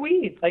positive for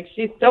weed. Like,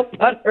 she's still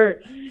butthurt.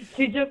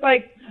 She just,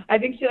 I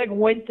think she,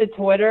 went to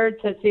Twitter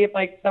to see if,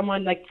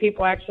 someone,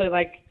 people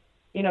actually,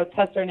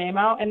 test her name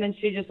out. And then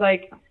she just,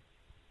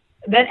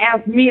 then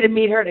asked me to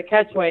meet her to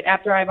catch weight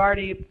after I've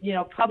already,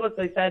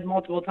 publicly said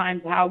multiple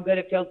times how good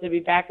it feels to be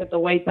back at the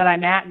weight that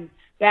I'm at and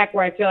back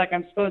where I feel like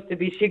I'm supposed to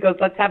be. She goes,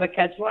 let's have a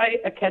catch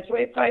weight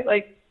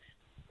fight.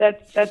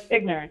 That's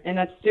ignorant and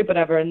that's stupid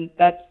of her. And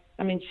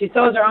she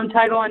throws her own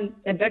title on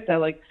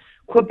Invicta.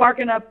 Quit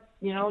barking up,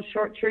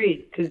 short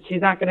trees because she's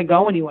not going to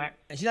go anywhere.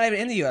 And she's not even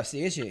in the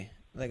UFC, is she?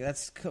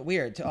 That's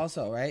weird too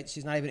also, right?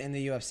 She's not even in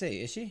the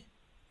UFC, is she?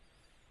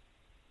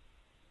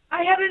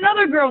 I had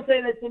another girl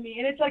say that to me,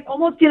 and it's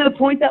almost to the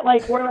point that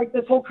where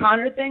this whole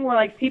Conor thing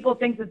where people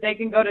think that they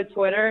can go to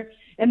Twitter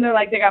and they're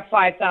they got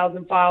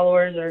 5,000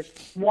 followers or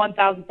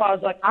 1,000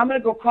 followers. I'm going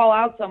to go call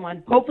out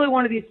someone. Hopefully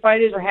one of these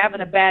fighters are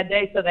having a bad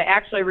day so they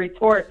actually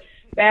retort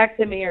back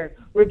to me or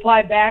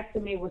reply back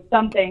to me with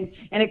something,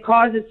 and it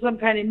causes some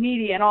kind of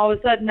media, and all of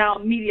a sudden now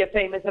I'm media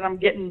famous and I'm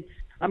getting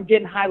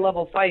high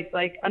level fights.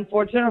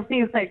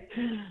 Unfortunately,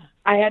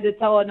 I had to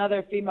tell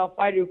another female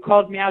fighter who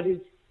called me out,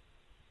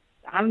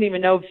 I don't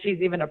even know if she's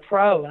even a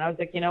pro, and I was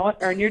like, you know what,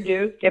 earn your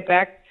dues, get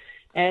back,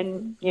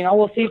 and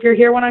we'll see if you're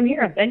here when I'm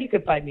here. Then you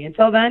could fight me.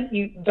 Until then,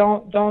 you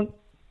don't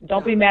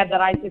be mad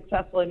that I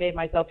successfully made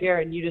myself here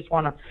and you just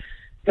want to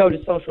go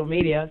to social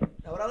media.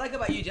 Now, what I like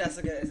about you,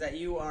 Jessica, is that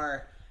you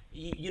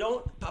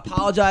don't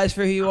apologize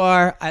for who you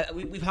are.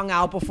 We've hung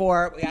out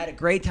before. We had a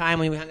great time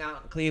when we hung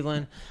out in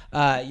Cleveland.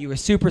 You were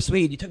super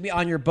sweet. You took me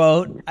on your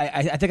boat.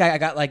 I think I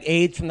got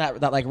AIDS from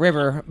that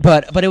river,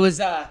 but it was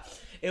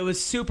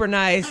super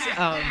nice. We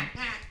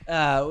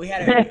went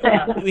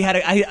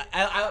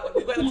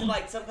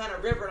to some kind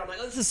of river, and I'm like,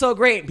 oh, this is so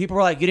great. And people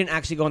were like, you didn't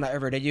actually go in that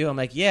river, did you? I'm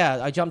like, yeah,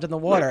 I jumped in the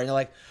water. And they're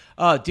like,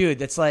 oh, dude,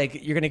 that's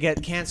you're going to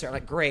get cancer. I'm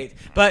like, great.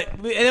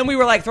 And then we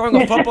were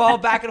throwing a football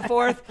back and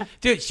forth.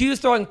 Dude, she was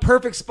throwing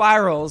perfect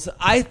spirals.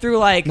 I threw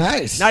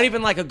nice. Not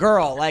even like a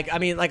girl.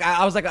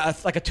 I was like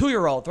a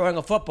 2-year-old throwing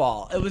a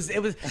football. It was,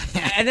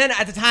 and then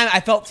at the time I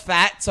felt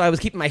fat, so I was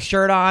keeping my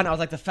shirt on. I was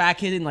like the fat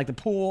kid in the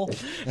pool.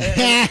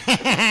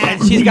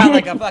 And she's got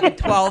a fucking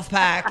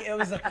 12-pack. It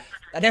was,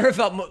 I never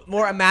felt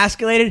more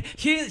emasculated.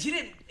 She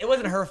didn't, it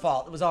wasn't her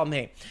fault. It was all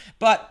me.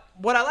 But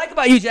what I like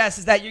about you, Jess,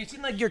 is that you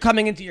seem like you're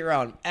coming into your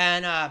own,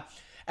 and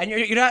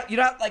you're not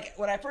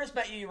when I first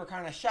met you, you were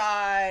kind of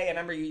shy. I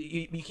remember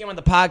you came on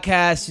the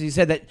podcast. You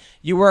said that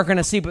you weren't going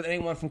to sleep with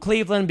anyone from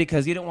Cleveland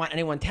because you didn't want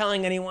anyone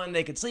telling anyone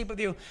they could sleep with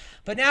you.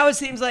 But now it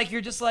seems like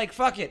you're just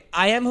fuck it,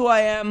 I am who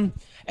I am.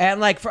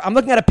 And I'm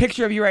looking at a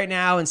picture of you right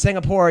now in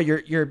Singapore.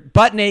 You're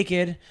butt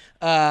naked,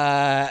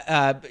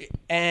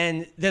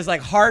 and there's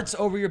hearts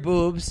over your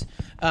boobs.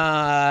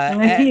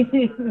 Like,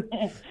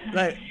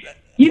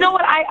 You know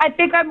what? I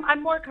think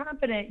I'm more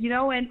confident. You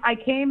know, and I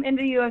came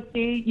into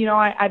UFC. You know,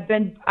 I've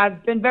been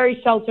very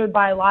sheltered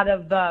by a lot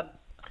of the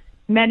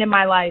men in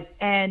my life,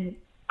 and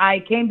I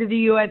came to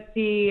the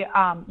UFC.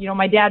 You know,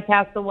 my dad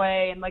passed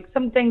away, and like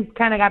some things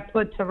kind of got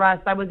put to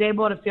rest. I was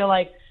able to feel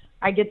like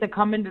I get to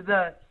come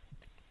into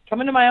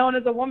my own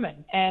as a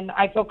woman, and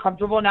I feel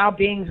comfortable now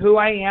being who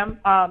I am,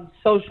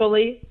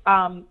 socially,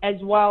 as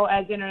well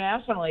as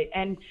internationally.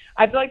 And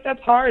I feel like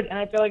that's hard, and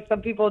I feel like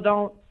some people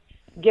don't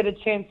get a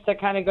chance to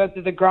kind of go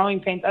through the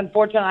growing pains.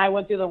 Unfortunately, I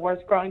went through the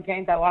worst growing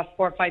pains. I lost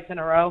 4 fights in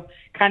a row.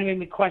 Kind of made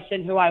me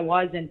question who I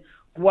was and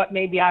what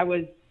maybe I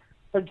was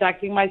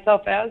projecting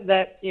myself as.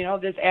 That, you know,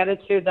 this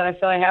attitude that I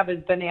feel I have has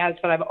been the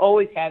attitude I've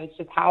always had. It's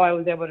just how I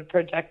was able to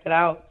project it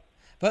out.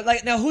 but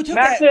like, now who took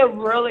I'm that? actually a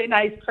really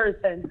nice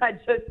person.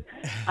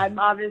 I'm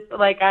obviously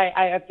like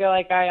I feel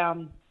like I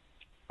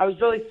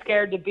was really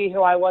scared to be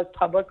who I was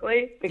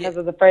publicly because I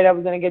was afraid I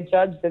was going to get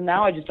judged, and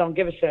now I just don't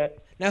give a shit.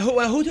 Now,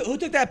 who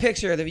took that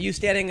picture of you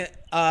standing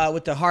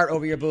with the heart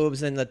over your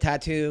boobs and the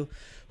tattoo?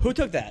 Who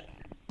took that?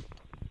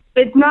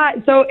 It's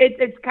not so.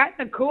 It's kind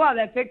of cool how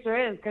that picture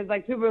is because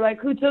like people are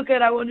like, "Who took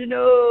it? I want to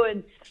know."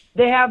 And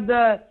they have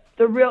the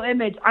real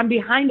image. I'm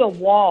behind a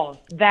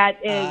wall that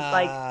is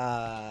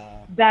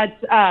that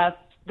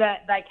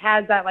like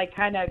has that like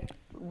kind of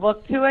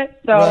look to it.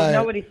 So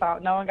nobody saw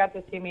it. No one got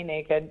to see me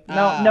naked.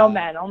 No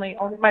men. Only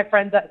my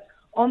friends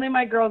only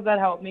my girls that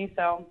helped me.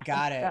 So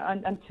got it.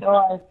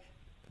 Until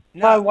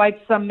I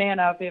wipe some man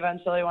up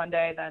eventually one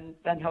day, then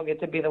he'll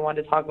get to be the one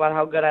to talk about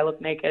how good I look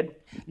naked.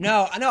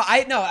 No, and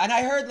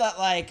I heard that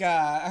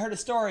I heard a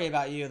story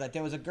about you that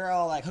there was a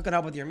girl like hooking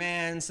up with your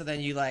man, so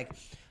then you like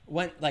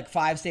went like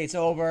 5 states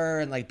over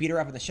and like beat her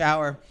up in the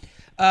shower.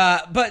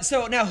 But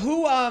so now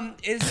who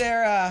is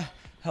there?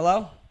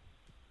 Hello.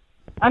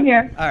 I'm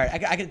here. All right,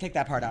 I can take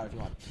that part out if you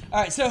want. All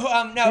right, so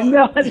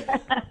No.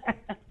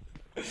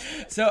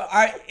 So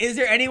is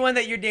there anyone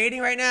that you're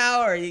dating right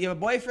now, or you have a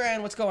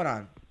boyfriend? What's going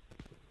on?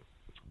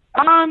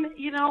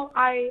 You know,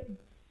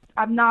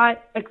 I'm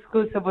not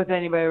exclusive with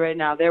anybody right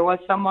now. There was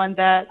someone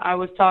that I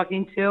was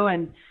talking to,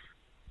 and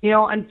you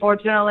know,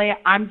 unfortunately,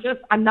 I'm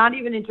not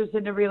even interested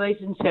in a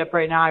relationship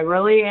right now. I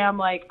really am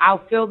like,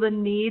 I'll feel the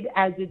need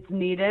as it's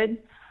needed.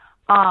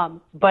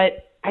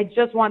 But I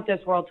just want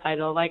this world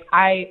title. Like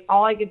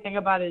all I can think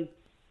about is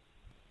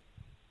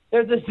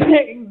there's a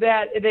thing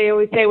that they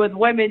always say with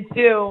women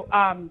too.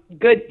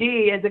 Good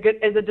D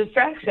is a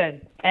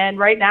distraction, and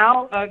right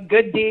now, a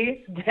good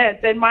D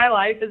that's in my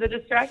life is a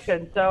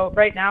distraction. So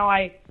right now,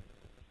 I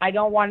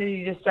don't want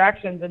any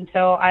distractions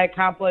until I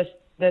accomplish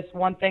this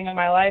one thing in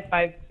my life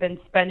I've been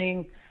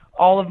spending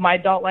all of my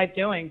adult life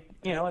doing.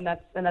 You know, and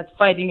that's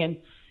fighting and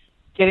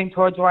getting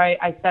towards where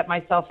I set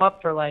myself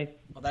up for life.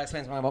 Well, that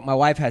explains why my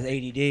wife has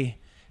ADD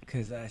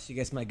because she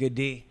gets my good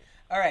D.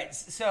 All right,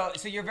 so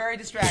you're very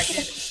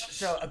distracted.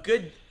 So a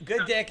good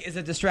dick is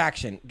a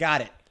distraction. Got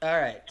it. All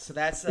right, so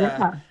that's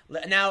now.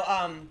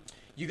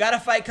 You got a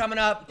fight coming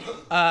up.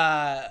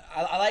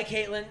 I like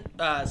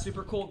Caitlin,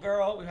 super cool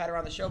girl. We've had her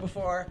on the show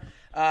before.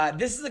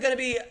 This is going to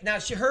be now.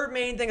 Her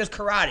main thing is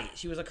karate.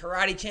 She was a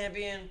karate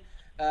champion.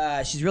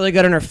 She's really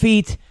good on her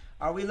feet.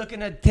 Are we looking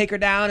to take her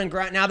down and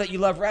grind? Now that you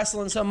love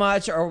wrestling so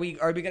much, are we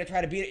going to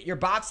try to beat it? Your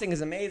boxing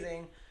is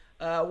amazing.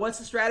 What's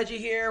the strategy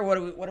here? What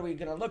are we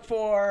going to look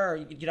for? Or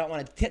you don't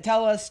want to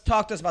tell us?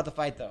 Talk to us about the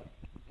fight, though.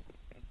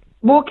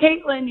 Well,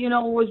 Caitlin, you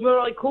know, was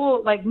really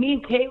cool. Like, me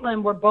and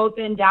Caitlin were both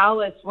in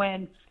Dallas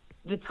when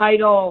the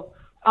title,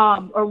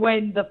 or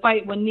when the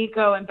fight, when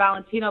Nico and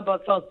Valentino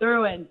both fell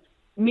through, and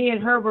me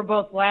and her were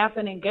both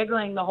laughing and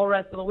giggling the whole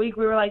rest of the week.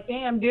 We were like,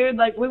 damn, dude,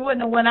 like, we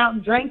wouldn't have went out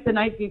and drank the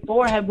night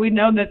before had we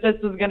known that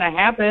this was going to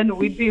happen.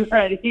 We'd be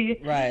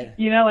ready. Right.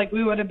 You know, like,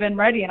 we would have been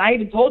ready. And I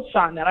even told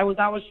Sean that. I was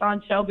out with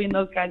Sean Shelby and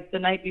those guys the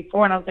night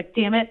before, and I was like,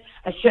 damn it,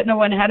 I shouldn't have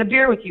went and had a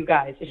beer with you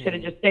guys. I should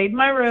have just stayed in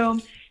my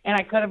room, and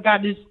I could have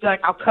gotten just like,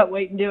 I'll cut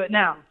weight and do it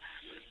now.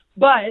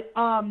 But,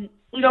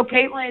 you know,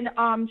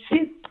 Caitlin,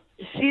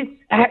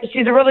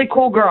 she's a really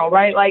cool girl,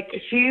 right? Like,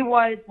 she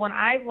was, when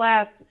I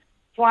left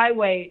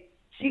flyweight,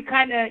 she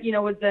kind of, you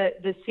know, was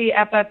the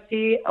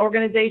CFFC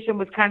organization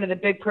was kind of the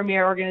big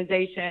premier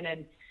organization,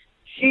 and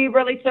she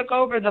really took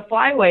over the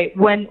flyweight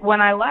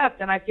when I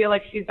left, and I feel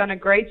like she's done a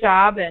great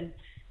job, and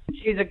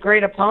she's a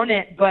great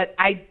opponent, but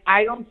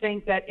I don't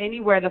think that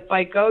anywhere the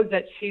fight goes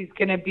that she's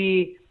going to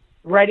be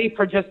ready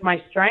for just my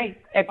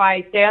strength. If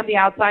I stay on the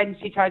outside and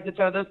she tries to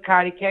throw those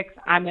karate kicks,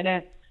 I'm going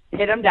to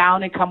hit them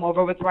down and come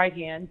over with right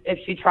hand. If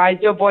she tries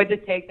to avoid the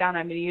takedown,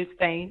 I'm going to use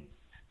feint.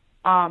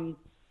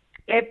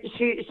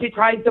 If she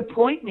tries to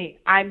point me,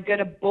 I'm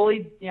gonna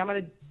bully. I'm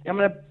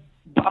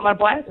gonna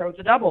blast her with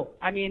a double.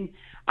 I mean,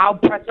 I'll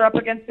press her up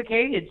against the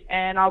cage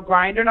and I'll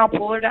grind her and I'll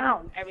pull her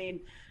down. I mean,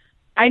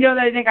 I know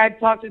that I think I've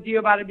talked with you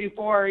about it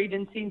before, or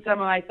even seen some of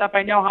my stuff.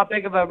 I know how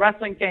big of a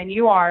wrestling fan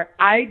you are.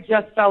 I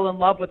just fell in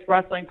love with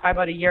wrestling probably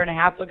about a year and a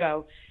half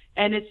ago,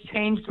 and it's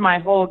changed my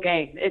whole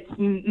game. It's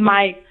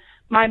my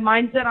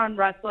mindset on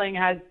wrestling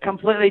has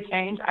completely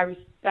changed.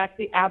 respect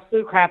the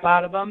absolute crap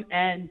out of them.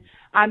 And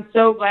I'm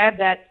so glad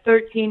that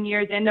 13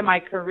 years into my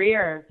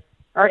career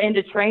or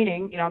into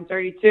training, I'm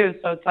 32.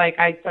 So it's like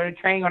I started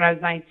training when I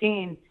was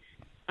 19.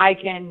 I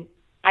can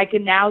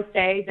now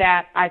say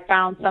that I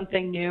found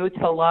something new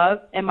to love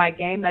in my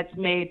game that's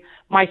made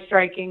my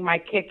striking, my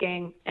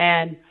kicking,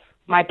 and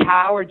my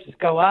power just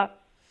go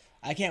up.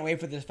 I can't wait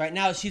for this fight.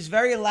 Now, she's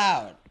very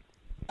loud.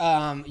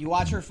 You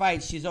watch her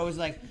fight, she's always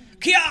like,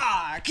 Kia,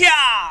 Kia,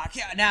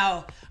 Kia.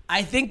 Now,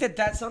 I think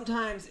that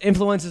sometimes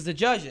influences the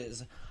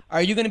judges.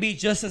 Are you going to be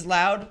just as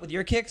loud with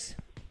your kicks?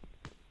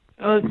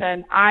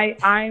 Listen, I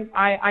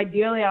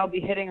ideally I'll be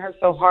hitting her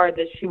so hard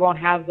that she won't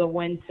have the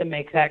wind to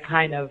make that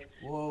kind of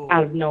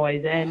out of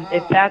noise. And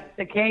if that's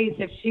the case,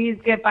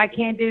 if I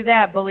can't do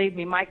that, believe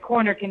me, my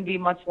corner can be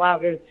much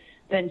louder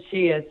than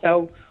she is.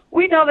 So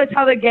we know that's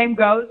how the game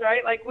goes,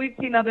 right? Like we've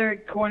seen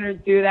other corners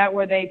do that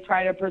where they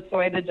try to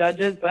persuade the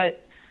judges,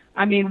 but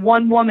I mean,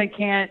 one woman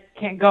can't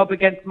go up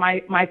against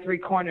my three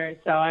corners.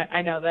 So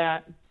I know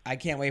that. I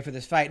can't wait for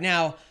this fight.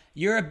 Now,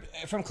 you're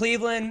from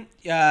Cleveland,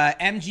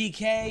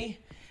 MGK.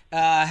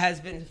 Has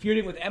been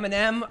feuding with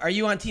Eminem. Are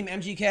you on Team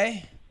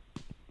MGK?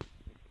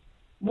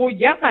 Well,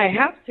 yeah, I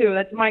have to.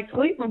 That's my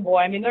Cleveland boy.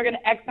 I mean, they're going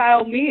to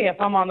exile me if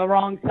I'm on the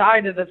wrong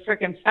side of the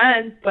freaking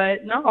fence.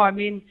 But no, I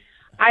mean,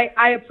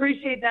 I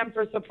appreciate them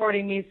for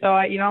supporting me. So,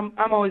 I'm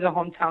always a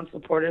hometown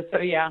supporter. So,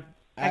 yeah,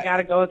 I got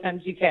to go with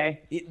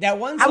MGK. That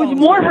one I was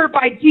more hurt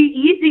by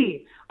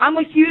G-Eazy. I'm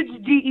a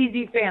huge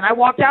G-Eazy fan. I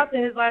walked out to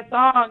his last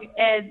song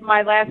and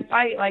my last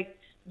fight. Like,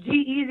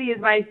 G-Eazy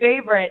is my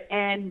favorite.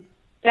 And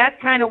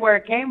that's kind of where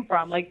it came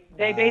from. Like,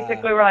 they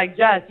basically were like,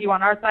 Jess, you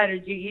on our side or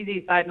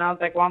G-Eazy's side? And I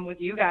was like, well, I'm with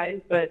you guys,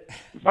 but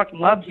I fucking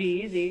love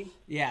G-Eazy.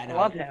 Yeah, I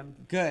love him.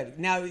 Good.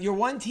 Now, your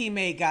one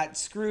teammate got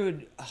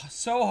screwed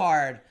so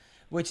hard,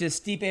 which is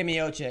Stipe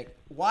Miocic.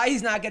 Why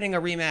he's not getting a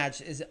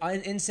rematch is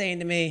insane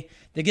to me.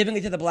 They're giving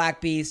it to the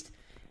Black Beast.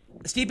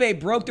 Stipe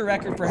broke the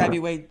record for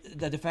heavyweight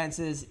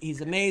defenses.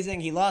 He's amazing.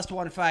 He lost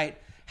one fight.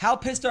 How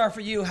pissed are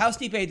for you? How's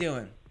Stipe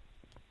doing?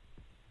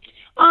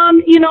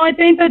 I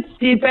think that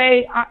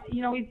Stipe,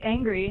 he's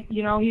angry.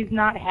 He's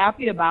not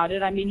happy about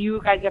it. I mean,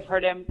 you guys have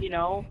heard him,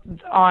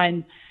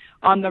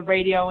 on the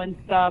radio and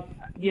stuff,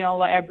 and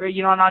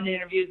on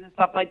interviews and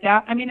stuff like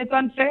that. I mean, it's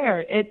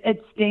unfair.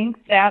 It stinks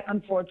that,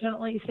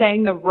 unfortunately,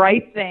 saying the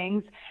right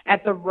things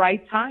at the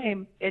right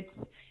time, it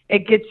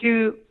gets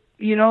you,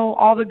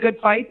 all the good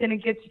fights,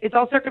 and it's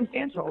all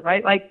circumstantial,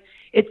 right? Like,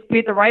 it's be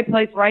at the right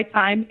place, right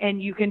time,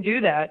 and you can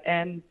do that.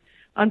 And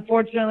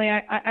unfortunately,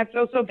 I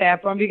feel so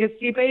bad for him because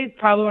Stipe is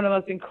probably one of the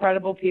most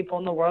incredible people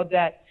in the world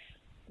that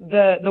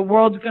the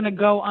world's going to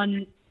go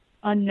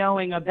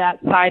unknowing of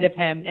that side of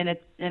him, and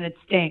it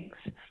stinks.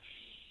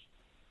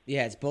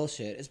 Yeah, it's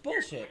bullshit. It's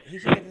bullshit. He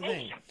should get the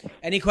thing.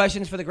 Any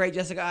questions for the great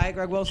Jessica Eye,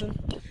 Greg Wilson?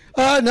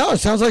 No, it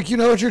sounds like you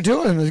know what you're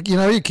doing.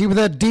 You're keeping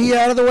that D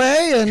out of the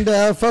way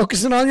and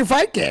focusing on your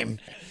fight game.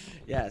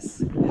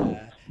 Yes.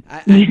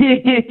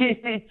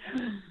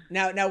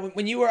 Now,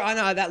 when you were on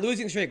that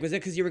losing streak, was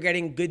it because you were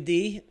getting good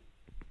D?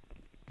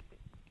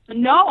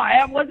 No,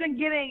 I wasn't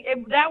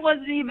getting – that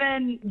wasn't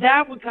even –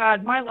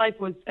 God, my life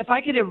was – if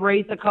I could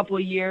erase a couple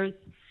of years,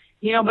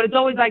 but it's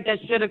always like that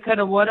shoulda,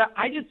 coulda, woulda.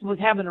 I just was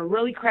having a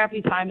really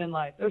crappy time in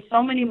life. There's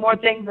so many more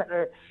things that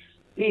are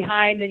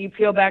behind and you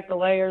peel back the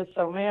layers.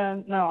 So,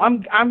 man, no,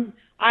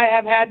 I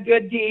have had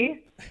good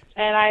D,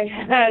 and I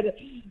had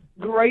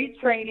great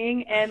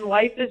training, and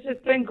life has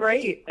just been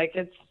great. Like,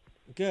 it's –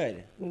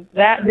 good.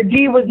 The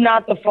D was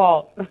not the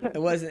fault.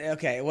 It wasn't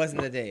okay. It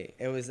wasn't the D.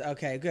 It was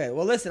okay. Good.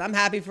 Well, listen, I'm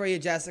happy for you,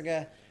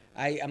 Jessica.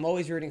 I'm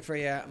always rooting for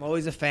you. I'm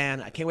always a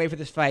fan. I can't wait for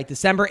this fight,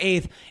 December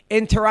 8th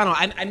in Toronto.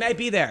 I might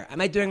be there. I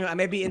might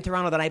be in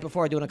Toronto the night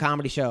before doing a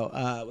comedy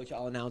show, which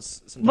I'll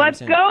announce sometime Let's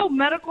soon. go.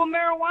 Medical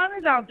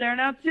marijuana's out there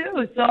now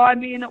too. So I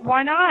mean,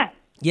 why not?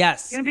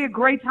 Yes. It's gonna be a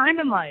great time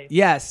in life.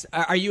 Yes.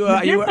 Are you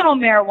medicinal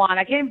marijuana?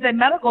 I can't even say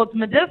medical. It's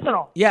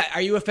medicinal. Yeah.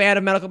 Are you a fan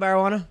of medical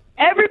marijuana?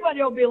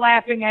 Everybody will be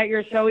laughing at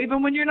your show,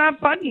 even when you're not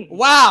funny.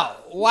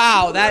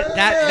 Wow,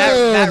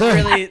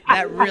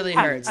 that really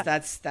hurts.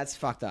 That's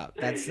fucked up.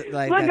 That's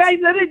like. Look, I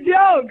said a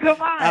joke.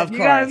 Come on, of course. You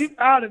gotta be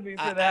proud of me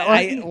for that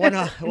one.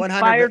 100.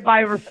 Inspired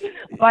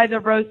by the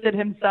roasted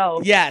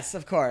himself. Yes,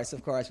 of course.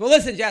 Well,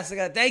 listen,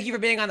 Jessica, thank you for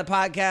being on the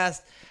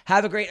podcast.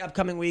 Have a great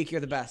upcoming week. You're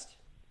the best.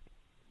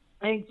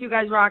 Thanks, you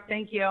guys rock.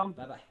 Thank you.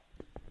 Bye.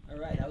 All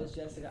right, that was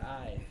Jessica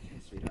Eye,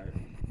 sweetheart.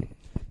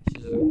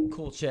 She's a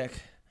cool chick.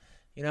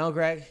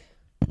 Greg.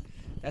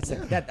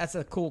 That's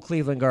a cool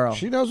Cleveland girl.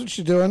 She knows what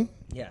she's doing.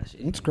 Yeah,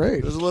 it's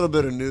great. There's a little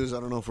bit of news. I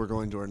don't know if we're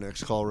going to our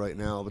next call right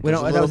now, but We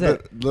there's don't- a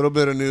little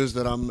bit of news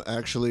that I'm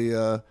actually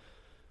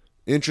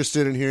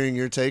interested in hearing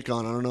your take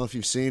on. I don't know if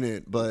you've seen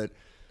it, but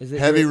Is it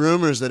heavy really-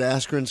 rumors that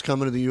Askren's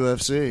coming to the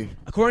UFC.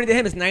 According to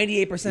him, it's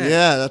 98%.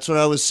 Yeah, that's what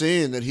I was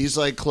seeing, that he's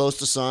like close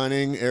to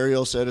signing.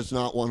 Ariel said it's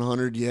not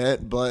 100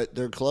 yet, but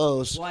they're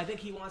close. Well, I think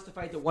he wants to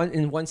fight in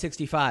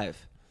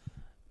 165.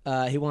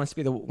 He wants to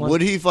be the one.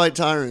 Would he fight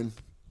Tyron?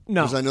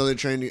 No. Because I know they're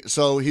training.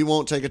 So he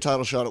won't take a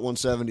title shot at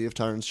 170 if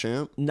Tyron's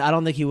champ? No, I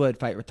don't think he would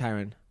fight with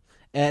Tyron.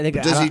 And I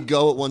think, Does he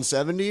go at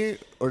 170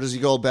 or does he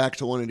go back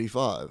to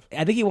 185?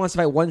 I think he wants to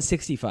fight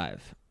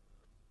 165.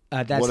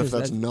 What if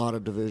that's not a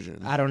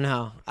division? I don't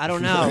know. I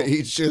don't know.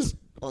 He's just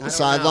on the don't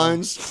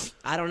sidelines.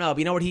 I don't know. But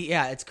you know what?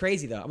 It's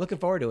crazy though. I'm looking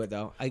forward to it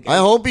though. I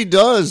hope he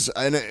does.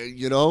 And,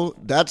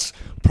 that's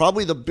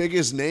probably the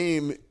biggest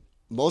name,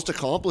 most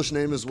accomplished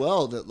name as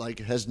well, that like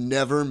has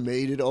never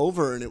made it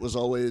over. And it was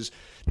always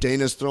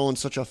Dana's throwing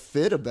such a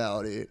fit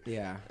about it.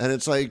 Yeah. And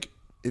it's like,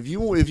 if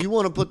you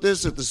want to put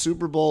this at the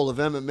Super Bowl of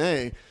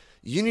MMA,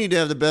 you need to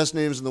have the best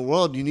names in the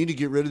world. You need to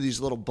get rid of these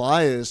little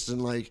bias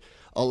and like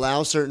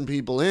allow certain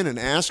people in. And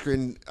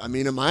Askren, I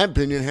mean, in my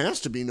opinion, has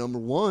to be number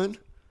one.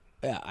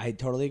 Yeah, I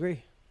totally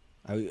agree.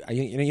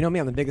 You know me,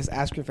 I'm the biggest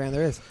Askren fan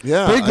there is.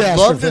 Yeah, Big I'd Askren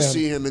love to fan.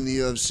 see him in the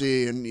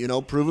UFC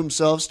and prove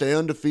himself, stay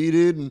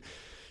undefeated, and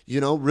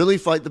really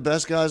fight the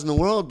best guys in the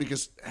world.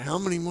 Because how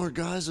many more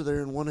guys are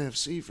there in ONE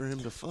FC for him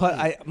to fight?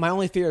 But my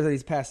only fear is that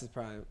he's past his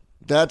prime.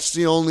 That's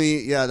the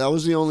only. Yeah, that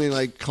was the only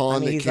like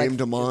con that he's came like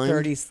to mind.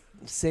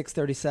 36,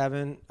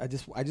 37. I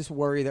just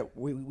worry that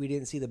we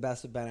didn't see the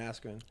best of Ben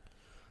Askren.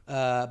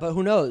 But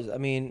who knows? I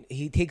mean,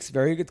 he takes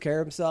very good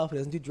care of himself. He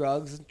doesn't do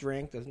drugs, doesn't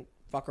drink, doesn't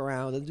fuck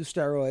around, doesn't do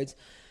steroids.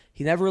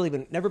 He's never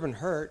been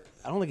hurt.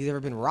 I don't think he's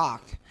ever been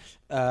rocked.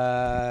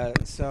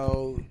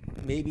 So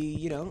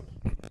maybe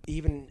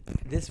even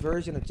this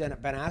version of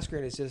Ben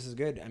Askren is just as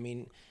good. I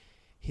mean,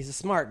 he's a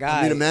smart guy.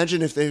 I mean,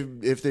 imagine if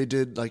they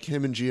did like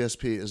him and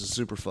GSP as a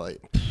super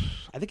fight.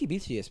 I think he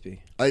beats GSP.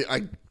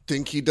 I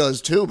think he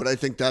does too, but I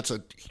think that's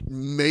a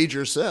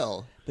major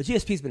sell. But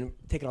GSP's been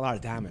taking a lot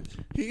of damage.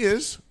 He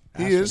is.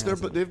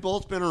 They've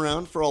both been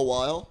around for a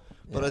while,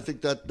 but I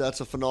think that's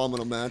a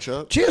phenomenal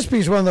matchup.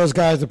 GSP's one of those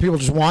guys that people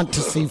just want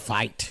to see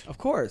fight. Of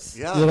course.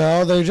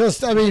 Yeah. They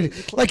just,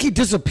 like he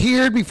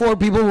disappeared before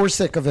people were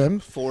sick of him.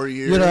 4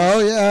 years.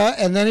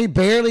 And then he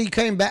barely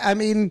came back. I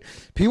mean,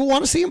 people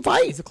want to see him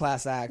fight. He's a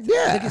class act.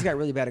 Yeah. I think he's got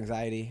really bad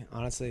anxiety,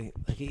 honestly.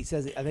 Like he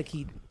says, I think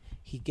he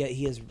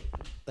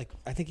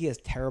has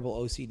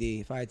terrible OCD,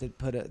 if I had to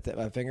put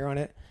a finger on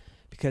it,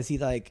 because he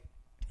like,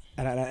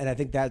 and I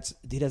think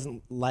he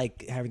doesn't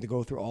like having to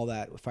go through all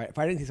that.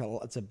 Fighting,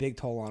 it's a big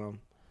toll on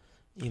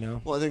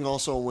him, Well, I think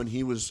also when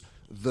he was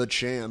the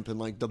champ and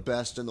like the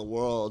best in the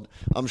world,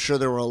 I'm sure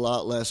there were a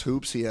lot less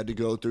hoops he had to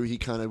go through. He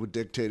kind of would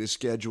dictate his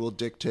schedule,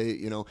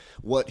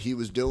 what he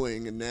was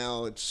doing. And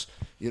now it's,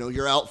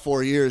 you're out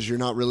 4 years. You're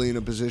not really in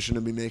a position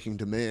to be making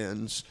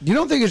demands. You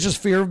don't think it's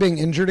just fear of being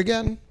injured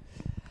again?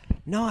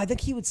 No, I think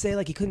he would say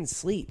like he couldn't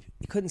sleep.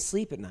 He couldn't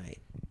sleep at night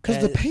Because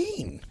the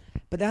pain.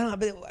 But I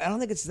don't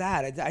think it's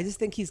that. I just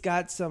think he's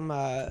got some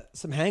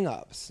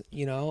hang-ups,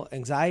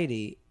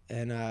 anxiety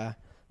and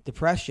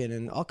depression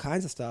and all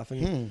kinds of stuff.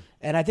 And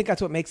I think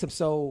that's what makes him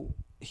so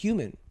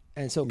human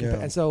and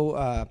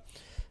so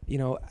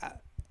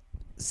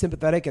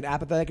sympathetic and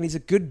apathetic. And he's a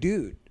good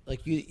dude.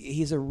 Like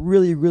he's a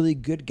really, really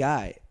good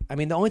guy. I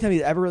mean, the only time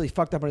he ever really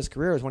fucked up in his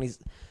career is when he's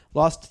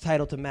lost the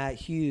title to Matt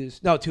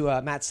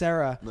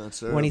Serra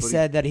when he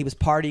said that he was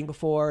partying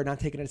before, not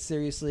taking it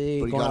seriously,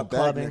 but he going got out it back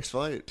clubbing. next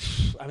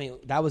fight. I mean,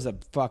 that was a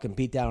fucking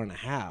beatdown and a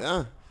half.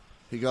 Yeah,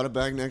 he got it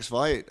back next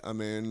fight. I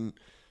mean,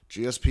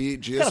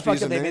 GSP. Kind of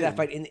fucked up. They made that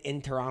fight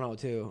in Toronto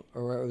too,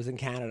 or it was in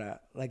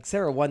Canada. Like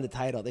Serra won the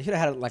title. They should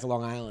have had it like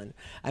Long Island.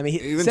 I mean,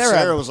 even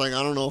Serra was like,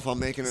 I don't know if I'm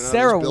making it.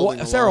 Serra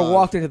alive.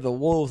 walked into the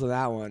wolves in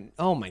that one.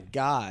 Oh my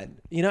god,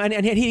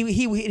 and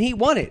he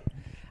won it.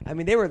 I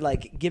mean, they were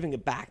like giving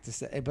it back to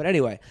say, but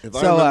anyway. If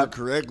I remember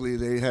correctly,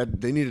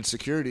 they needed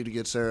security to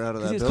get Serra out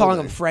of that. He was building. calling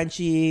him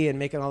Frenchie and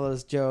making all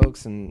those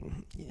jokes,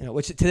 and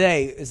which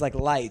today is like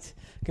light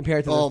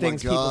compared to the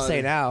things people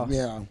say now.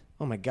 Yeah.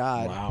 Oh my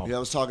god. Wow. Yeah, I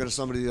was talking to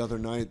somebody the other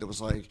night that was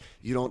like,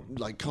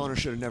 Conor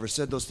should have never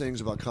said those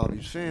things about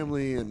Khabib's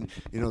family and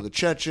the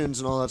Chechens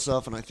and all that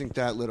stuff, and I think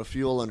that lit a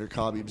fuel under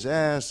Khabib's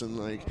ass, and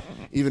like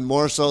even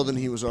more so than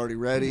he was already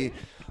ready.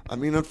 I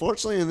mean,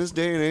 unfortunately, in this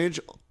day and age,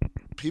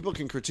 people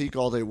can critique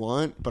all they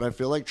want, but I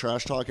feel like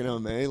trash talking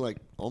MMA, like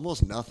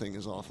almost nothing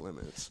is off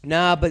limits.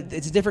 Nah, but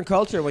it's a different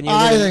culture when you.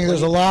 I think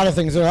there's a lot of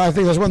things. I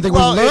think there's one thing we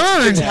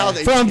learned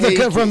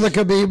from the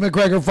Khabib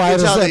McGregor fight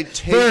is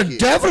that there are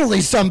definitely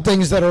some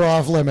things that are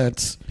off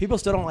limits. People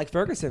still don't like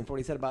Ferguson for what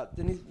he said about.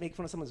 Didn't he make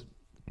fun of someone's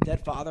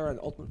dead father on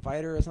Ultimate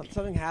Fighter or something?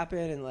 Something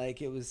happened and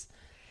like it was.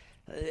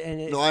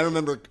 I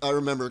remember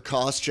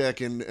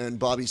Koscheck and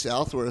Bobby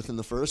Southworth in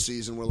the first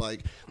season were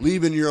like,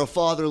 Lieben, you're a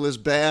fatherless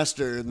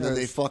bastard, and then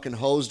they fucking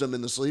hosed him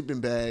in the sleeping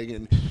bag,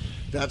 and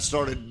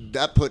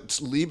that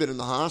put Lieben in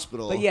the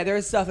hospital. But yeah, there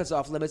is stuff that's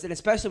off limits, and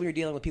especially when you're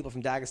dealing with people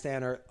from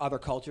Dagestan or other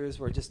cultures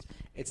where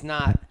it's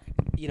not,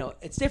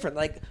 it's different.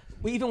 Like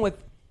even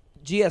with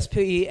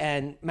GSP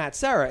and Matt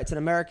Serra, it's an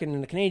American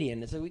and a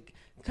Canadian. So we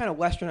kind of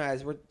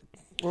westernized.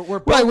 We're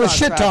right with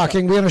shit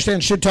talking. We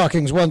understand shit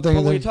talking is one thing.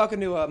 But when you're talking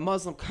to a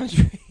Muslim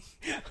country,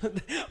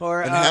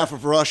 or half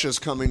of Russia's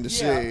coming to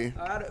see.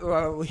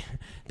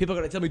 People are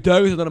going to tell me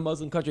Dagestan is not a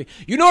Muslim country.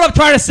 You know what I'm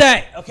trying to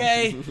say,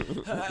 okay?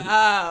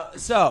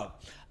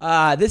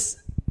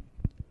 This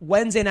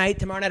Wednesday night,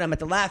 tomorrow night, I'm at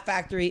the Laugh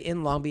Factory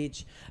in Long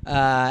Beach,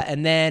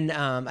 and then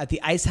at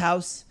the Ice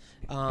House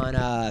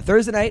on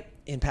Thursday night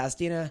in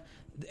Pasadena.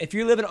 If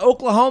you live in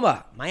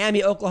Oklahoma,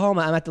 Miami,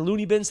 Oklahoma, I'm at the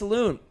Looney Bin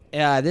Saloon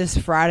this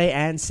Friday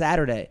and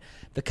Saturday.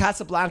 The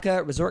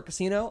Casablanca Resort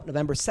Casino,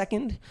 November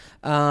 2nd.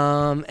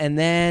 And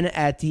then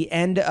at the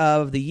end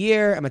of the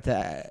year, I'm at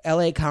the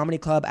LA Comedy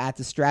Club at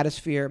the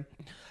Stratosphere.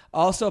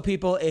 Also,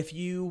 people, if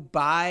you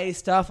buy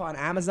stuff on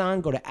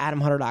Amazon, go to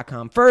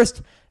adamhunter.com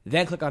first,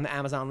 then click on the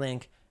Amazon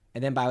link,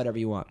 and then buy whatever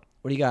you want.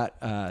 What do you got,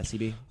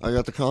 CB? I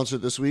got the concert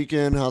this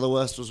weekend. How the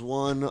West was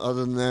won.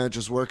 Other than that,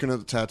 just working at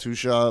the tattoo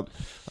shop.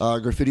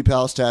 Graffiti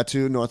Palace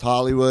Tattoo, North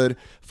Hollywood,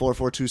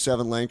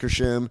 4427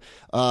 Lancashire.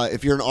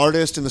 If you're an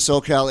artist in the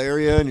SoCal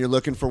area and you're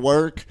looking for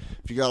work,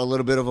 if you got a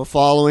little bit of a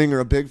following or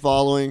a big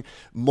following,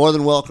 more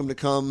than welcome to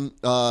come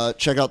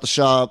check out the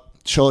shop.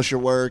 Show us your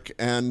work,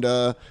 and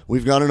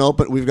we've got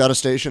a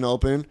station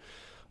open,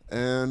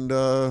 and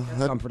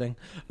That's comforting.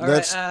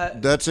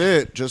 That's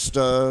it. Just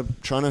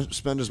trying to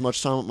spend as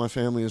much time with my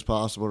family as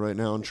possible right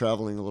now, and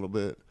traveling a little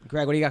bit.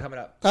 Greg, what do you got coming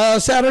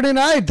up? Saturday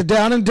night, the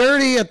Down and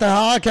Dirty at the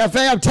Hala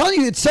Cafe. I'm telling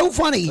you, it's so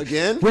funny.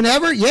 Again?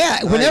 Whenever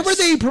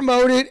they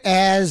promote it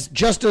as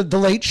just the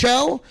Late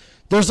Show,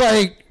 there's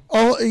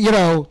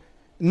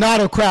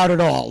not a crowd at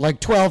all,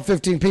 like 12,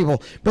 15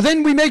 people. But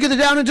then we make it the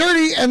Down and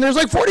Dirty, and there's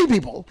like 40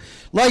 people.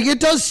 Like, it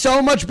does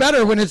so much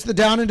better when it's the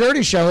Down and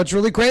Dirty show. It's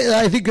really great,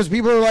 I think, because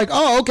people are like,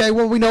 oh, okay,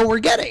 well, we know what we're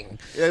getting.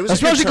 Yeah, it was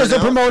especially because they're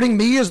promoting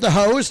me as the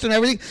host and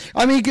everything.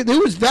 I mean,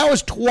 that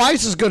was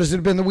twice as good as it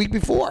had been the week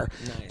before.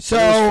 Nice. So,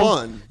 it was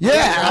fun.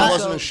 Yeah. It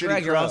wasn't a shitty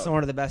Greg, you're crowd. also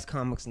one of the best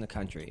comics in the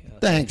country.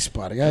 Thanks,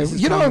 buddy.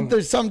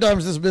 There's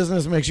sometimes this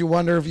business makes you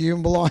wonder if you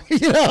even belong, I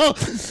know,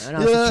 it's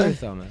the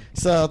truth, though, man.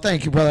 So,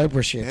 thank you, brother. I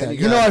appreciate And that.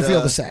 you I got,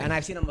 feel the same. And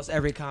I've seen almost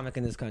every comic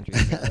in this country.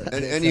 So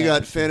And you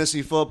got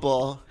fantasy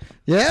football.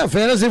 Yeah,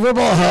 Fantasy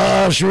Football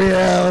Harsh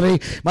Reality.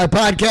 My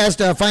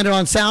podcast, find it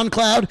on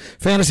SoundCloud,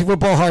 Fantasy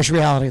Football Harsh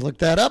Reality. Look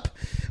that up.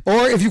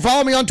 Or if you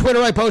follow me on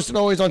Twitter, I post it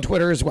always on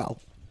Twitter as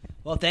well.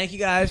 Well, thank you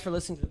guys for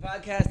listening to the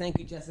podcast. Thank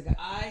you, Jessica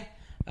I.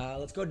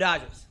 Let's go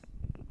Dodgers.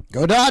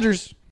 Go Dodgers.